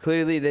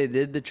 clearly they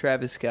did the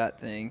Travis Scott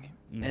thing.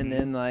 Mm-hmm. And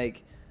then,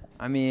 like,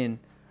 I mean,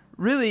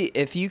 really,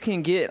 if you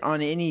can get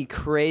on any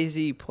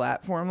crazy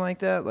platform like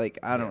that, like,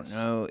 I don't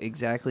know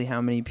exactly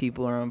how many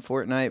people are on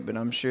Fortnite, but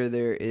I'm sure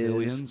there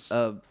is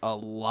a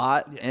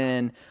lot. Yeah.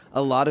 And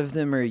a lot of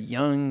them are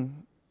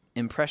young,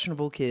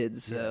 impressionable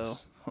kids. So,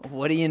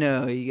 what do you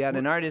know? You got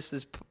an artist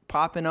that's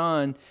popping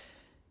on.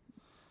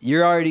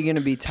 You're already going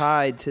to be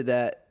tied to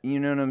that. You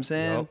know what I'm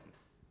saying? Yep.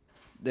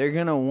 They're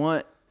going to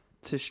want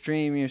to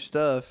stream your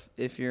stuff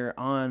if you're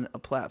on a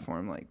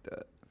platform like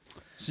that.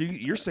 So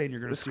you're saying you're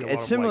going to see a lot of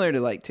It's similar to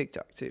like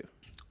TikTok too.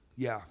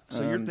 Yeah.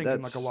 So you're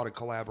thinking like a lot of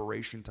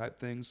collaboration type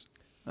things?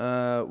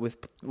 With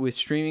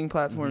streaming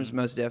platforms,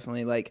 most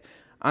definitely. Like,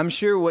 I'm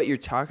sure what you're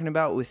talking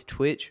about with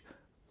Twitch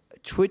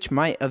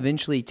might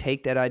eventually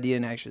take that idea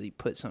and actually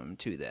put something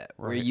to that.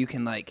 Right. Where you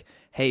can like,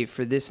 hey,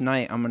 for this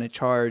night, I'm going to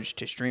charge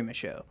to stream a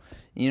show.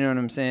 You know what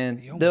I'm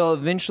saying? They'll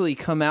eventually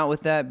come out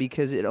with that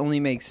because it only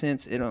makes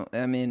sense.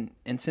 And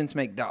cents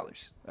make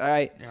dollars. All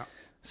right? Yeah.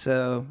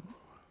 So,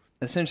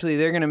 essentially,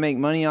 they're going to make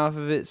money off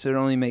of it, so it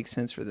only makes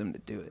sense for them to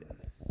do it.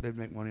 They'd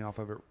make money off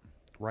of it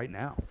right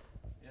now.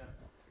 Yeah,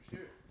 for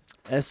sure.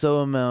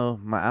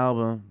 SOML, my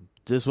album,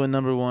 just went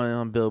 #1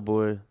 on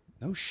Billboard.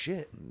 No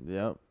shit.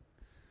 Yep.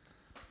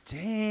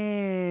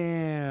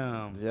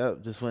 Damn.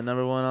 Yep, just went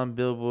 #1 on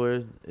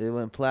Billboard. It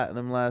went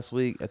platinum last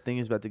week. I think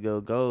it's about to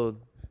go gold.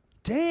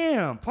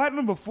 Damn.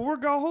 Platinum before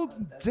gold?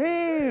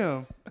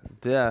 Damn.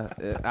 Yeah,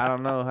 I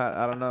don't know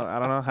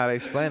how to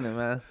explain it,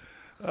 man.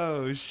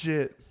 Oh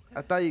shit.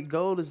 I thought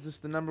gold is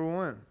just the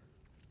 #1.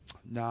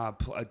 Nah,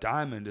 a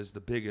Diamond is the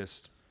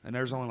biggest, and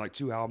there's only like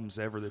 2 albums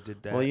ever that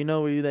did that. Well, you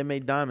know where they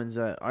made diamonds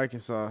at?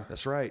 Arkansas.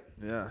 That's right.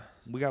 Yeah.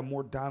 We got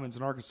more diamonds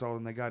in Arkansas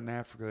than they got in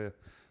Africa,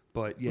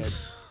 but yet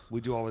we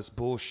do all this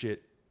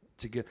bullshit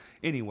to get.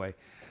 Anyway,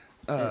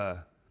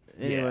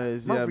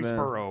 Anyways, yeah,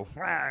 Murfreesboro.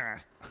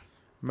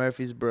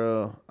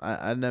 Murfreesboro.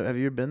 I never. Have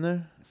you ever been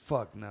there?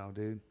 Fuck no,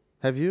 dude.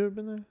 Have you ever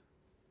been there?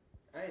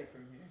 I ain't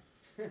from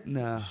here.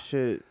 Nah.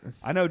 Shit.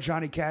 I know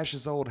Johnny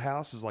Cash's old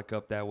house is like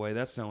up that way.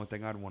 That's the only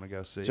thing I'd want to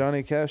go see.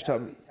 Johnny Cash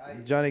taught me.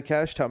 Johnny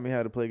Cash taught me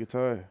how to play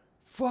guitar.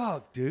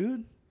 Fuck,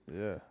 dude.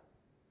 Yeah.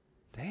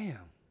 Damn.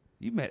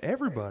 You met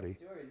everybody.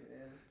 Stories,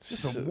 man.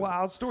 Just some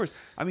wild stories.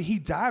 I mean, he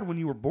died when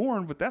you were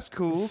born, but that's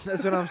cool.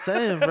 That's what I'm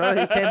saying, bro.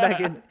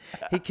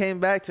 He came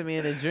back to me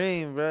in a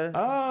dream, bro.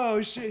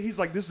 Oh shit! He's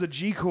like, this is a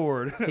G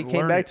chord. He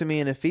came back to me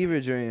in a fever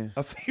dream.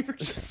 a fever.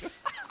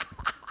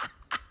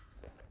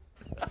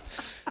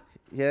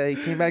 Yeah, he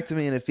came back to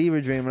me in a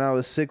fever dream when I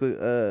was sick with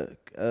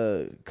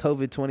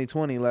COVID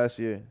 2020 last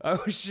year.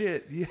 Oh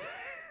shit! Yeah.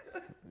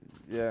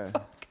 Yeah.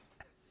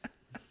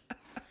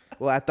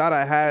 Well, I thought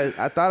I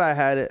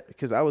had it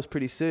because I was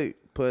pretty sick,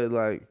 but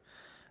like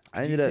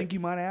I Do you ended up. think you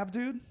might have,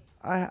 dude?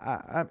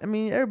 I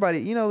mean, everybody,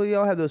 you know, we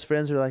all have those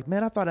friends who are like,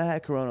 man, I thought I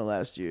had corona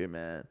last year,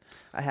 man.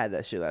 I had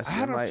that shit last year.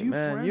 had I'm a like, few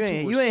man, friends you who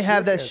ain't were you ain't have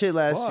sick that as shit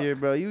last fuck. year,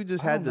 bro. You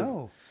just had I to. don't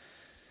know.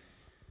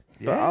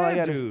 But all I Yeah,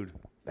 gotta- dude.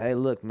 Hey,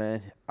 look,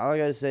 man. All I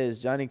gotta say is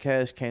Johnny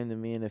Cash came to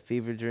me in a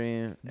fever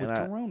dream, With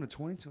and Corona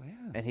 22, yeah.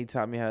 and he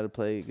taught me how to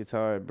play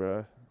guitar,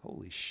 bro.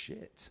 Holy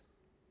shit.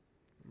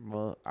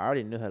 Well, I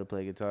already knew how to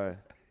play guitar.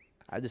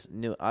 I just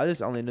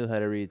only knew how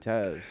to read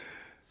tabs.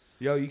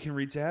 Yo, you can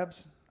read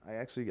tabs?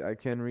 I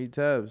can read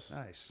tabs.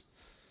 Nice.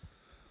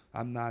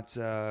 I'm not.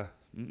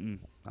 I'm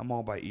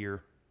all by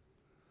ear.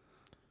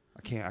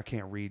 I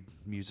can't read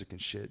music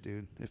and shit,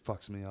 dude. It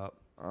fucks me up.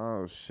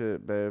 Oh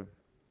shit, babe.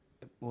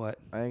 What?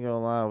 I ain't gonna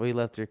lie. We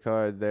left your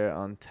card there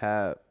on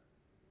tap.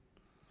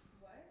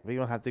 What? We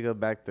gonna have to go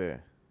back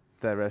there,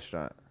 that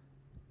restaurant.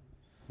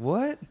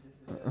 What?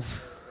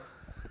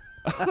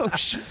 Oh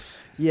shit.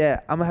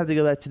 Yeah, I'm gonna have to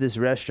go back to this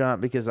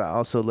restaurant because I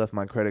also left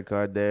my credit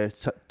card there.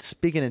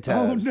 Speaking of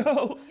tabs.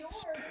 Oh no.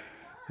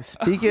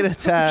 Speaking of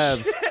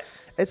tabs.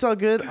 It's all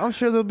good. I'm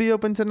sure they'll be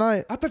open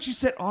tonight. I thought you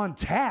said on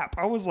tap.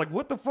 I was like,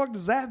 what the fuck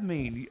does that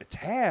mean?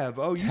 Tab.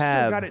 Oh, you still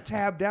Tab. got it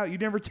tabbed out. You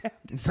never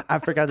tabbed it. I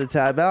forgot to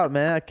tab out,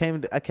 man.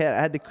 I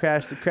had to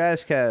crash the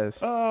crash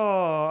cast.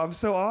 Oh, I'm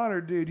so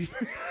honored, dude.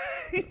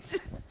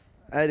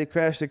 I had to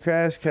crash the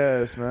crash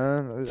cast,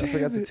 man. I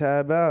forgot to it.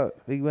 tab out.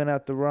 We went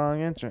out the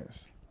wrong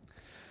entrance.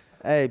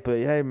 Hey, but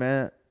hey,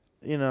 man,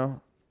 you know,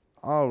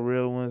 all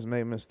real ones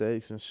make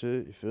mistakes and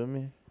shit. You feel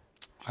me?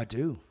 I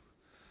do.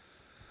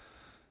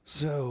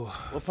 So,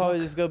 We'll probably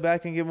just go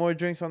back and get more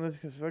drinks on this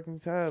fucking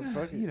tab.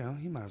 Fuck it. you know,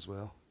 you might as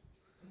well.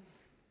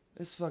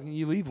 It's fucking,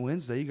 you leave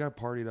Wednesday, you got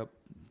partied up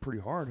pretty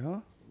hard, huh?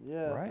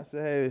 Yeah. Right? I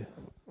said, hey,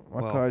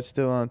 my Well- card's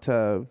still on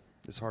tab.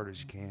 As hard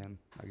as you can,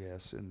 I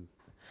guess. And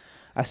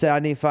I said I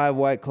need 5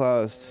 White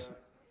Claws.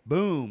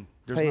 boom.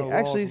 There's Hey, no laws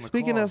actually, in the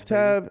speaking clause, of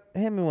tab,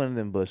 hand me one of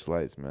them Busch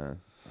Lights, man.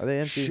 Are they baby.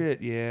 empty?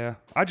 Shit, yeah.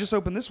 I just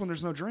opened this one.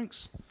 There's no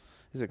drinks.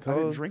 Is it I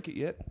didn't cold? drink it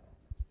yet.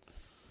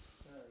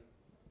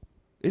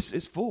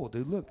 It's full,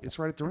 dude. Look, it's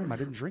right at the rim. I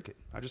didn't drink it.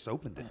 I just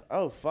opened it.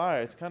 Oh,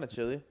 fire! It's kind of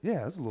chilly.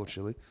 Yeah, it's a little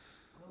chilly.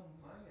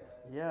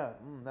 Yeah,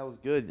 that was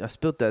good. I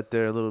spilt that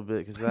there a little bit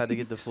because I had to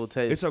get the full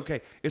taste. It's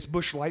okay. It's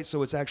Busch Light,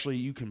 so it's actually,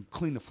 you can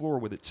clean the floor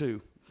with it too,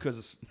 because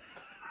it's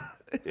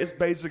it's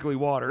basically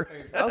water.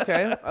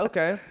 Okay.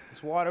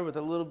 It's water with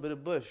a little bit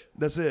of bush.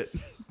 That's it.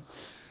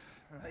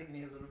 I like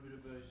me a little bit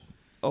of bush.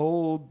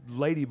 Old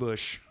lady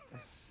bush.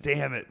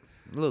 Damn it.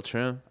 A little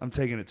trim. I'm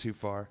taking it too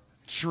far.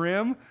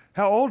 Trim?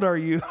 How old are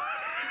you?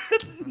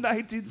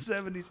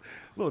 1970s.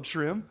 Little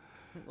trim.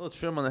 A little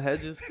trim on the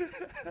hedges.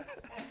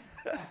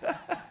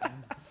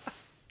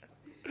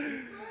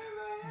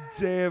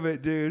 Damn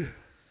it, dude.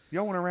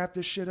 Y'all want to wrap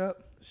this shit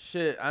up?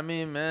 Shit, I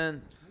mean,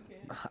 man,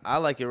 I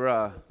like it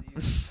raw.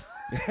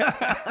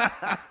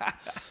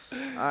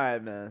 All right,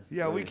 man.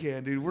 Yeah, we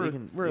can, dude. We're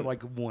we at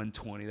like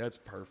 120. That's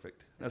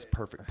perfect. That's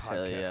perfect podcast.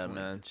 Hell yeah, length.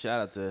 man.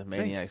 Shout out to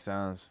Maniac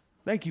Sounds.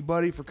 Thank you,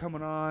 buddy, for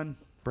coming on.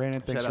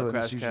 Brandon, thanks Shout for out letting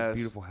us Crash use your Cast.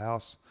 beautiful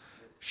house.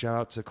 Shout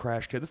out to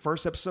Crash Kid. The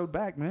first episode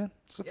back, man.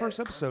 It's the first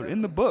episode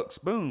in the books.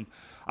 Boom.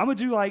 I'm going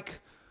to do like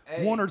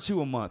 1 or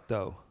 2 a month,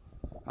 though.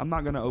 I'm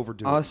not going to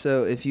overdo it.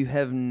 Also, if you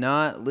have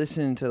not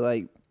listened to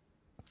like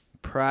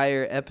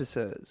prior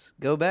episodes,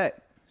 go back,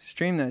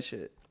 stream that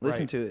shit,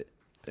 listen Right. to it.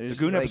 There's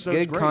Goon like episode's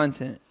good great.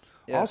 content.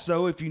 Yeah.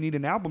 Also, if you need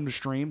an album to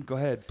stream, go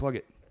ahead. Plug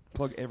it.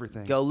 Plug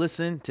everything. Go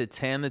listen to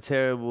Tan the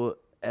Terrible,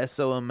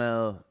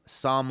 SOML,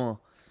 Sama,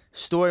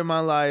 Story of My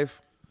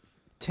Life,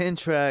 10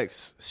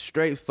 tracks,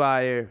 straight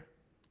fire.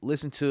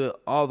 Listen to it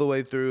all the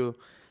way through.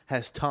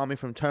 Has Tommy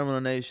from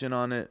Terminal Nation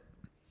on it.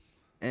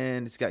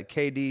 And it's got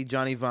KD,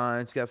 Johnny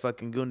Vine. It's got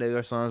fucking Gunde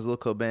Garçons, Lil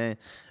Cobain.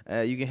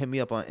 You can hit me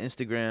up on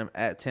Instagram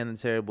at Tan the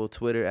Terrible,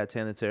 Twitter at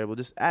Tan the Terrible.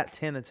 Just at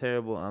Tan the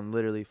Terrible on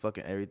literally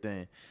fucking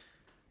everything.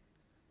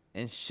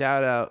 And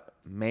shout out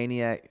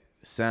Maniac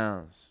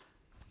Sounds.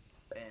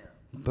 Bam.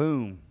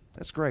 Boom.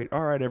 That's great.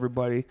 All right,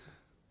 everybody.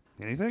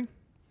 Anything?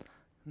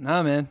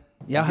 Nah, man.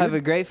 Y'all have a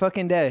great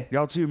fucking day.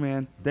 Y'all too,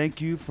 man. Thank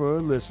you for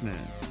listening.